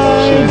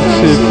施恩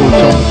赐福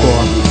中国，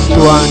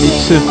主啊，你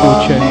赐福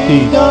全地，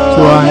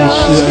主啊，你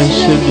施恩施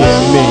怜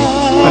悯，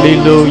哈利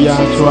路亚。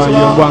主啊，愿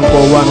万国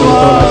万民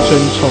都来尊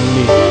崇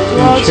你，愿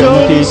全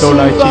地都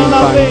来敬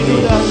拜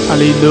你，哈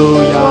利路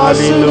亚，哈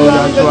利路亚。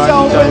主啊，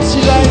你在施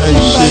恩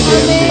施怜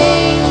悯，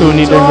主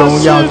你的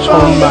荣耀充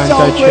满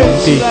在全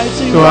地，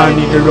主啊，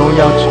你的荣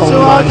耀充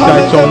满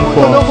在中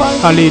国，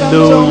哈利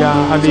路亚，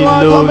哈利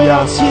路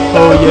亚。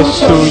哦，耶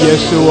稣，耶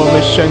稣，我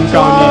们宣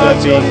告你的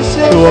名，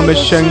主，我们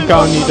宣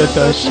告你的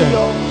得胜，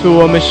主，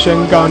我们宣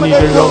告你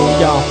的荣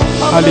耀，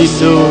哈利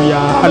路亚，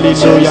哈利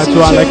路亚。主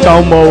啊，来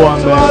高摩我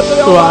们，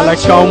主啊，来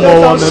高摩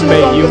我们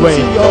每一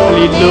位，哈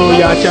利路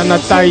亚。将那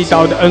代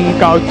祷的恩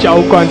膏浇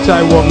灌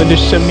在我们的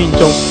生命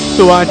中，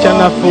主啊，将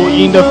那福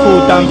音的负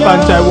担放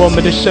在我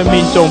们的生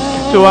命中，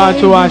主啊，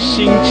主啊，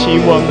兴起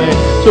我们，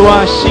主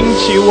啊，兴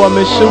起我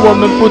们，使我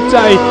们不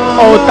再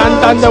单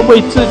单的为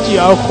自己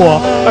而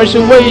活，而是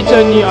为着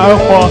你而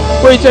活，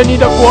为着你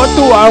的国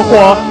度而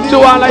活。主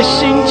啊，来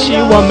兴起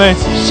我们，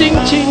兴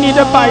起你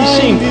的百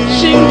姓，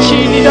兴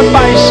起你的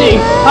百姓，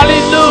哈利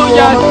路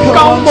亚。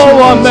高摩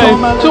我们，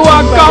主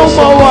啊，高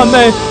摩我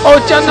们，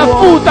将那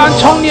负担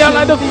从你而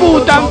来的负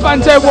担放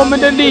在我们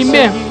的里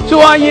面，主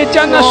啊，也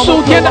将那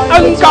属天的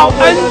恩膏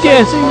恩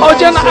典，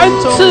将那恩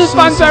赐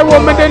放在我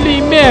们的里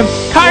面，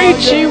开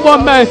启我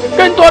们，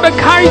更多的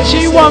开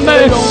启我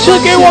们，赐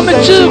给我们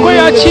智慧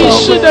而启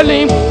示的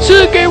灵，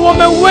赐给我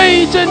们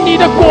为着你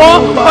的国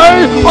而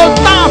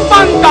大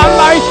放胆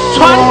来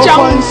传讲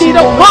你的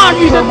话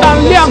语的胆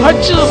量和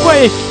智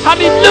慧，哈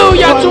利路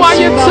亚。主啊，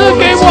也赐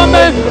给我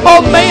们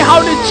美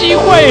好的机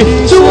会，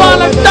主啊，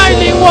来带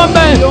领我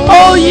们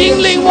引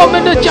领我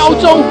们的脚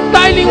踪，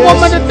带领我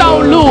们的道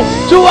路。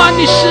主啊，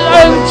你施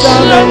恩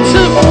赐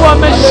福我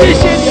们，谢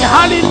谢你，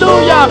哈利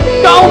路亚。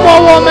高摩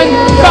我们，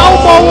高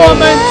摩我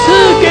们，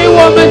赐给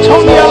我们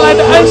从你而来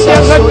的恩典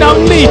和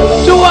能力。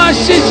主啊，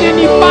谢谢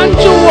你帮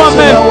助我们，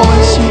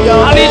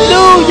哈利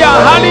路亚，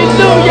哈利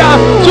路亚。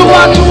主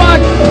啊，主啊，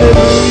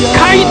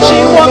开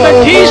启我们，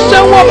提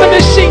升我们的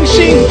信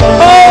心，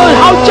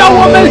好叫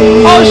我们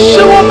使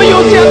我们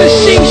有这样的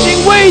信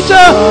心，为着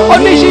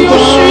那些有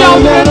需要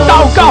的人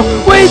祷告，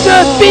为着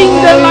病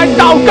人来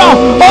祷告，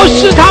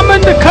使他们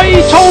可以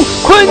从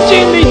困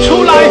境里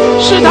出来，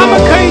使他们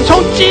可以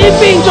从疾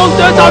病中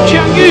得到痊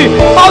愈，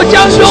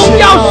将荣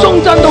耀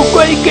颂赞都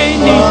归给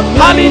你，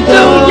哈利路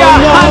亚，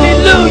哈利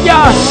路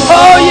亚。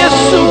耶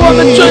稣，我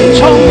们尊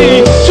崇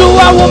你，主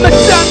啊，我们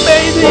赞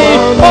美你，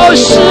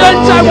施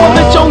恩在我们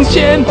中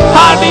间，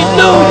哈利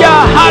路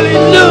亚，哈利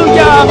路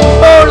亚。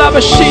拉巴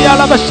西亚，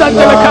拉巴山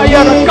德拉卡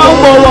亚的高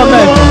摩我们，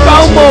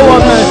高摩我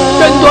们，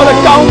更多的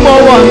高摩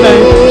我们，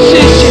谢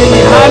谢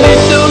你，哈利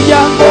路亚。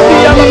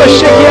拉巴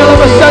西亚，拉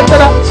巴山德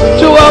拉，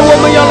主啊，我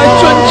们要来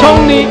尊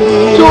崇你，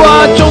主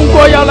啊，中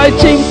国要来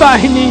敬拜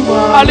你，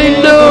哈利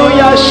路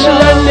亚。施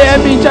恩怜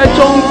悯在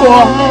中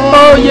国，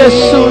耶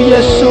稣，耶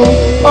稣，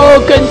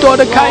更多多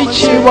的开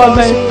启我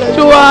们。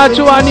主啊，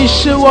主啊，你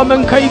使我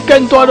们可以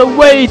更多的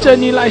为着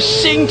你来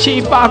兴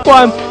起发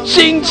光，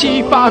兴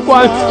起发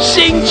光，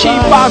兴起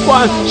发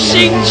光，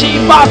兴起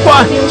发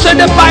光。神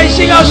的百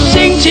姓要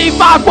兴起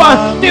发光，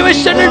因为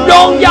神的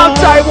荣耀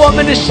在我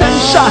们的身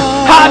上。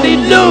哈利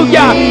路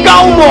亚！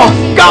高摩，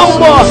高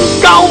摩，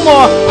高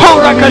摩！后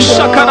来可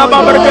萨卡拉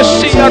巴巴的可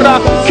西亚拉，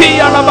基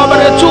亚拉巴巴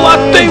的主啊，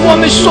对我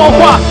们说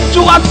话，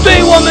主啊，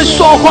对我们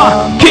说话。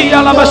基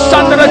亚拉巴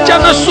山的将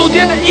那属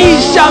天的意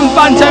象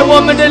放在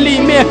我们的里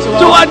面，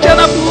主啊，将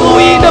那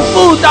福音的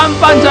负担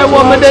放在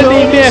我们的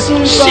里面，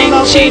兴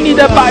起你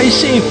的百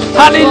姓。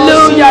哈利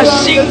路亚！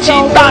兴起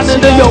大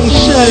能的勇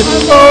士。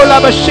哦，拉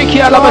巴西基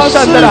亚拉巴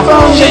山的啦，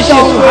谢谢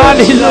主，哈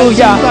利路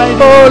亚！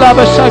哦，拉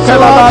巴沙卡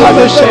拉巴拉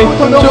个谁？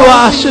主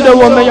啊，是的，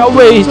我们要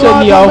为着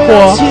你而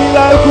活。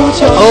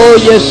哦，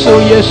耶稣，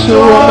耶稣，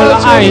我们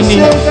爱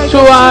你。主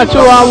啊，主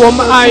啊，我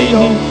们爱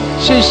你。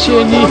谢谢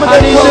你，哈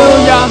利路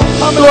亚！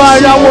主啊，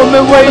让我们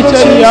为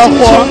着你而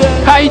活，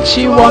开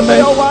启我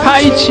们，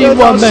开启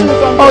我们，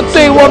哦，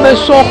对我们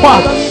说话，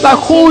来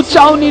呼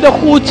召你的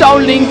呼召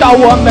领导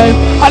我们，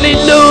哈利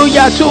路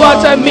亚！主啊，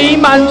在迷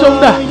茫中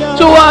的，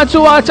主啊，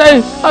主啊，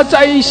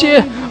在一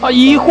些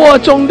疑惑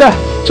中的，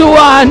主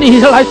啊，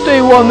你来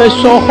对我们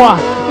说话，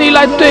你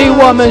来对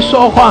我们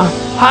说话。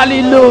哈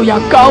利路亚，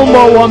高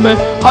摩我们，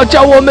好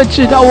叫我们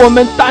知道我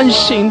们当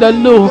行的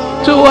路。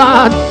主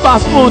啊，把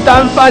负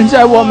担放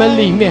在我们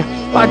里面，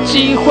把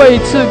机会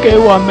赐给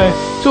我们。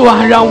主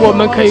啊，让我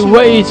们可以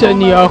为着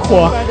你而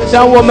活，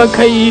让我们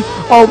可以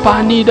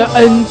把你的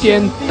恩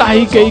典带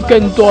给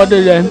更多的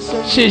人。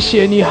谢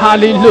谢你，哈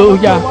利路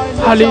亚，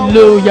哈利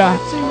路亚。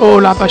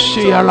哦，拉巴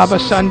西亚，拉巴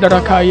山德拉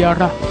卡亚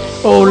拉。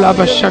哦，拉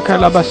巴沙卡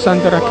拉巴山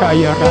德拉卡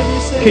亚拉，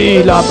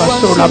希拉巴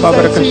苏拉巴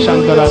布拉克山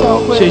德拉，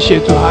谢谢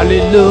主，哈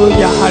利路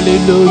亚，哈利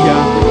路亚。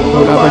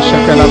哦，拉巴沙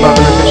卡拉巴布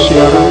拉克西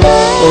亚拉，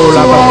哦，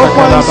拉巴沙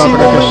卡拉巴布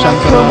拉克山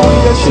德拉，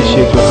谢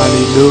谢主，哈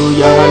利路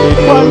亚，哈利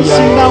路亚。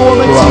主啊，我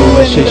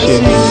们谢谢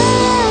你。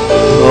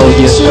哦，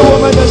耶稣，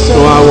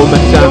主啊，我们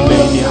赞美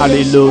你，哈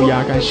利路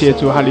亚，感谢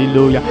主，哈利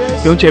路亚。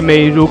弟兄姐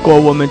妹，如果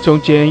我们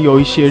中间有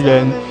一些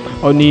人，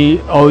你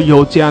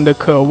有这样的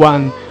渴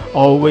望。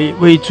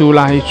为主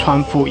来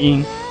传福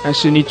音，但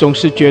是你总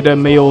是觉得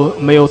没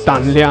有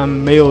胆量，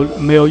没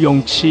有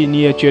勇气，你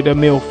也觉得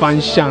没有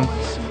方向，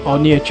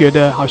你也觉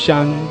得好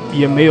像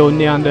也没有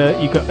那样的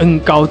一个恩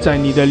膏在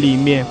你的里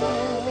面。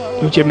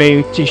有姐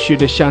妹继续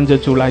的向着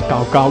主来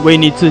祷告，为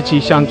你自己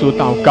向主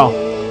祷告，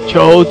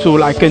求主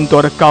来更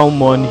多的高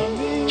摩你，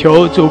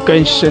求主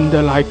更深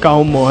的来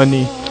高摩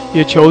你，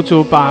也求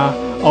主把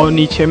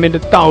你前面的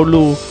道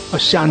路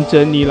向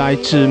着你来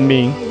指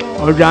明。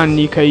让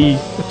你可以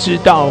知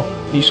道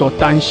你所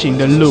当行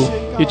的路，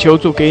也求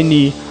主给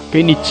你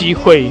机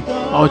会，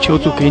求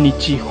主给你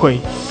机会，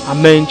阿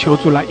们，求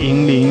主来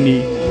引领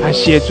你，感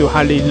谢主，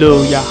哈利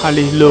路亚，哈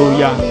利路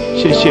亚，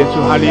谢谢主，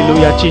哈利路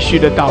亚，继续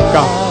的祷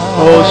告，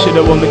是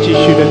的，我们继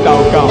续的祷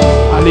告，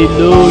哈利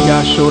路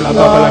亚，苏拉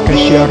巴巴拉克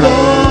西亚拉，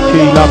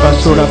提拉巴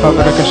苏拉巴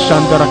巴拉克山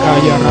德拉卡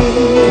亚拉，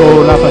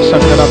拉巴萨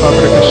克拉巴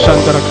巴拉克山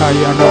德拉卡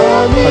亚拉，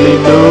哈利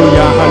路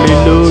亚，哈利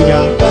路亚。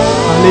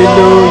哈利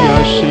路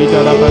亚，是的，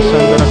拉巴山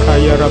的拉卡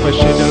亚，拉巴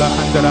是的拉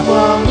汉的拉，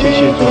谢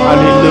谢主，哈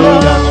利路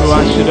亚，主啊，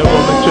是的，我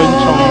们尊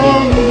崇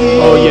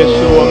你，耶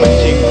稣，我们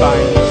敬拜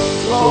你，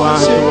主啊，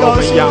主，我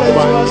们仰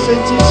望你，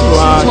主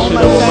啊，是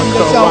的，我们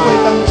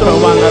渴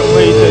望来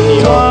为着你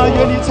主啊，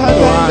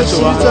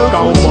主啊，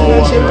高摩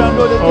我们，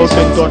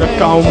更多的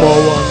高摩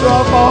我们，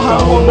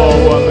高摩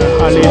我们，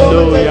哈利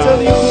路亚，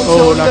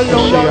拉克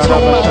西亚，拉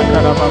巴萨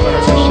卡拉巴巴拉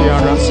克西亚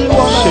拉，西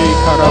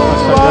卡拉巴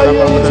萨卡拉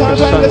巴巴拉克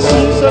山的。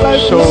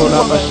受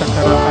拉巴沙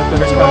卡拉哈德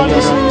拉卡亚拉，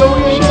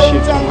谢谢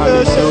主，哈利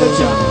路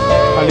亚，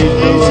哈利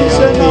路亚，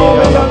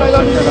拉巴沙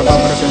卡拉巴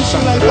布拉克山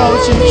德拉，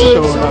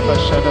受拉巴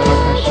沙德拉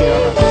卡西亚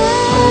拉，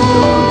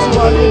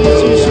哈利路亚，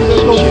谢谢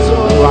主，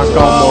主啊，高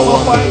摩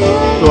我们，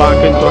主啊，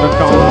更多的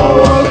高摩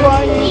我们，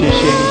谢谢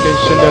你更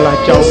深的来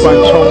浇灌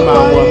充满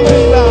我们，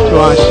主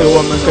啊，使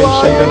我们更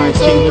深的来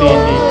经历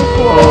你，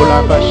拉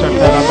巴沙卡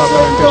拉巴布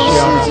拉克西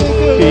亚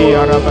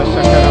拉，拉巴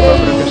沙卡拉巴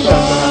布拉克山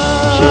德拉，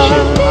谢谢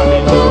主，哈利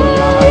路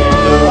亚。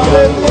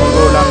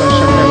拉巴沙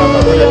卡拉巴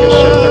布拉克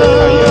山德拉卡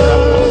亚拉，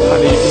哈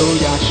利路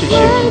亚，谢谢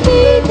主，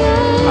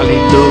哈利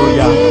路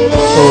亚，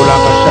拉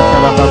巴沙卡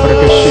拉巴布拉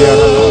克西亚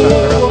拉巴山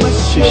德拉，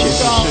谢谢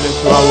主，是的，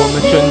主啊，我们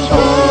尊崇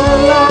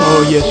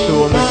你，耶稣，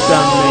我们赞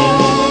美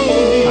你，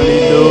哈利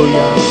路亚，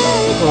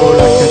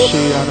拉克西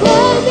亚拉巴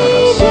山德拉，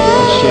感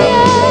谢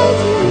主，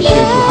感谢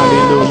主，哈利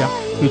路亚。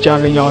有家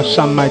人要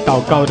上麦祷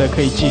告的，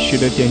可以继续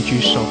的点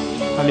举手。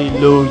哈利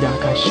路亚，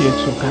感谢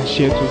主，感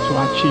谢主，主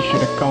啊，继续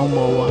的高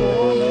摩我们。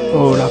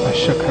拉巴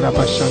沙卡拉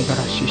巴山德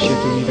拉，谢谢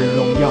主，你的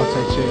荣耀在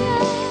这里。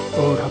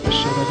拉巴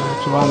沙德拉，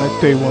主啊，来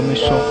对我们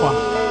说话，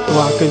主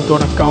啊，更多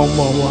的高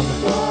摩我们，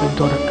更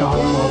多的高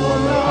摩我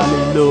们。哈利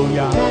路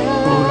亚，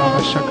拉巴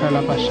沙卡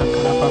拉巴沙卡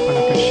拉巴巴拉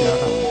克西亚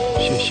拉，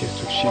谢谢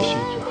主，谢谢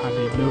主，哈利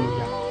路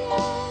亚，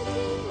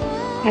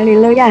哈利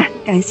路亚，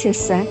感谢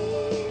神，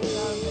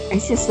感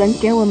谢神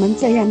给我们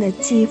这样的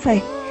机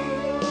会。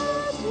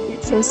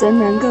求神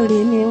能够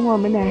怜悯我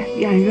们的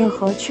软弱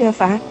和缺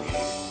乏。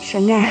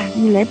神啊，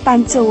你来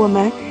帮助我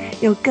们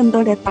有更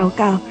多的祷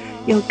告，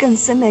有更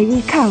深的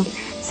依靠，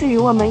赐予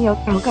我们有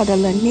祷告的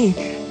能力，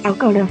祷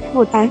告的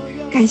负担。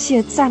感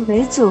谢赞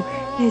美主，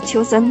也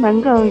求神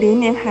能够怜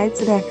悯孩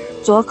子的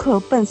左口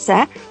笨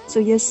舌。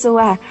主耶稣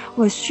啊，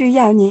我需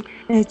要你，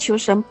求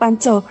神帮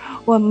助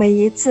我每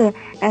一次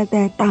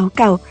的祷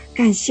告。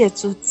感谢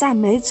主，赞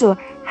美主，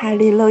哈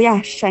利路亚！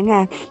神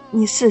啊，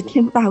你是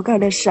听祷告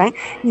的神，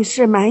你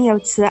是满有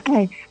慈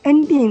爱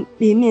恩典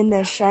里面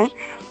的神，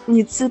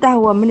你知道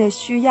我们的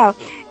需要，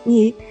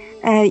你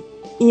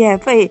也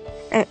会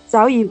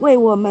早已为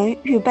我们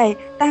预备，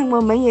但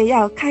我们也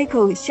要开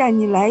口向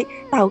你来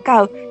祷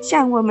告，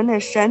向我们的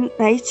神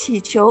来祈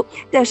求，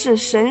这是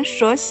神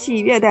所喜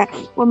悦的。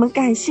我们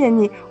感谢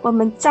你，我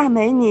们赞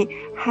美你，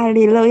哈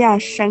利路亚！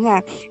神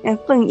啊，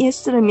奉耶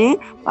稣的名，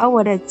把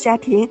我的家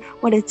庭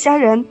我的家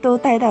人都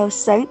带到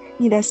神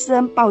你的施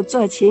恩宝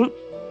座前。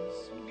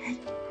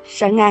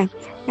神啊，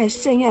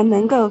圣愿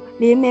能够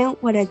怜悯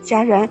我的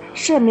家人，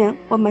赦免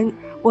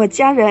我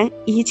家人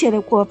一切的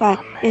过犯，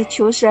也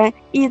求神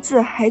医治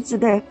孩子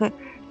的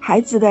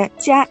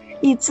家，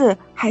医治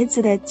孩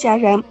子的家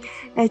人，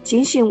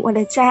警醒我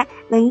的家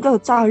能够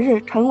早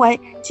日成为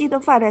基督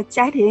化的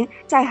家庭，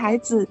在孩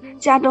子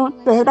家中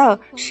得到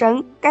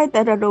神该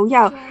得的荣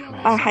耀，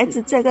把孩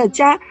子这个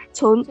家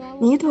从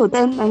泥土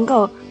灯能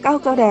够高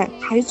高的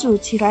抬举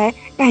起来。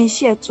感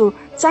谢主，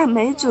赞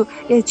美主，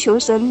也求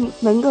神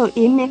能够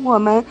引领我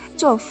们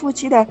做夫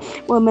妻的，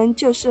我们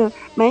就是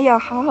没有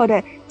好好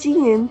的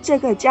经营这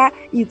个家，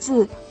以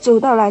致走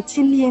到了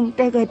今天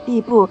这个地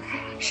步。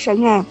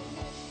神啊，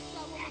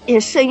也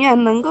圣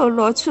愿能够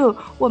挪出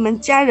我们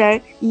家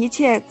人一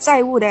切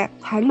债务的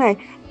团累，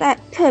但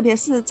特别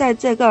是在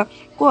这个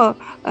过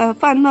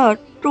欢乐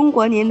中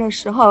国年的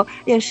时候，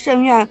也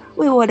圣愿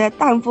为我的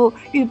丈夫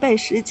预备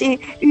时机，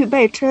预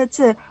备车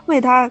子，为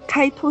他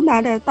开通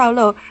达的道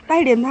路，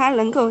带领他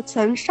能够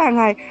从上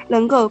海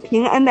能够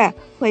平安的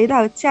回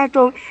到家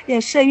中。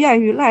也圣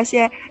愿与那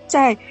些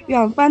在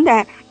远方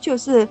的，就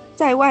是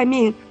在外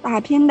面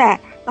打拼的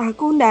打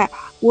工的，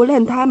无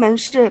论他们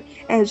是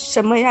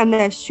什么样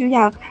的需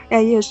要，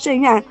也圣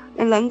愿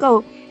能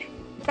够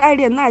带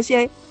领那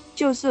些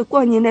就是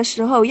过年的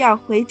时候要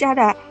回家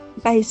的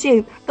百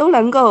姓，都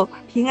能够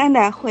平安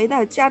的回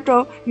到家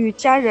中，与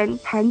家人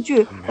团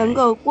聚，能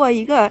够过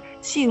一个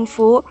幸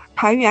福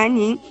团圆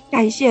年。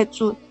感谢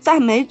主，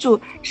赞美主。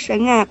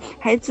神啊，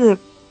孩子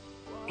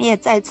也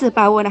再次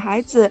把我的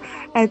孩子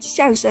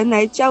向神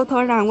来交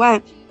托仰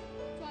望，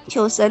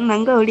求神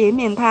能够怜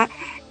悯他。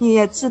你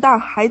也知道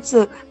孩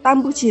子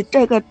担不起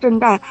这个重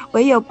担，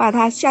唯有把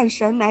他向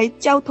神来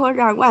交托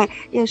仰望，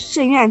也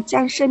圣愿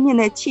将生命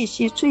的气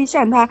息吹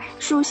向他，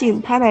苏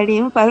醒他的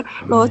灵魂，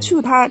挪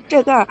出他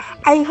这个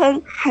哀哼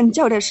喊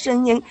叫的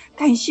声音。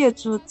感谢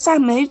主，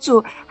赞美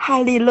主，哈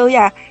利路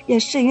亚！也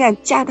圣愿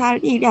加他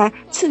力量，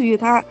赐予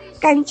他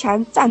刚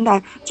强壮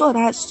胆，做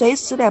他随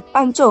时的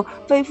帮助，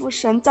恢复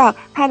神造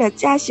他的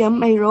家型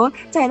美容，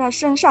在他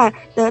身上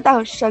得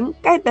到神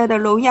该得的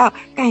荣耀。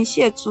感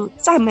谢主，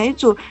赞美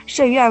主，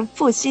圣愿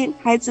复兴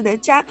孩子的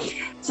家，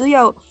只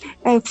有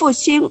复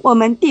兴我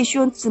们弟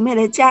兄姊妹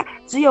的家，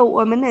只有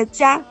我们的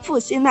家复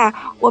兴了，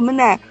我们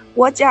的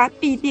国家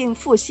必定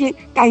复兴。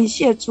感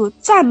谢主，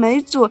赞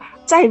美主，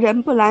在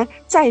人不能，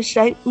在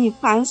神你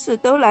凡事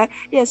都能。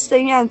也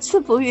圣愿赐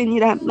福于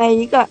你的每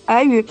一个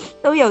儿女，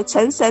都有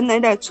从神来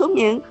的聪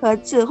明和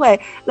智慧，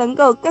能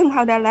够更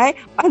好的来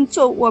帮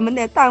助我们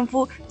的丈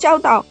夫，教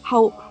导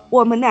好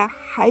我们的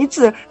孩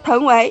子，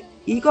成为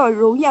一个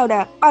荣耀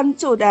的帮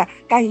助的。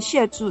感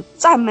谢主，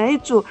赞美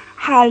主，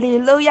哈利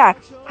路亚，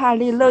哈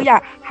利路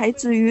亚！孩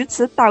子于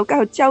此祷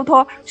告交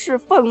托，是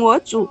奉我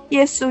主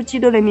耶稣基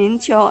督的名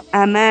求，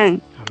阿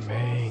门，阿门，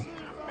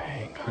阿门，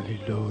哈利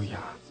路亚，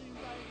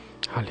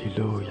哈利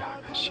路亚！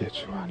感谢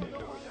主，哈利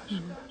路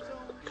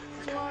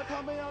亚！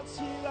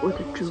我的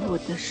主，我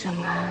的神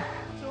啊，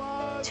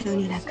求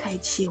你来开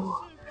启我，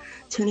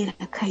求你来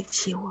开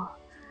启我。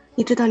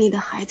你知道你的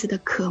孩子的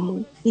渴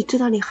慕，你知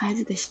道你孩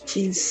子的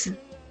心思。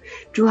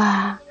主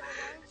啊，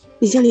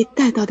你将你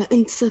带到的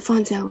恩赐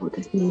放在我的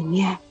里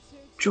面。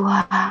主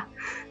啊，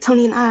从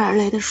你那而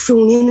来的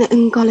属灵的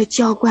恩膏来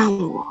浇灌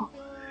我。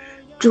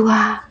主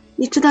啊，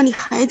你知道你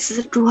孩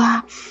子，主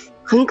啊，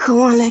很渴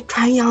望来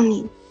传扬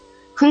你，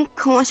很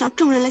渴望向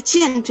众人来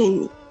见证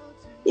你，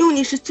因为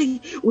你是最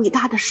伟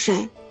大的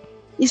神，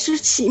你是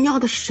奇妙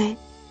的神，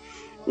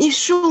你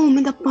是我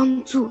们的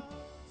帮助。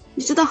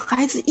你知道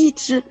孩子一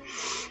直，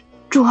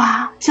主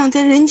啊，想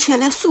在人前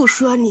来诉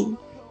说你，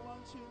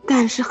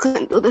但是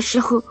很多的时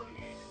候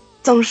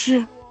总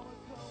是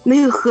没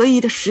有合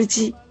宜的时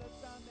机，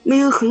没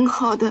有很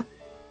好的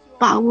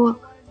把握，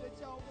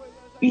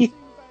与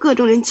各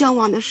种人交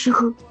往的时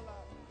候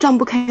张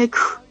不开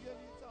口。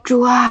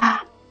主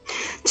啊，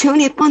求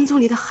你帮助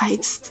你的孩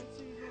子。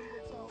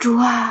主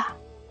啊，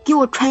给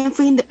我传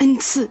福音的恩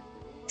赐，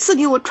赐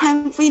给我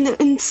传福音的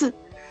恩赐，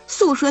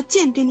诉说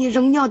见证你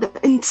荣耀的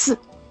恩赐。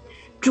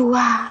主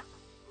啊，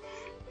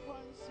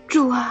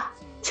主啊，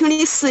求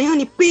你使用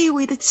你卑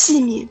微的器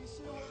皿，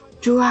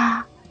主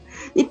啊，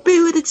你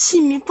卑微的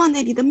器皿放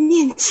在你的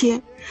面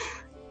前，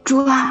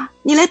主啊，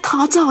你来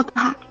陶造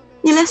它，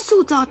你来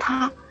塑造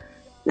它，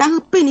然后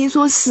被你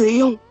所使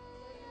用。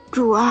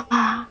主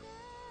啊，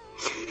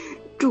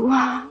主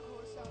啊，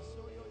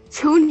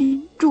求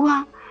你，主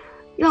啊，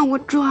让我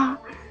主啊，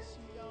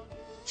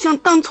像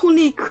当初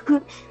那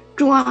颗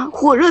主啊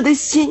火热的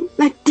心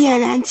来点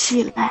燃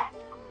起来。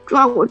主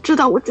啊，我知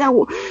道我在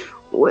我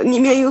里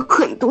面有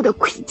很多的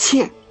亏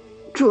欠，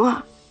主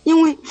啊，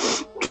因为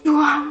主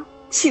啊，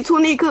起初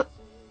那个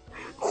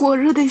火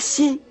热的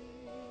心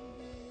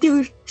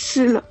丢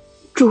失了。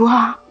主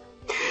啊，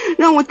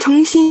让我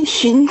重新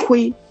寻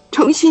回，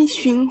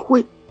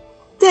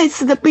再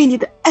次的被你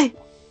的爱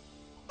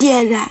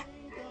点燃，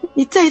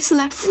你再次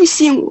来复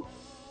兴我。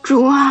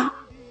主啊，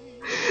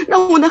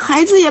让我的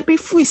孩子也被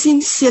复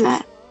兴起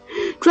来。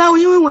主啊，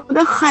因为我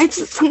的孩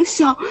子从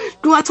小，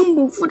主啊，从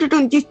母父之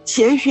中就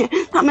拣选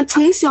他们，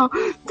从小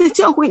在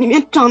教会里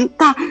面长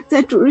大，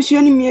在主日学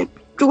里面，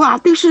主啊，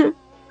都是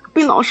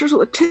被老师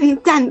所称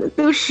赞的，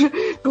都是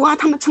主啊，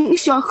他们从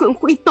小很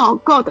会祷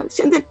告的。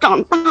现在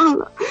长大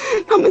了，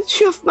他们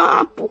却反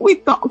而不会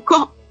祷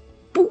告，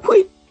不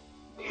会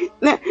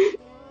来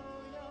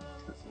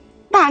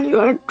大女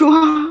儿主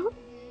啊，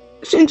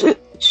甚至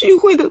聚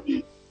会都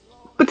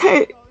不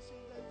太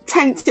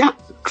参加。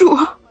主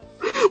啊，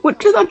我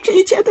知道这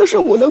一切都是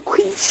我的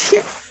亏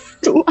欠，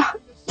主啊，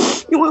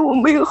因为我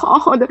没有好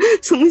好的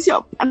从小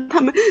把他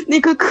们那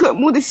颗渴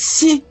慕的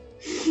心，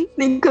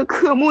那颗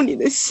渴慕你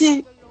的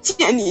心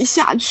建立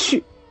下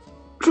去。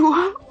主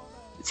啊，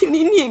请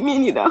你怜悯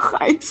你的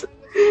孩子，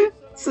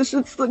此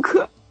时此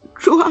刻，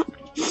主啊，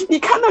你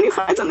看到你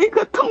孩子那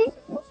颗痛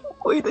不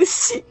悔的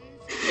心，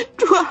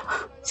主啊，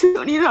求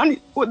你让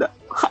我的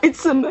孩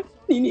子们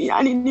尼尼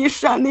亚利利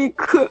莎那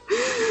颗，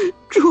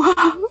主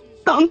啊，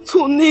当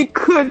初那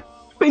颗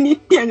被你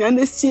点燃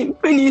的心，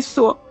被你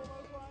所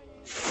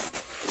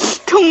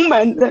充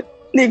满的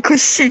那颗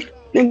心，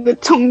那个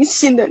重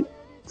新的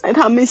在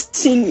他们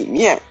心里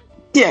面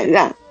点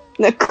燃，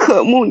来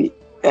渴慕你，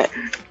来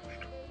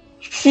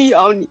需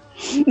要你，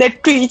来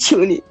追求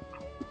你。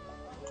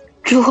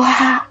主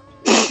啊，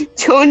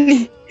求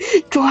你，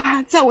主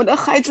啊，在我的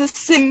孩子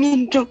生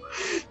命中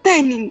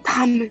带领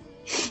他们，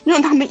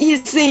让他们一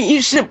生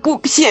一世不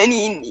偏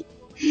离你，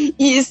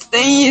一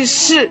生一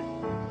世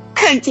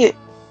看见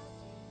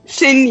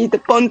神你的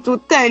帮助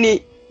带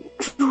领。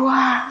主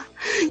啊，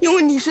因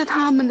为你是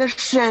他们的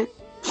神，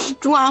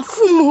主啊，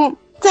父母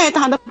再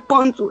大的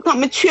帮助，他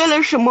们缺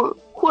了什么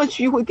或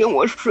许会跟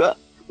我说，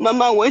妈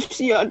妈我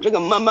需要这个，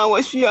妈妈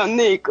我需要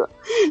那个，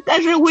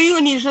但是唯有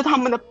你是他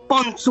们的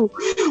帮助，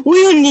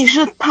唯有你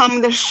是他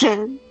们的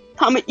神，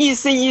他们一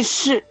生一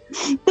世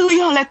都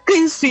要来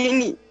跟随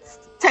你，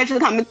才是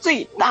他们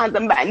最大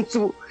的满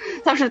足，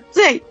才是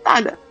最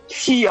大的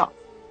需要。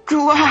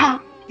主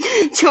啊，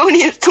求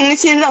你重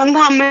新让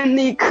他们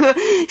那颗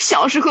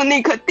小时候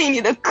那颗对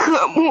你的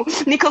渴慕，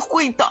那颗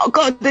会祷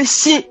告的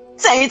心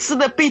再一次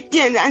的被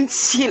点燃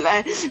起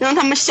来，让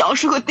他们小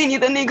时候对你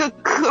的那个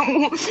渴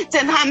慕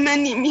在他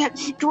们里面。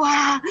主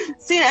啊，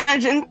虽然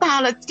人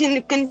大了，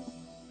跟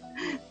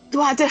主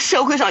啊，在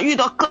社会上遇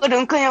到各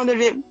种各样的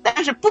人，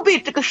但是不被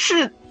这个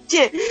世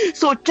界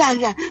所沾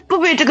染，不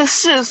被这个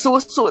世俗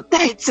所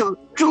带走。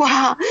主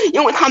啊，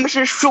因为他们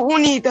是属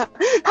你的，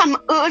他们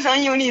额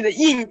上有你的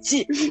印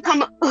记，他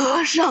们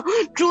额上，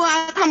主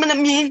啊，他们的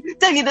名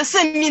在你的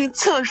生命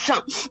册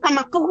上，他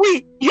们不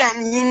会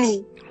远离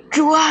你。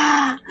主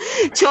啊，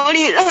求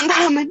你让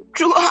他们，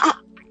主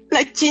啊，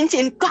来紧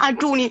紧抓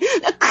住你，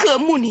来渴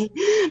慕你，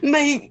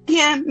每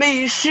天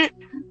每时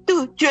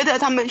都觉得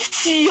他们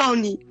需要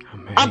你，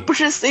而不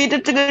是随着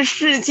这个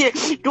世界，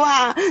主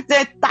啊，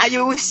在打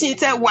游戏，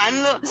在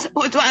玩乐，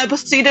主啊，不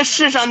随着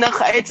世上的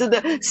孩子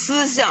的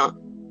思想，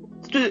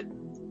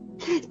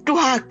主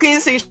啊，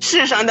跟随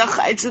世上的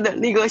孩子的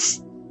那个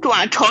主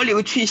啊潮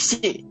流去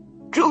行。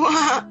主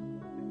啊，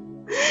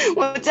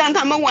我将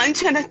他们完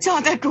全的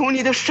交在主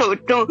你的手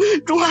中。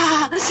主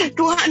啊，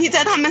主啊，你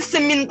在他们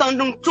生命当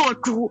中做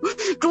主。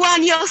主啊，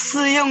你要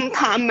使用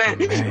他们。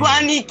主啊，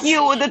你给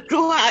我的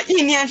主啊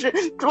意念是，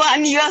主啊，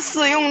你要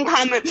使用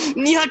他们，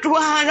你要主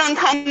啊让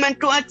他们，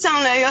主啊将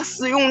来要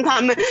使用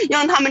他们，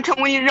让他们成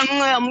为人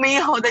啊美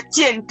好的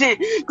见证。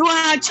主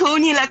啊，求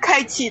你来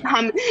开启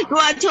他们。主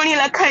啊，求你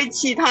来开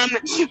启他们。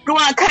主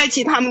啊，开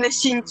启他们的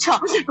心窍。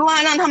主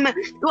啊，让他们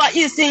主啊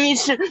一生一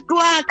世，主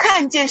啊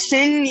看见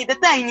神你的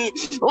带领。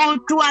哦，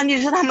主啊，你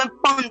是他们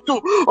帮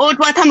助。哦，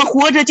主啊，他们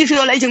活着就是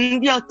要来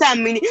荣耀赞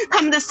美你，他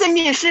们的生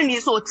命是你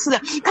所赐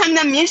的，他们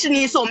的名是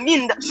你所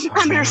命的，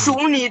他们是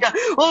属你的。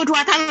哦，主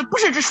啊，他们不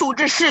是属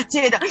这世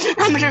界的，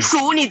他们是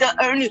属你的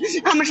儿女，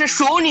他们是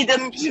属你的。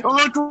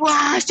哦，主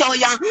啊，小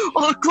羊。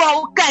哦，主啊，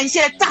我感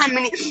谢赞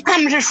美你，他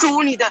们是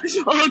属你的。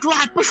哦，主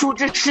啊，不属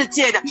这世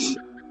界的。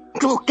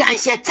主，感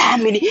谢赞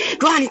美你。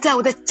主啊，你在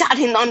我的家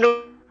庭当中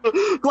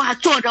主啊，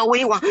坐着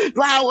为王，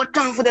主啊，我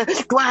丈夫的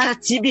主啊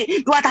疾病，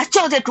主啊，他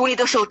交在主你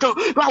的手中，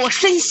主啊，我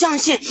深相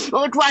信，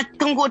主啊，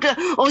通过这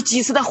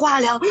几次的化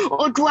疗，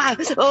主啊，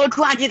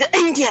主啊，你的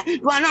恩典，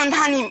主啊，让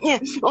他里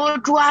面，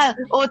主啊，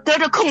得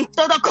到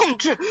控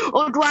制，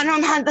主啊，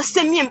让他的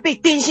生命被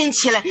更新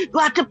起来，主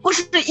啊，这不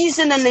是医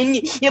生的能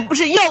力，也不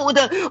是药物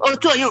的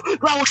作用，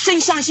主啊，我深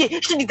相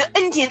信是你的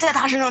恩典在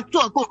他身上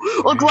做工，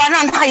主啊，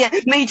让他也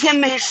每天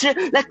每时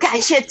来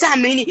感谢赞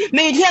美你，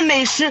每天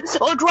每时，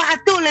主啊，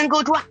都能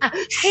够主啊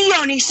需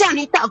要你，向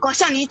你祷告，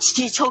向你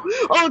祈求，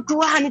主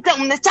啊，你在我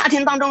们的家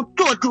庭当中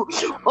做主，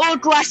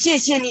主啊，谢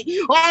谢你，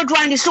主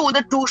啊，你是我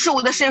的主，是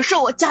我的神，是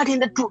我家庭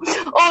的主，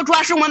主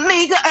啊，是我们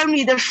每一个儿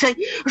女的神，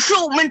是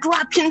我们主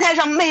啊平台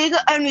上每一个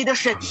儿女的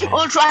神，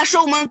主啊，是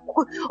我们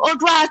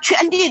主啊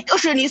全地都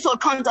是你所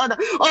创造的，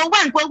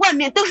万国万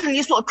民都是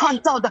你所创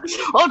造的，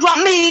主啊，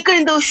每一个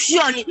人都需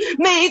要你，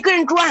每一个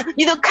人主啊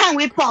你都看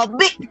为宝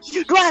贝，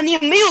主啊，你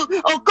没有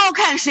高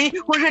看谁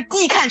或者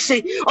低看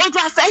谁，主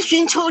啊，凡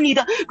寻求你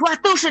的主啊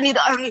都是你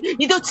的儿女，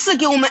你都赐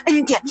给我们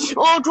恩典，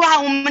主啊，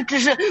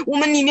我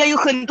们里面有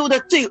很多的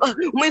罪恶，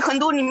我们很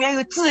多里面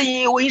有自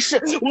以为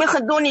是，我们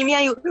很多里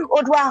面有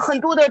主啊很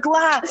多的主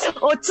啊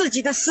自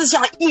己的思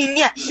想意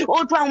念，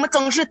主啊，我们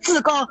总是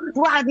自高，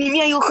主啊，里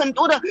面有很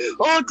多的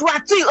主啊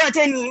罪恶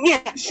在里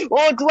面，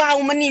主啊，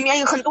我们里面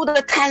有很多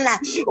的贪婪，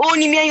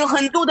里面有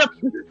很多的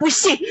不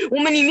信，我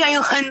们里面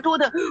有很多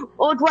的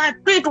主啊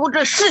追逐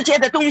着世界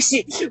的东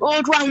西，主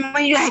啊，我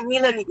们远离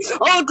了你，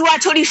主啊，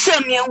求你赦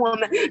免我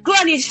们，主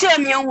啊，你赦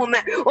免我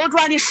们，主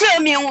啊，你赦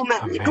免我们，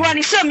主啊，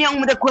你赦免我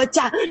们的国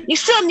家，你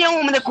赦免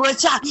我们的国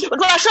家，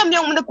主啊，赦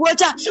免我们的国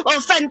家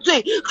犯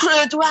罪，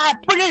主啊，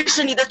不认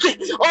识你的罪，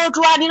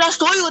主啊，你让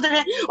所有的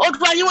人，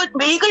主啊，因为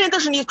每一个人都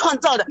是你创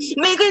造的，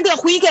每个人都要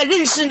悔改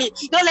认识你，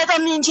要来到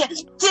面前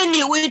见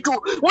你为主，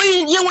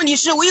因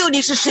为唯有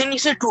你是神，你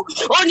是主，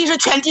你是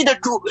全地的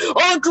主，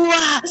主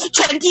啊，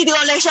全地都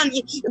要来向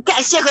你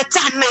感谢和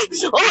赞美，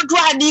主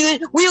啊，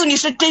唯有你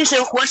是真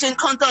神活神，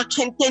创造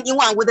全天地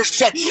万物的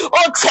神，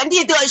全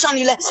地都要向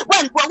你来，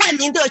万国万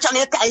民都要向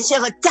你感谢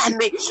和赞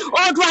美，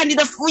主啊，你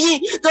的福音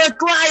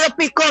主啊要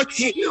被高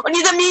举，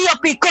你的名要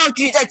被高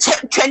举，在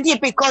全地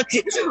被高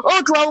举，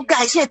主啊，我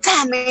感谢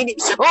赞美你，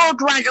主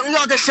啊，荣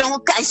耀的神，我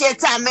感谢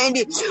赞美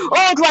你，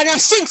主啊，让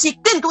兴起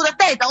更多的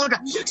代祷者，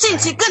兴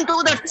起更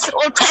多的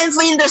传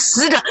福音的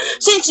使者，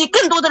兴起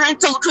更多的人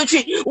走出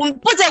去，我们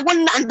不在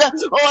温暖的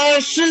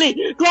室里，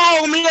主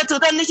啊，我们要走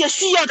到那些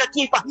需要的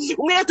地方，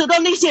我们要走到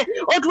那些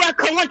主啊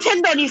渴望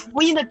听到你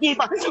福音的地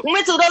方，我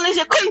们走到那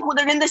些困苦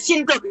的人的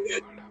心中，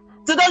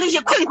走到那些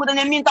困苦的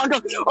人民当中，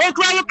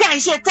主啊，要感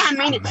谢赞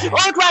美你，主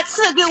啊，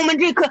赐给我们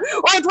这颗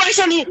主啊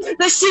像你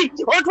的心，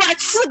主啊，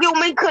赐给我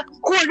们一颗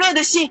火热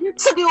的心，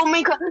赐给我们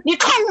一颗你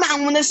充满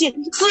我们的心，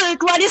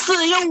主啊，你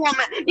使用我们，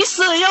你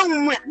使用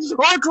我们，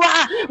主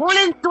啊，无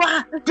论主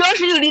啊只要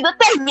是有你的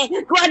带领，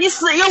主啊，你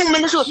使用我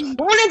们的时候，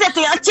无论在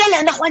怎样艰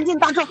难的环境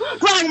当中，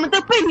主啊，我们都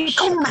被你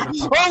充满，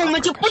我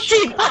们就不惧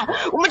怕，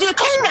我们就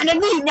充满了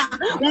力量，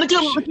我们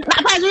就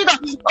哪怕遇到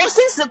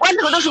生死关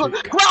头的时候，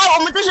主啊，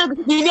我们都是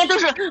里面都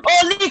是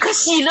立刻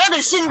喜乐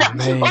的心的，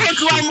主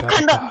啊，我们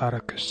看到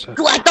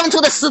主啊当初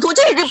的使徒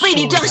就是被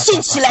你这样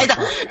兴起来的，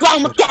主啊，我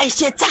们感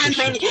谢赞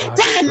美你，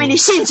赞美你，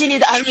兴起你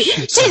的儿女，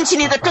兴起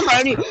你的正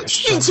儿女，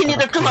兴起你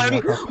的正儿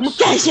女，我们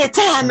感谢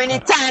赞美你，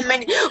赞美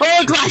你，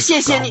主啊，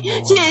谢谢你，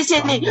谢谢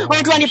你，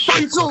主啊，你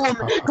帮助我们，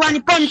主啊，你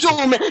帮助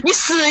我们，你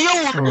使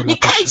用我们，你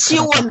开启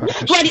我们，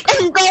主啊，你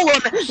恩膏我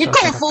们，你祝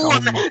福我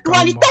们，主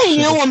啊，你带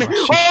领我们，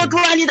主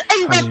啊，你的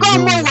恩膏高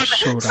抹我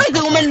们，赐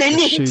给我们能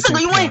力，赐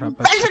给因为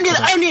凡是你的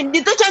儿女，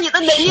你都将你的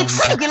能力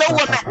赐给了我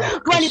们，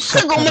主啊，你赐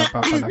给我们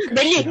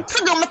能力，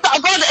赐给我们祷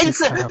告的恩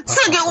赐，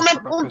赐给我们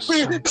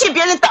替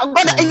别人祷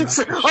告的恩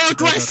赐，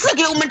主啊，赐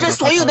给我们这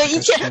所有的一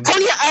切从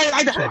你而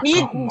来的，你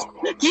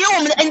给我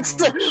们的恩赐，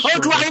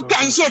主啊，我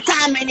感谢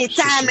赞美你，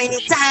赞美你，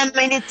赞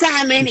美你，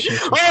赞美你，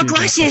主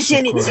啊，谢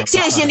谢你，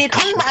谢谢你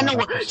充满了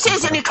我，谢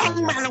谢你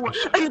充满了我，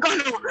恩膏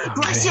了我，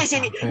主啊，谢谢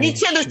你，一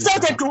切都交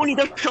在主你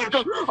的手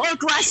中，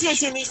主啊，谢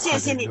谢你，谢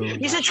谢你，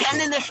你是全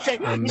能的神，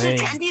你是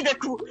全地的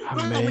主，主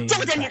啊，我们交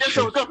在你的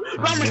手中，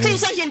让我们真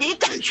相信你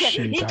掌权，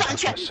你掌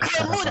权，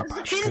渴慕的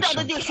寻找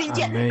的就寻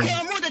见，渴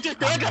慕的就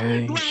得着，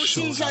主啊，我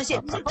心相信，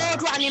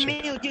主啊，你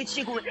没有丢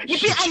弃过我们，你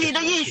必按你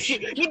的应许，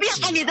你必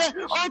按你的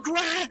主啊，主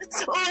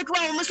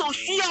啊，我们所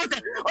需要的，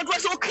主啊，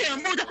所渴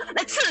慕的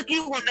来赐给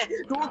我们，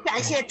主，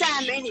感谢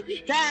赞美你，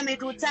赞美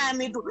主，赞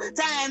美主，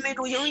赞美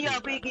主，荣耀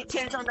归给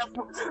天上的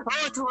父，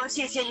主啊，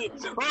谢谢你，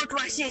主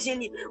啊，谢谢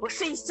你，我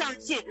深相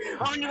信，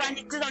你让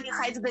你知道你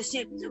孩子的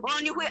心，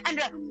你会按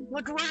照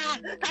主啊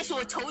他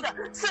所求的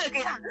赐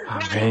给他，主啊，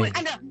你会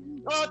按照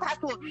他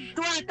所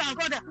主啊祷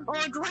告的，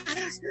主啊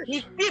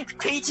你必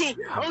推进。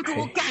主，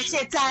我感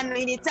谢赞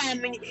美你，赞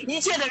美你，一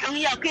切的荣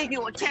耀归给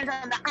我天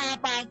上的阿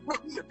爸父，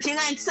平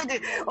安赐给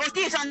我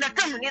地上的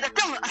你的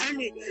众儿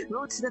女。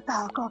如此的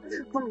祷告，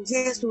奉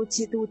耶稣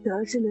基督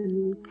得胜的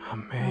名。阿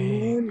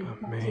门，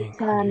阿门，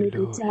赞美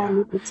主，赞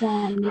美主，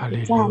赞美主，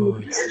赞美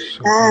主，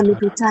赞美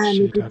主，赞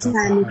美主，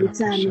赞美主，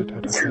赞美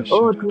主。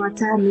哦，主啊，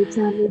赞美，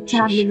赞美，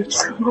赞美。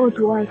哦，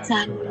主啊，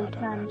赞美，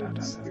赞美。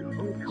哦，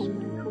充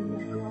满，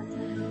充满，主啊，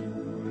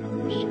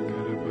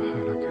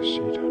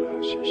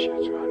谢谢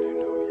主，哈利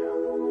路亚，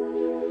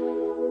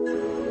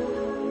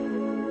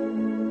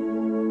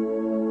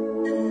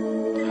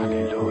哈利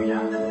路亚。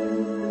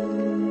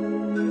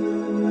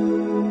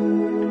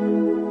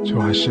主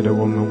啊，是的，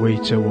我们为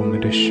着我们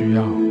的需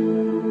要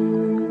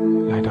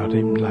来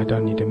到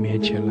你的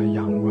面前来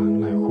仰望，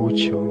来呼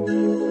求你。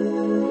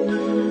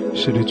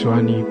是的，主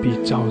啊，你必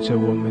照着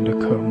我们的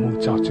渴慕，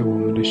照着我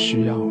们的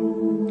需要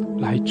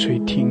来垂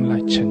听，来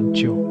成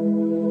就。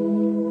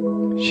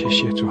谢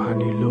谢主，哈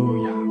利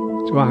路亚。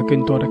主啊，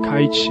更多的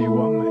开启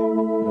我们，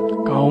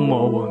高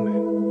摩我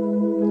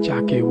们，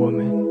加给我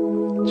们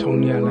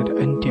从你而来的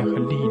恩典和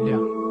力量，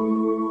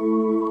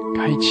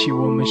开启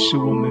我们，使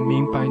我们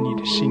明白你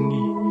的心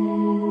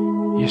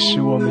意，也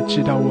使我们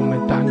知道我们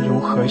当如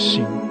何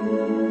行。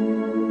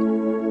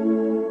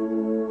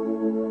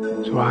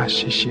主啊，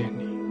谢谢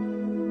你，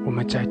我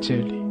们在这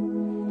里，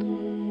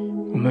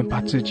我们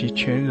把自己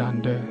全然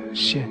的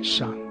献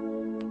上，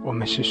我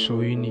们是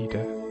属于你的。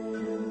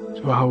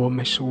主啊，我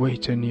们是为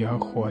着你而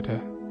活的，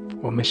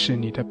我们是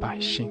你的百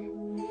姓。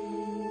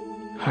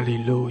哈利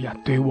路亚，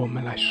对我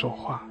们来说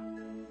话。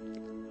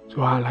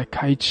主啊，来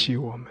开启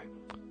我们，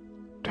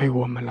对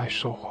我们来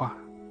说话。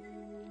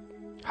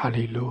哈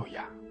利路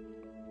亚，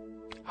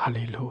哈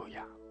利路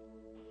亚。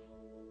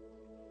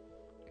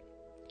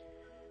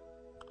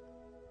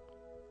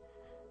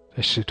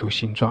在使徒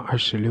行传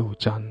26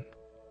章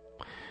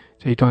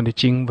这一段的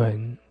经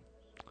文，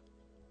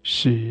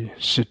是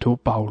使徒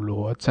保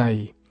罗在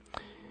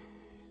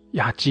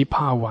亚基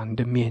帕王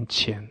的面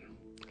前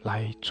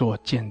来做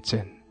见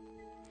证。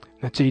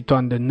那这一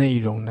段的内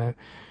容呢，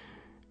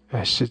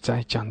是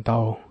在讲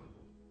到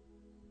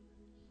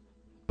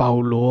保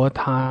罗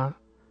他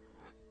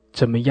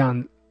怎么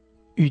样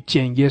遇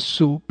见耶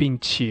稣，并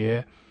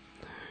且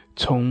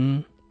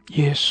从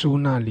耶稣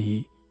那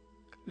里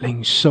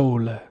领受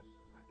了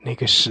那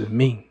个使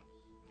命，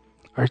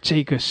而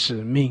这个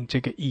使命，这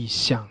个意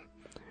向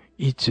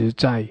一直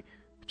在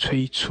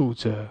催促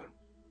着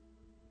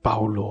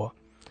保罗，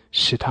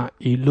使他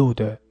一路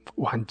的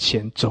往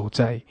前走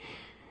在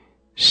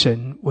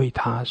神为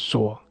他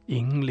所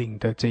引领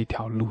的这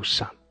条路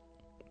上。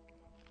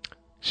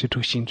使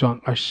徒行传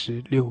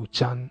26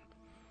章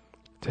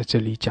在这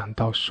里讲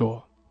到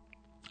说，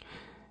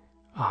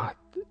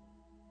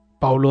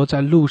保罗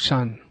在路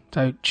上，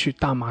在去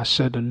大马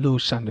色的路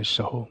上的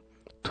时候，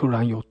突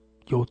然有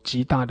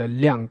极大的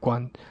亮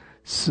光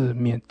四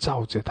面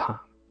照着他，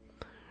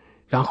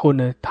然后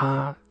呢，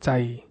他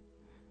在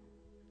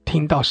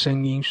听到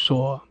声音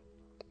说，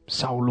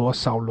扫罗，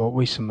扫罗，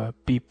为什么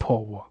逼迫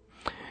我？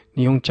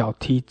你用脚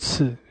踢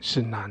刺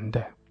是难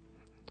的。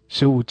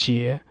15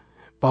节，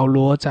保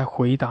罗在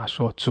回答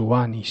说，主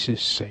啊，你是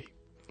谁？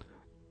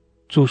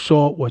主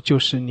说，我就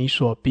是你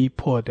所逼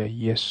迫的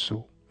耶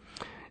稣。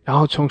然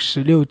后从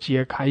16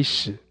节开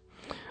始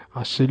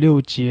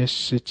，16节、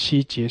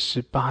17节、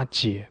18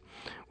节，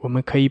我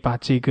们可以把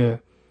这个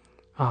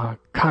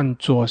看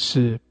作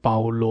是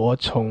保罗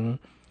从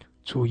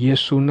主耶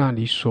稣那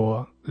里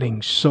所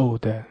领受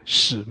的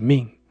使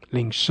命，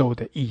领受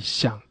的意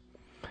向，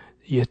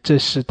也这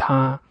是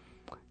他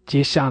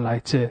接下来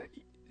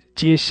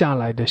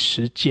的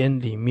时间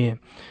里面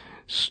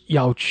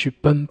要去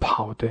奔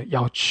跑的，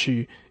要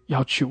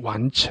去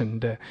完成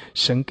的，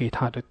神给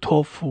他的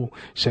托付，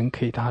神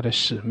给他的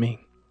使命。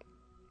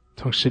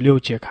从16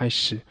节开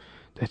始，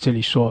在这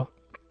里说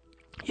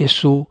耶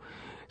稣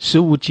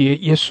，15节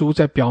耶稣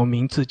在表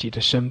明自己的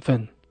身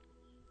份，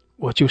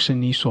我就是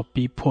你所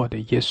逼迫的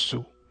耶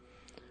稣，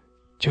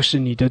就是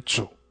你的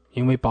主。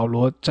因为保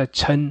罗在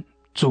称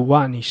主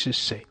啊，你是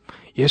谁？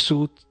耶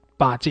稣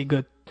把这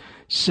个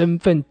身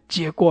份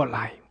接过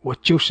来，我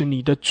就是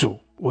你的主，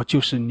我就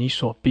是你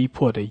所逼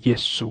迫的耶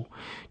稣，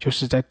就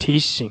是在提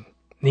醒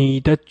你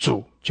的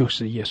主就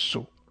是耶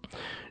稣。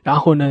然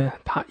后呢，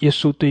耶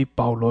稣对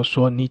保罗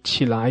说，你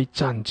起来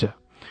站着，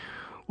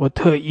我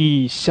特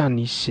意向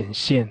你显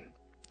现，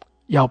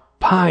要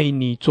派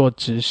你做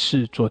执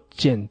事，做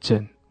见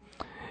证，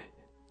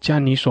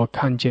将你所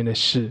看见的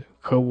事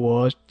和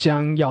我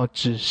将要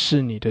指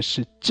示你的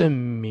事证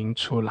明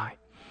出来。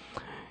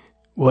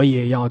我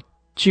也要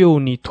救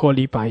你脱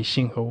离百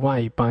姓和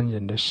外邦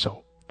人的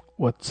手，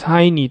我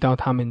差你到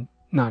他们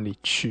那里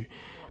去，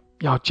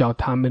要叫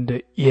他们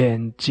的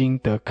眼睛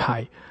得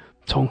开，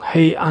从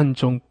黑暗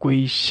中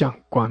归向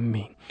光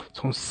明，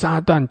从撒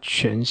旦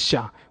权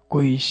下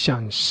归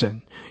向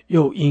神，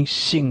又因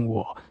信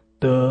我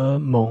得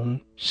蒙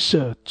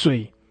赦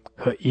罪，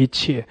和一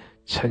切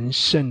成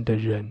圣的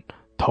人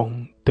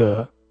同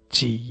得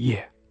基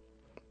业。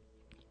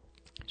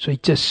所以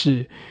这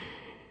是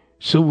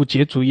15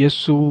节，主耶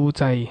稣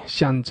在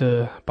向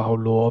着保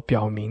罗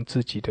表明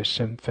自己的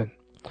身份。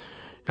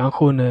然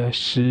后呢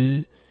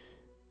，16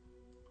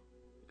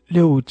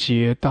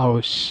节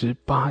到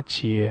18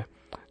节，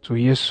主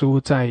耶稣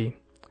在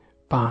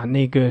把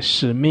那个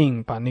使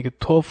命，把那个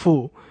托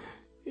付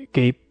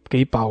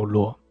给保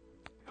罗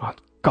啊，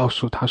告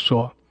诉他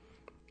说，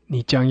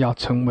你将要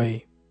成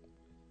为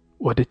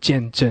我的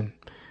见证，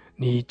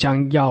你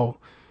将要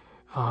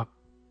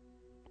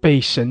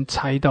被神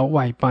差到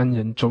外邦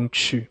人中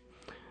去，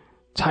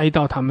差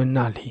到他们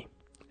那里，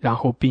然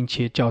后并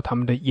且叫他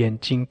们的眼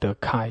睛得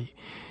开，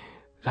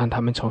让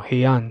他们从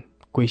黑暗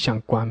归向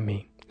光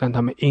明，让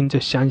他们因着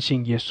相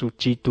信耶稣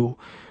基督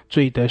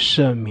罪得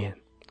赦免，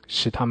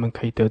使他们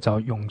可以得着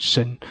永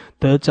生，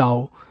得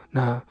着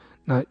那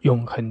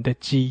永恒的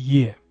基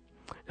业。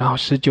然后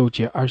19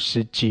节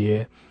20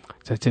节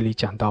在这里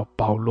讲到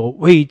保罗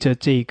为着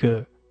这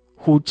个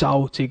呼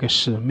召，这个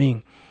使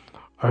命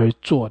而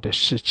做的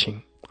事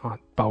情啊。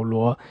保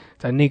罗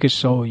在那个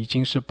时候已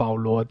经是保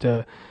罗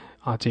的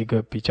这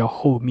个比较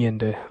后面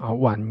的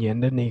晚年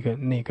的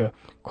那个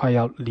快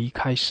要离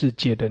开世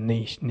界的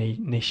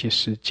那些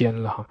时间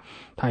了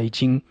他已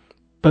经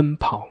奔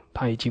跑，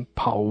他已经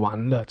跑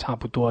完了，差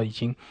不多已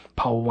经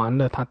跑完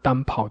了他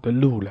当跑的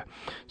路了。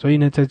所以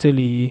呢，在这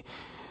里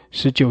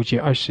19节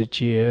20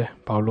节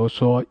保罗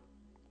说，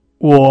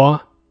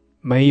我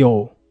没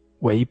有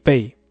违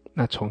背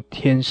那从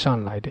天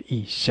上来的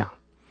异象，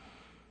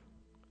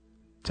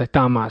在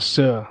大马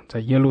色，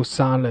在耶路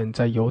撒冷，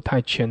在犹太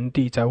全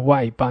地，在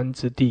外邦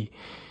之地，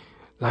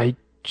来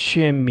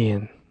劝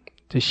勉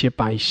这些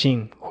百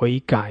姓悔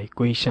改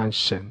归向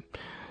神，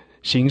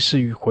行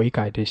事与悔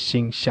改的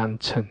心相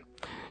称，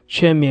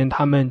劝勉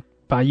他们，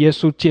把耶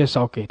稣介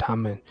绍给他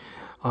们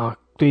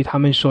对他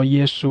们说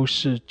耶稣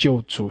是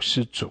救主，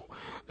是主，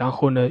然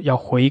后呢要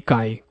悔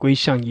改归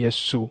向耶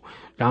稣，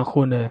然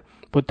后呢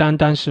不单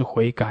单是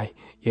悔改，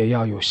也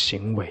要有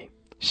行为，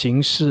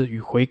行事与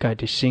悔改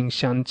的心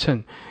相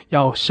称，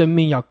要生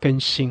命要更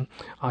新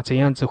怎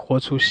样子活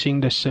出新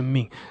的生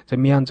命，怎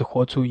么样子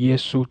活出耶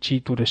稣基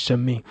督的生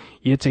命，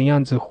也怎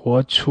样子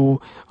活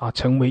出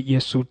成为耶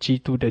稣基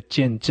督的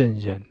见证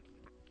人。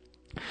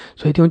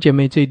所以弟兄姐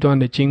妹，这一段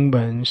的经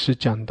文是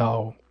讲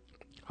到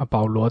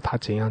保罗他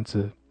怎样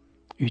子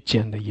遇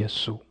见了耶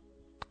稣，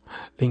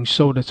领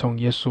受了从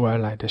耶稣而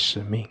来的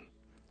使命，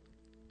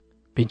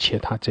并且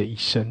他这一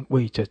生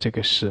为着这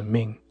个使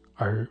命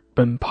而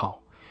奔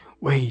跑，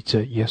为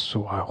着耶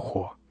稣而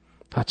活，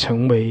他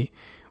成为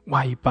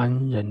外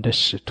邦人的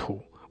使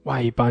徒，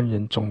外邦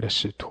人中的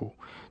使徒，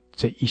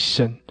这一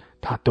生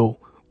他都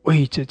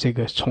为着这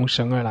个从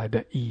神而来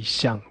的意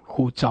象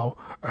呼召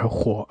而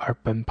活而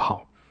奔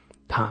跑，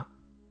他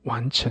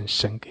完成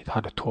神给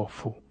他的托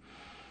付。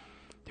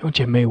弟兄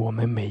姐妹，我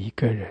们每一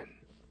个人，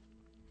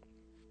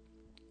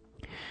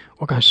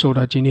我感受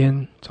到今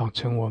天早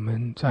晨我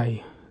们在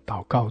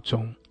祷告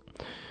中，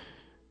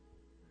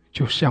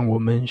就像我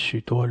们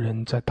许多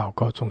人在祷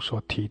告中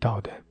所提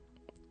到的，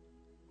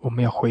我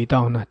们要回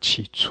到那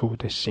起初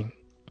的心。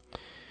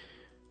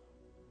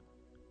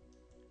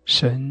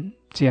神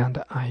这样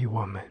的爱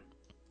我们，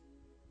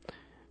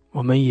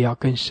我们也要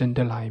更深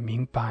的来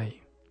明白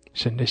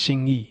神的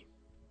心意。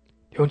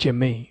弟兄姐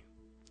妹，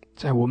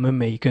在我们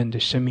每一个人的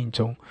生命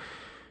中，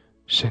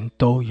神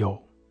都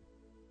有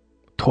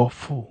托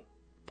付，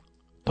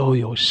都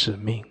有使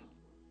命。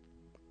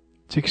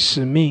这个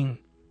使命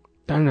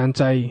当然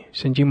在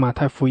圣经马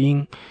太福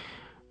音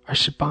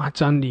28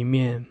章里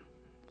面，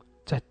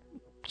在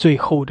最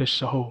后的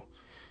时候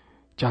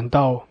讲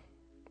到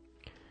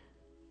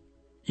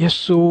耶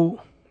稣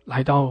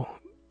来到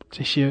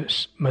这些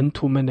门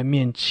徒们的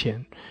面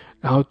前，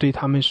然后对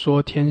他们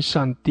说，天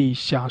上地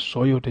下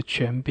所有的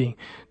权柄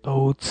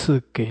都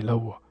赐给了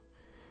我，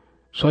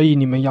所以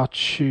你们要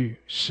去，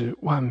使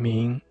万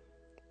民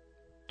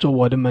做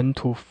我的门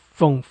徒，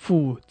奉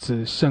父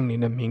子圣灵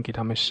的名给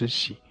他们施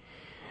洗，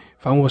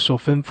凡我所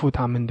吩咐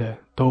他们的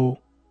都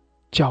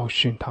教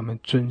训他们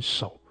遵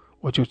守，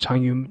我就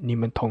常与你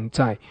们同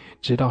在，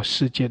直到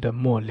世界的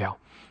末了。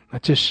那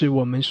这是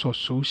我们所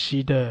熟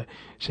悉的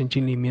圣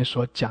经里面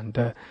所讲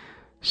的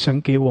神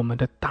给我们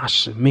的大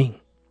使命，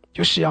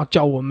就是要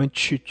叫我们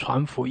去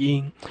传福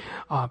音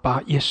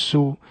把耶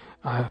稣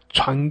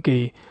传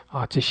给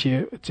这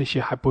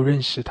些还不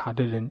认识他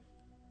的人，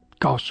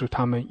告诉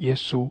他们耶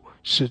稣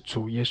是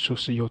主，耶稣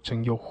是又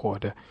真又活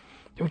的。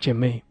弟兄姐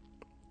妹，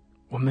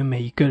我们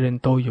每一个人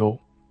都有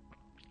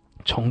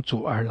从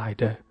主而来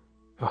的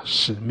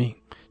使命，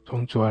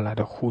从主而来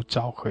的呼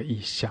召和意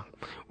向，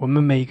我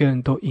们每一个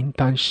人都应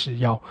当是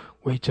要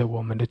为着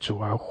我们的主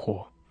而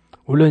活。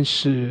无论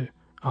是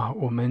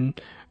我们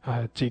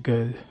这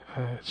个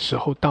时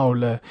候到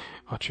了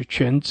去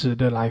全职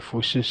的来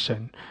服侍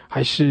神，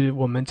还是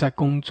我们在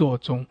工作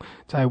中，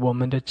在我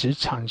们的职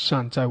场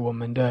上，在我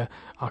们的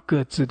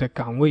各自的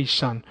岗位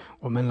上，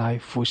我们来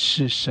服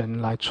侍神，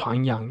来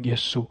传扬耶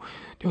稣。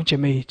弟兄姐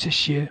妹，这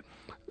些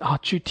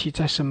具体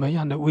在什么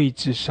样的位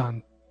置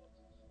上，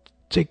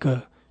这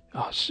个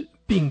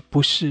并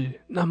不是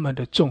那么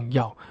的重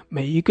要，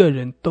每一个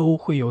人都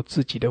会有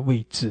自己的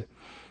位置。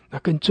那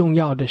更重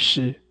要的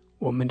是，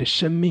我们的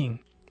生命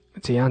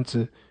怎样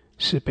子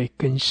是被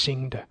更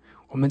新的，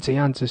我们怎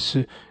样子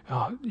是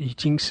已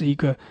经是一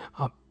个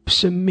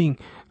生命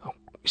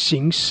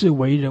行事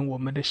为人，我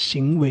们的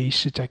行为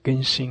是在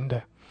更新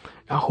的。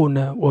然后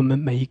呢，我们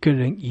每一个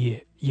人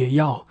也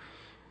要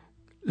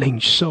领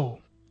受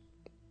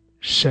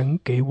神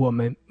给我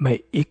们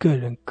每一个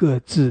人各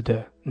自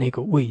的那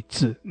个位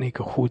置，那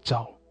个呼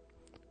召。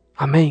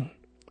阿们。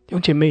弟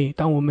兄姐妹，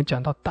当我们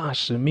讲到大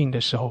使命的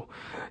时候，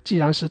既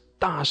然是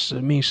大使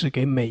命，是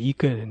给每一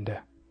个人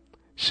的，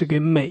是给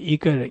每一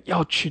个人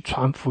要去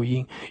传福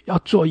音，要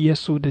做耶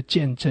稣的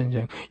见证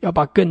人，要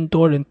把更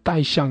多人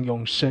带向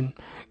永生，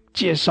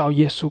介绍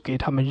耶稣给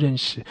他们认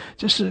识，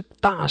这是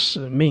大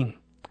使命，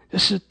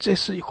这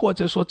是或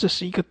者说这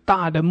是一个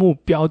大的目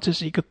标，这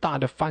是一个大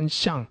的方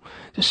向，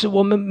这是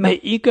我们每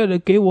一个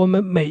人给我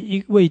们每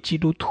一位基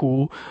督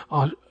徒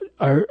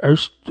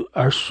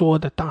而说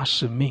的大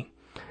使命。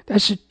但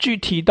是具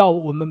体到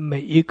我们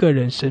每一个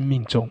人生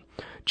命中，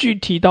具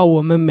体到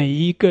我们每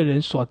一个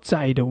人所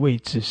在的位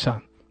置上，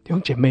弟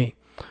兄姐妹，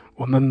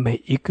我们每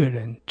一个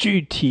人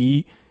具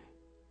体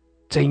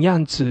怎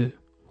样子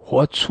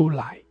活出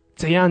来，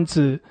怎样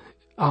子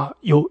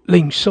有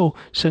领受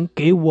神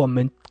给我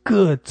们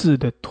各自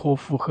的托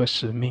付和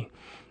使命，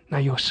那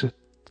又是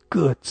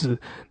各自，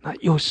那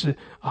又是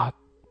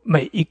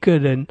每一个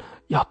人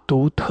要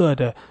独特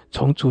的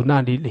从主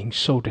那里领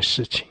受的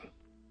事情。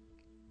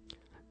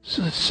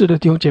是的，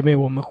弟兄姐妹，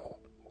我们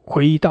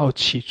回到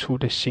起初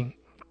的心，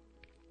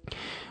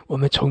我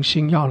们重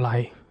新要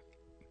来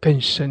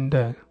更深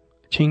的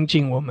亲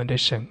近我们的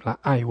神，来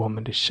爱我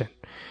们的神。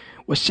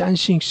我相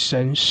信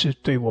神是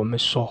对我们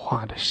说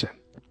话的神。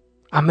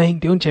阿们。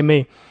弟兄姐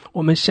妹，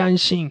我们相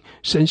信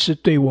神是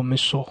对我们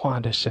说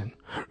话的神。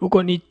如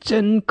果你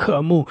真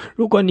渴慕，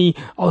如果你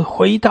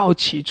回到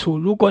起初，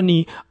如果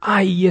你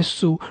爱耶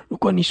稣，如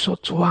果你说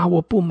主啊，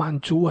我不满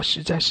足，我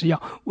实在是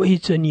要为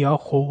着你而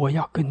活，我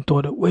要更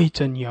多的为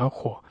着你而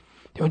活。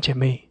弟兄姐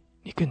妹，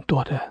你更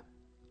多的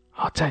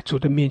在主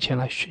的面前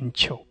来寻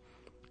求，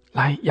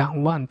来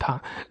仰望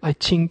他，来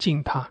亲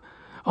近他，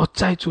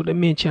在主的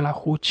面前来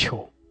呼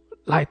求，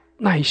来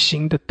耐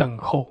心的等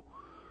候，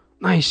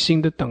耐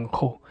心的等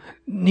候。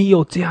你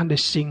有这样的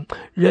心，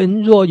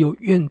人若有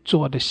愿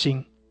做的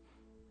心，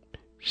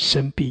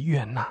神必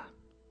悦纳。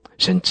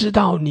神知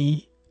道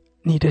你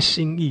的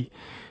心意，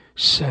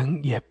神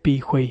也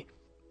必会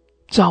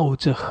照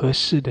着合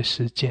适的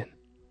时间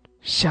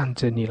向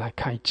着你来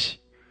开启，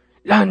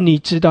让你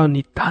知道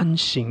你当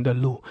行的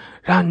路，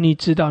让你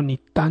知道你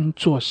当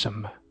做什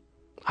么。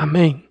阿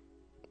们，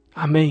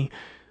阿们。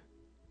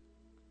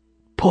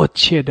迫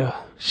切的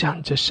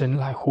向着神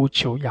来呼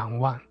求仰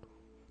望，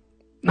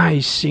耐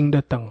心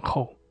的等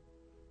候，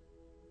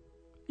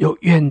有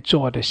愿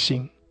做的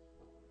心，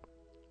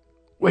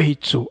为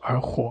主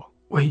而活，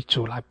为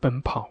主来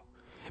奔跑，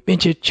并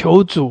且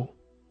求主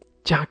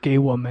加给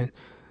我们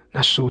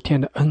那属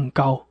天的恩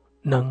膏、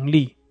能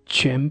力、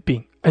权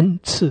柄、恩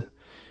赐，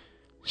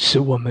使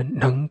我们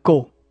能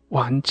够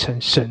完成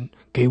神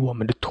给我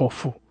们的托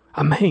付。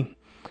阿们。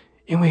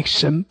因为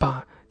神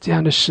把这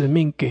样的使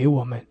命给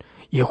我们，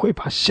也会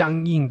把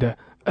相应的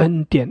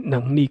恩典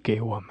能力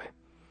给我们。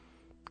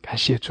感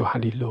谢主，哈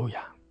利路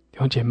亚。弟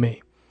兄姐妹，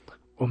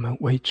我们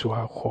为主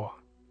而活，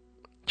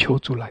求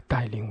主来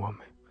带领我们，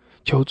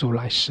求主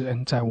来施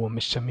恩在我们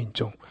生命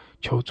中，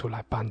求主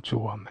来帮助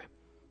我们。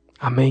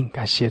阿们。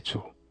感谢主，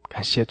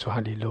感谢主，哈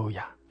利路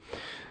亚。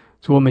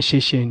主，我们谢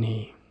谢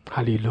你，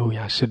哈利路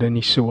亚。是的，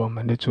你是我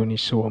们的主，你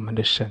是我们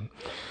的神。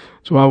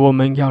主啊，我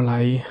们要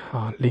来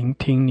聆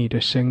听你的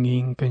声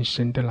音，更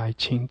深的来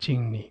亲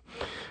近你。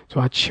主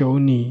啊，求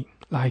你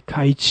来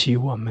开启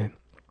我们，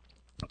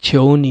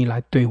求你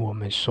来对我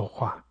们说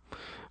话，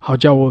好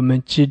叫我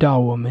们知道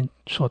我们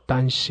所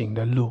当行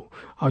的路，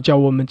好叫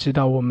我们知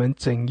道我们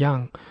怎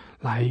样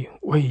来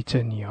为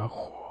着你而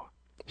活。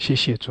谢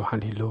谢主，哈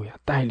利路亚。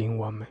带领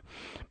我们，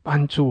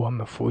帮助我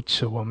们，扶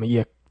持我们，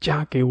也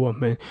加给我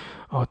们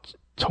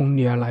从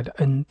你而来的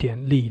恩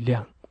典力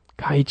量，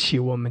开启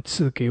我们，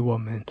赐给我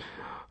们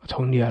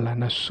从你而来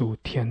那属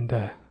天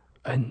的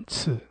恩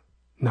赐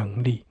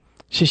能力。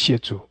谢谢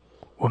主，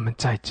我们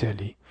在这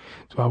里。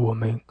主啊，我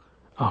们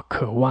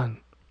渴望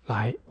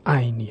来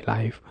爱你，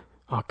来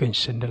更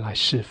深的来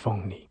侍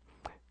奉你。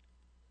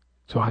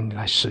主啊，你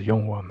来使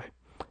用我们。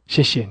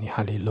谢谢你，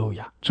哈利路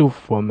亚。祝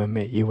福我们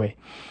每一位。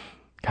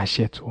感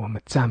谢主，我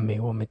们赞美，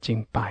我们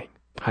敬拜，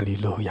哈利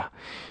路亚。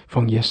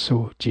奉耶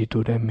稣基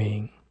督的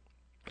名，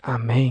阿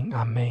们，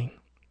阿们，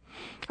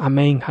阿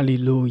们，哈利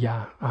路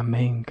亚，阿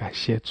们。感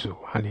谢主，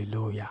哈利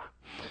路亚。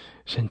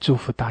神祝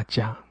福大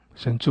家，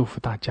神祝福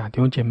大家。弟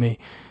兄姐妹，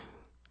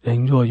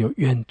人若有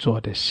愿做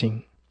的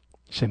心，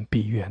神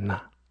必悦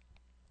纳，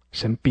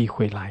神必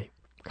会来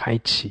开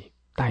启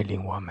带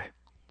领我们。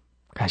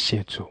感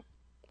谢主，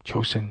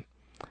求神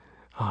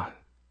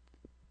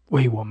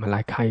为我们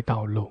来开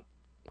道路，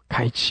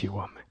开启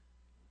我们。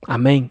阿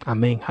们，阿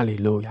们，哈利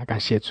路亚。感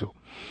谢主，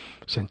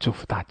神祝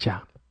福大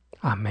家。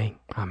阿们，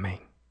阿们。